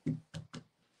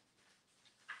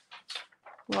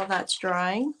that's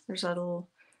drying? There's a little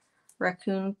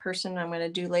raccoon person I'm going to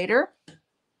do later.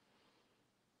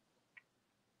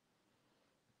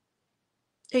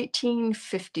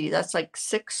 1850. That's like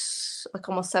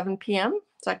almost 7 p.m.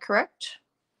 Is that correct?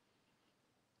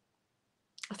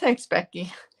 Thanks,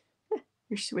 Becky.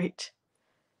 You're sweet.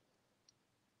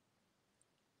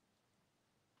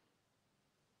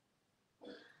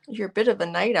 You're a bit of a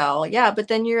night owl. Yeah, but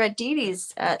then you're at Dee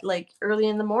Dee's at like early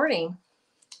in the morning.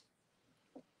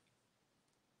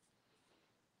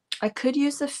 I could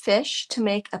use the fish to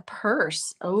make a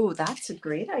purse. Oh, that's a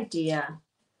great idea.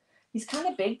 He's kind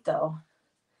of big though.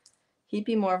 He'd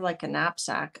be more of like a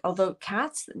knapsack. Although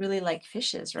cats really like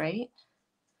fishes, right?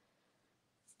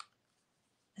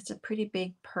 It's a pretty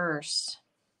big purse.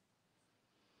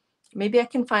 Maybe I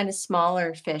can find a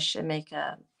smaller fish and make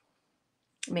a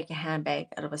handbag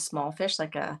out of a small fish,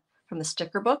 like from the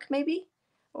sticker book maybe,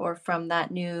 or from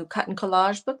that new cut and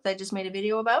collage book that I just made a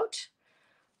video about.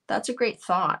 That's a great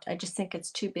thought. I just think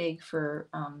it's too big for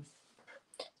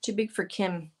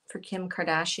Kim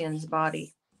Kardashian's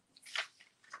body.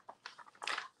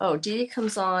 Oh, Dee Dee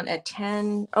comes on at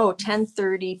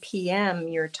 10:30 p.m.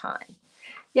 your time.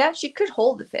 Yeah, she could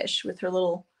hold the fish with her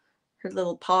little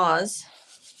paws.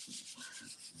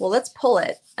 Well, let's pull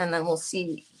it and then we'll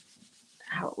see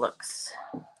how it looks.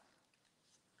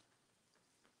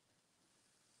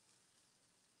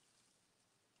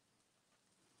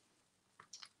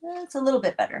 It's a little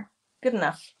bit better. Good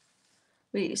enough.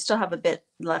 We still have a bit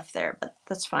left there, but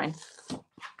that's fine.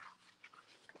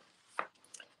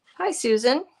 Hi,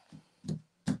 Susan.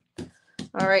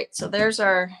 All right, so there's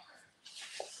our...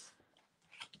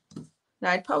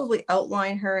 Now, I'd probably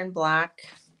outline her in black.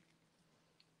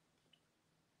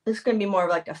 This is going to be more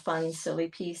of like a fun, silly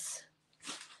piece.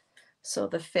 So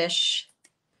the fish...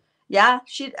 Yeah,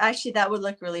 that would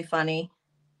look really funny.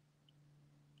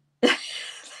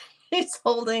 He's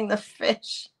holding the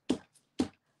fish.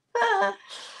 Oh,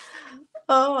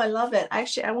 I love it.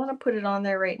 Actually, I want to put it on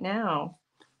there right now.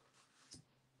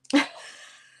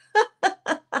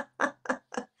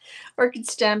 Or I could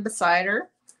stand beside her.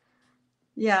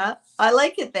 Yeah, I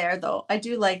like it there though. I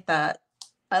do like that.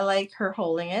 I like her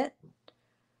holding it.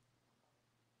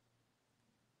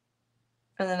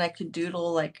 And then I could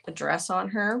doodle like a dress on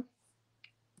her.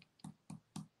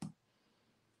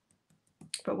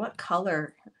 But what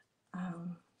color? I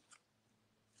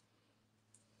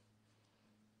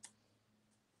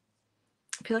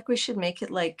feel like we should make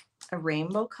it like a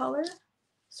rainbow color.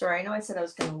 Sorry, I know I said I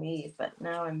was going to leave, but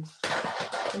now I'm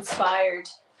inspired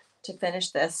to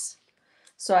finish this.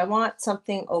 So I want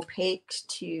something opaque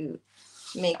to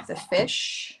make the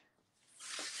fish.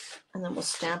 And then we'll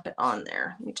stamp it on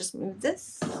there. Let me just move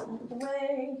this out of the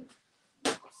way.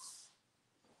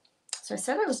 So I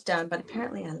said I was done, but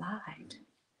apparently I lied.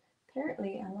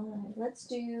 Let's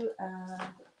do, I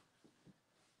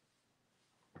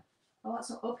want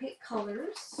some opaque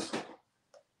colors.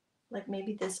 Like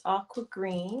maybe this aqua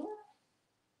green.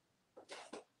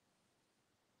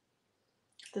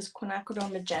 This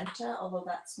quinacridone magenta, although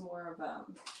that's more of a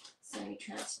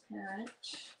semi-transparent.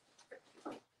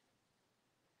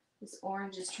 This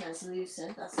orange is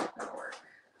translucent. That's not going to work.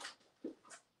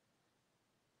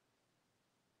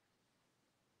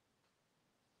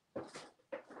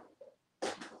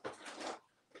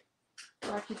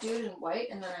 Or I could do it in white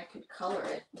and then I could color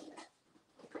it.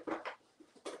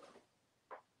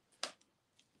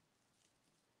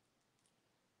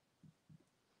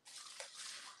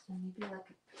 So maybe like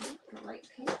a pink, a light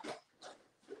pink.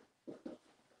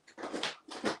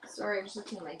 Sorry, I was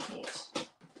looking at my paint.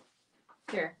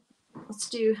 Here, let's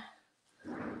do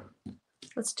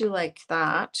like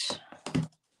that.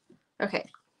 Okay.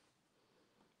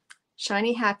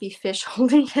 Shiny happy fish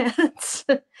holding hands.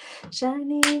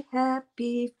 Shiny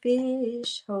happy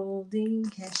fish holding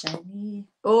hands. Shiny.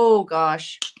 Oh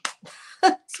gosh,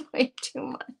 that's way too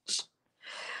much.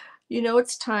 You know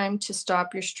it's time to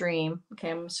stop your stream.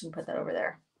 Okay, I'm just gonna put that over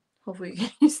there. Hopefully you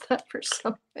can use that for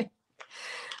something.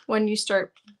 When you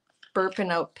start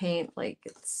burping out paint like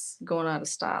it's going out of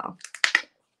style.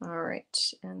 All right,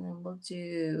 and then we'll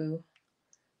do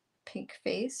pink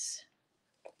face.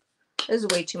 This is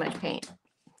way too much paint.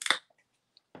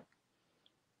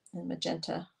 And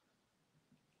magenta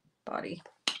body.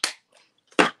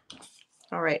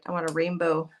 All right, I want a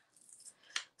rainbow.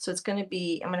 So it's going to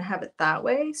be, I'm going to have it that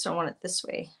way. So I want it this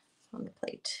way on the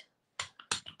plate.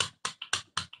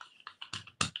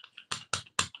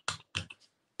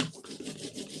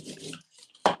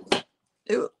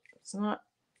 Ooh, it's not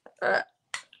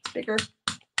bigger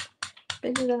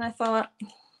than I thought.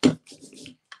 I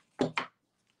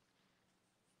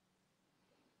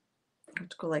have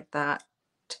to go like that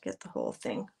to get the whole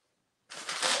thing.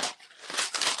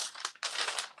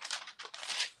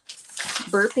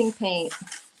 Burping paint.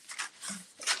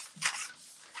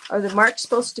 Are the marks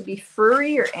supposed to be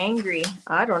furry or angry?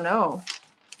 I don't know.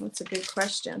 That's a good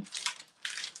question.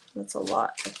 That's a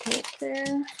lot of paint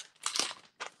there.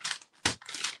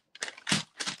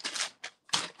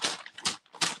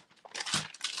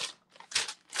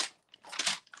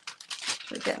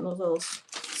 We're getting the little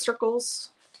circles.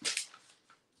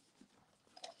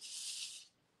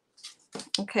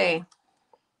 Okay.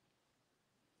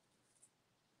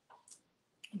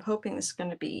 I'm hoping this is going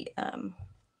to be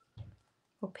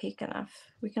opaque enough.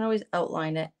 We can always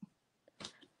outline it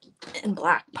in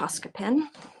black Posca pen.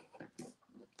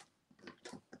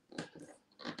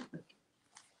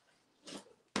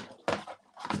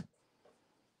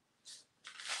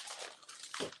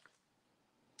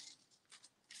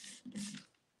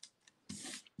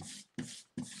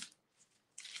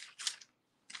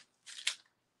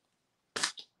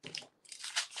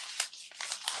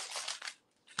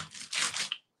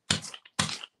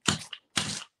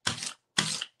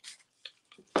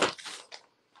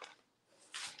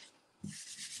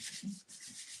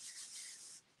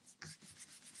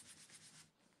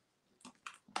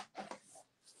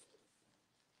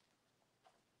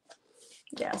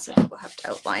 Yeah, so we'll have to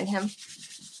outline him.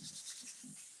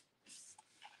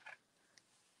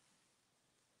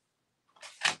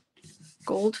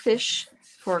 Goldfish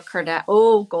for Cardat.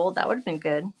 Oh, gold, that would have been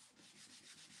good.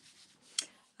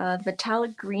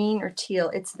 Metallic green or teal.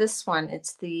 It's this one.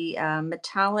 It's the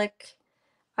metallic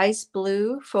ice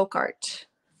blue folk art.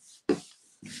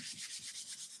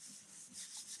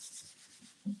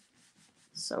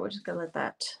 So we're just gonna let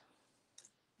that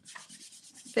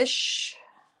fish.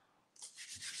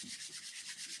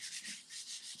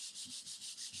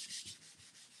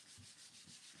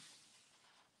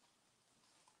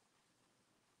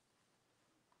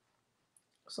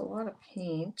 There's a lot of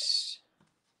paint.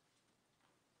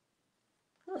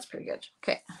 That's pretty good.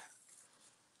 Okay.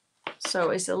 So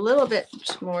it's a little bit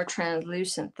more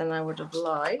translucent than I would have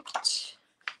liked.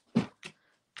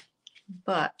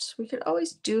 But we could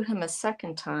always do him a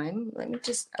second time. Let me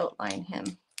just outline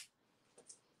him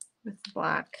with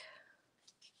black.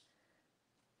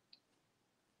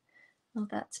 Oh,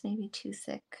 that's maybe too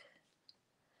thick.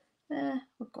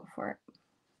 We'll go for it.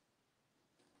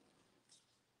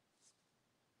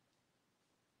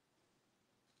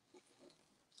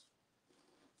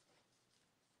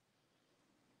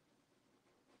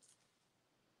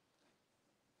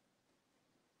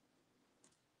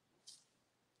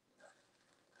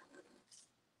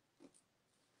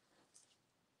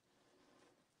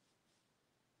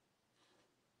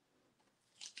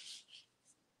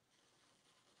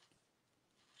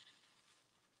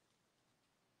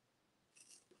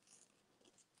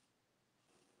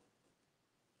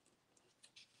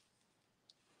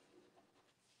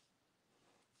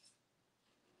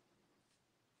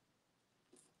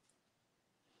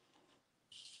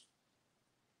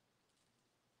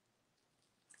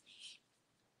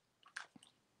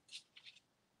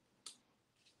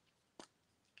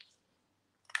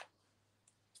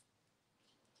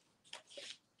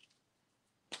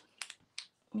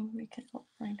 We can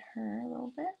outline her a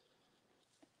little bit.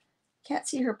 Can't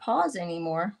see her paws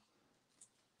anymore.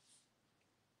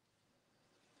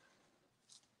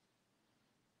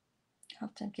 I'll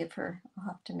have to give her, I'll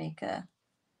have to make a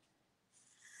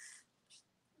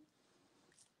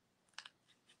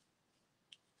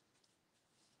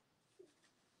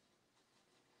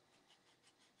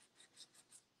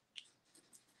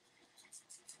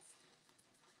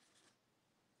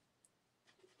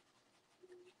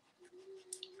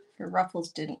her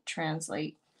ruffles didn't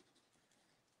translate.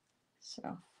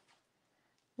 So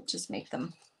we'll just make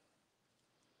them.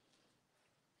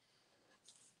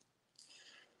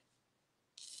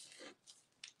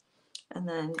 And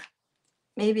then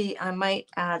maybe I might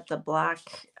add the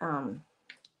black, I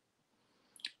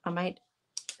might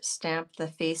stamp the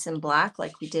face in black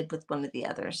like we did with one of the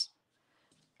others.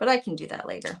 But I can do that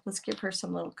later. Let's give her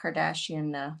some little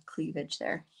Kardashian cleavage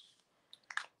there.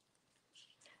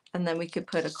 And then we could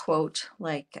put a quote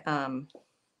like some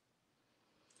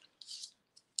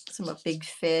a big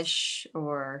fish,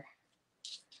 or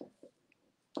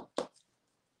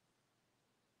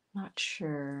not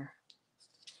sure.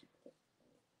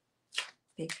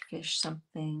 Big fish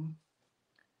something.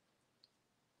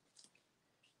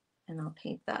 And I'll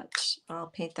paint that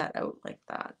out like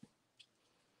that.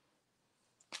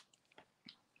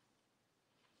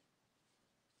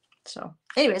 So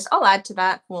anyways, I'll add to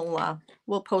that.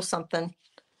 We'll post something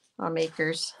on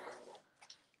Makers.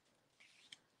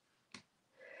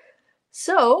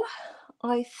 So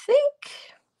I think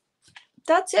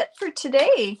that's it for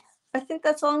today. I think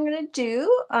that's all I'm going to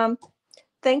do.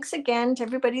 Thanks again to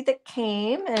everybody that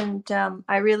came, and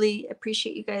I really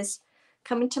appreciate you guys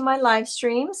coming to my live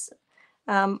streams.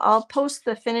 I'll post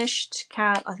the finished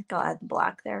cat. I think I'll add the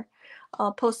black there.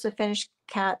 I'll post the finished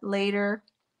cat later.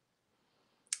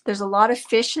 There's a lot of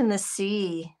fish in the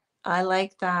sea. I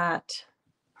like that.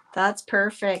 That's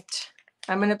perfect.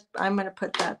 I'm gonna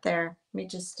put that there. Let me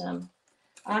just I'm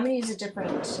gonna use a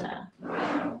different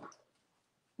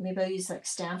maybe I'll use like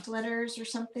stamped letters or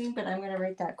something, but I'm gonna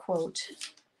write that quote.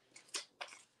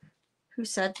 Who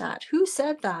said that? Who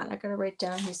said that? I gotta write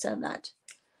down who said that.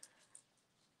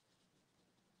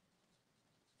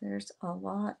 There's a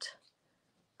lot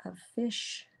of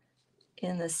fish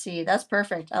in the sea. That's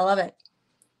perfect. I love it.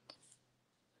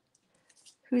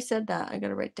 Who said that? I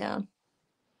gotta write down.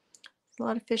 There's a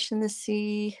lot of fish in the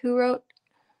sea. Who wrote?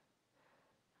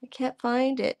 I can't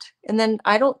find it. And then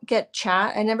I don't get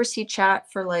chat. I never see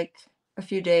chat for like a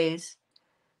few days.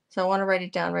 So I want to write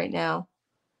it down right now.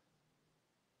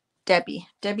 Debbie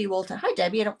Walton. Hi,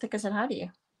 Debbie. I don't think I said hi to you.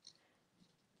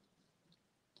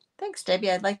 Thanks,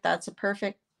 Debbie. I like that. It's a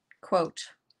perfect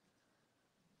quote.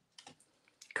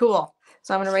 Cool.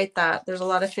 So I'm going to write that. There's a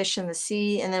lot of fish in the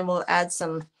sea, and then we'll add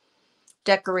some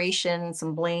decoration,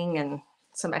 some bling, and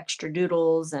some extra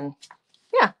doodles, and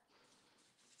yeah.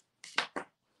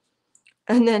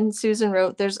 And then Susan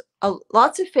wrote, there's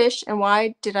lots of fish, and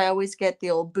why did I always get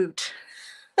the old boot?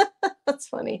 That's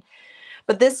funny.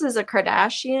 But this is a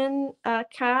Kardashian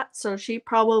cat, so she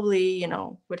probably, you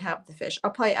know, would have the fish.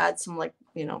 I'll probably add some, like,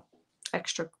 you know,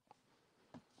 extra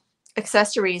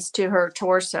accessories to her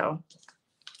torso.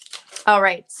 All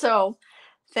right, so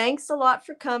thanks a lot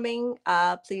for coming.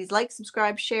 Please like,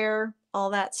 subscribe, share, all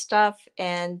that stuff.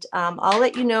 And I'll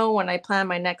let you know when I plan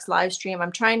my next live stream.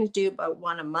 I'm trying to do about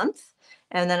one a month,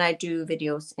 and then I do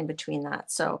videos in between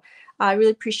that. So I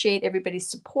really appreciate everybody's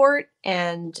support,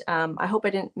 and I hope I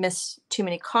didn't miss too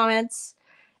many comments.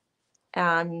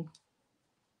 You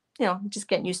know, I'm just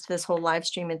getting used to this whole live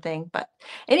streaming thing. But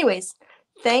anyways,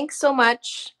 thanks so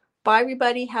much. Bye,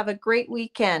 everybody. Have a great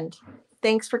weekend.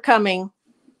 Thanks for coming.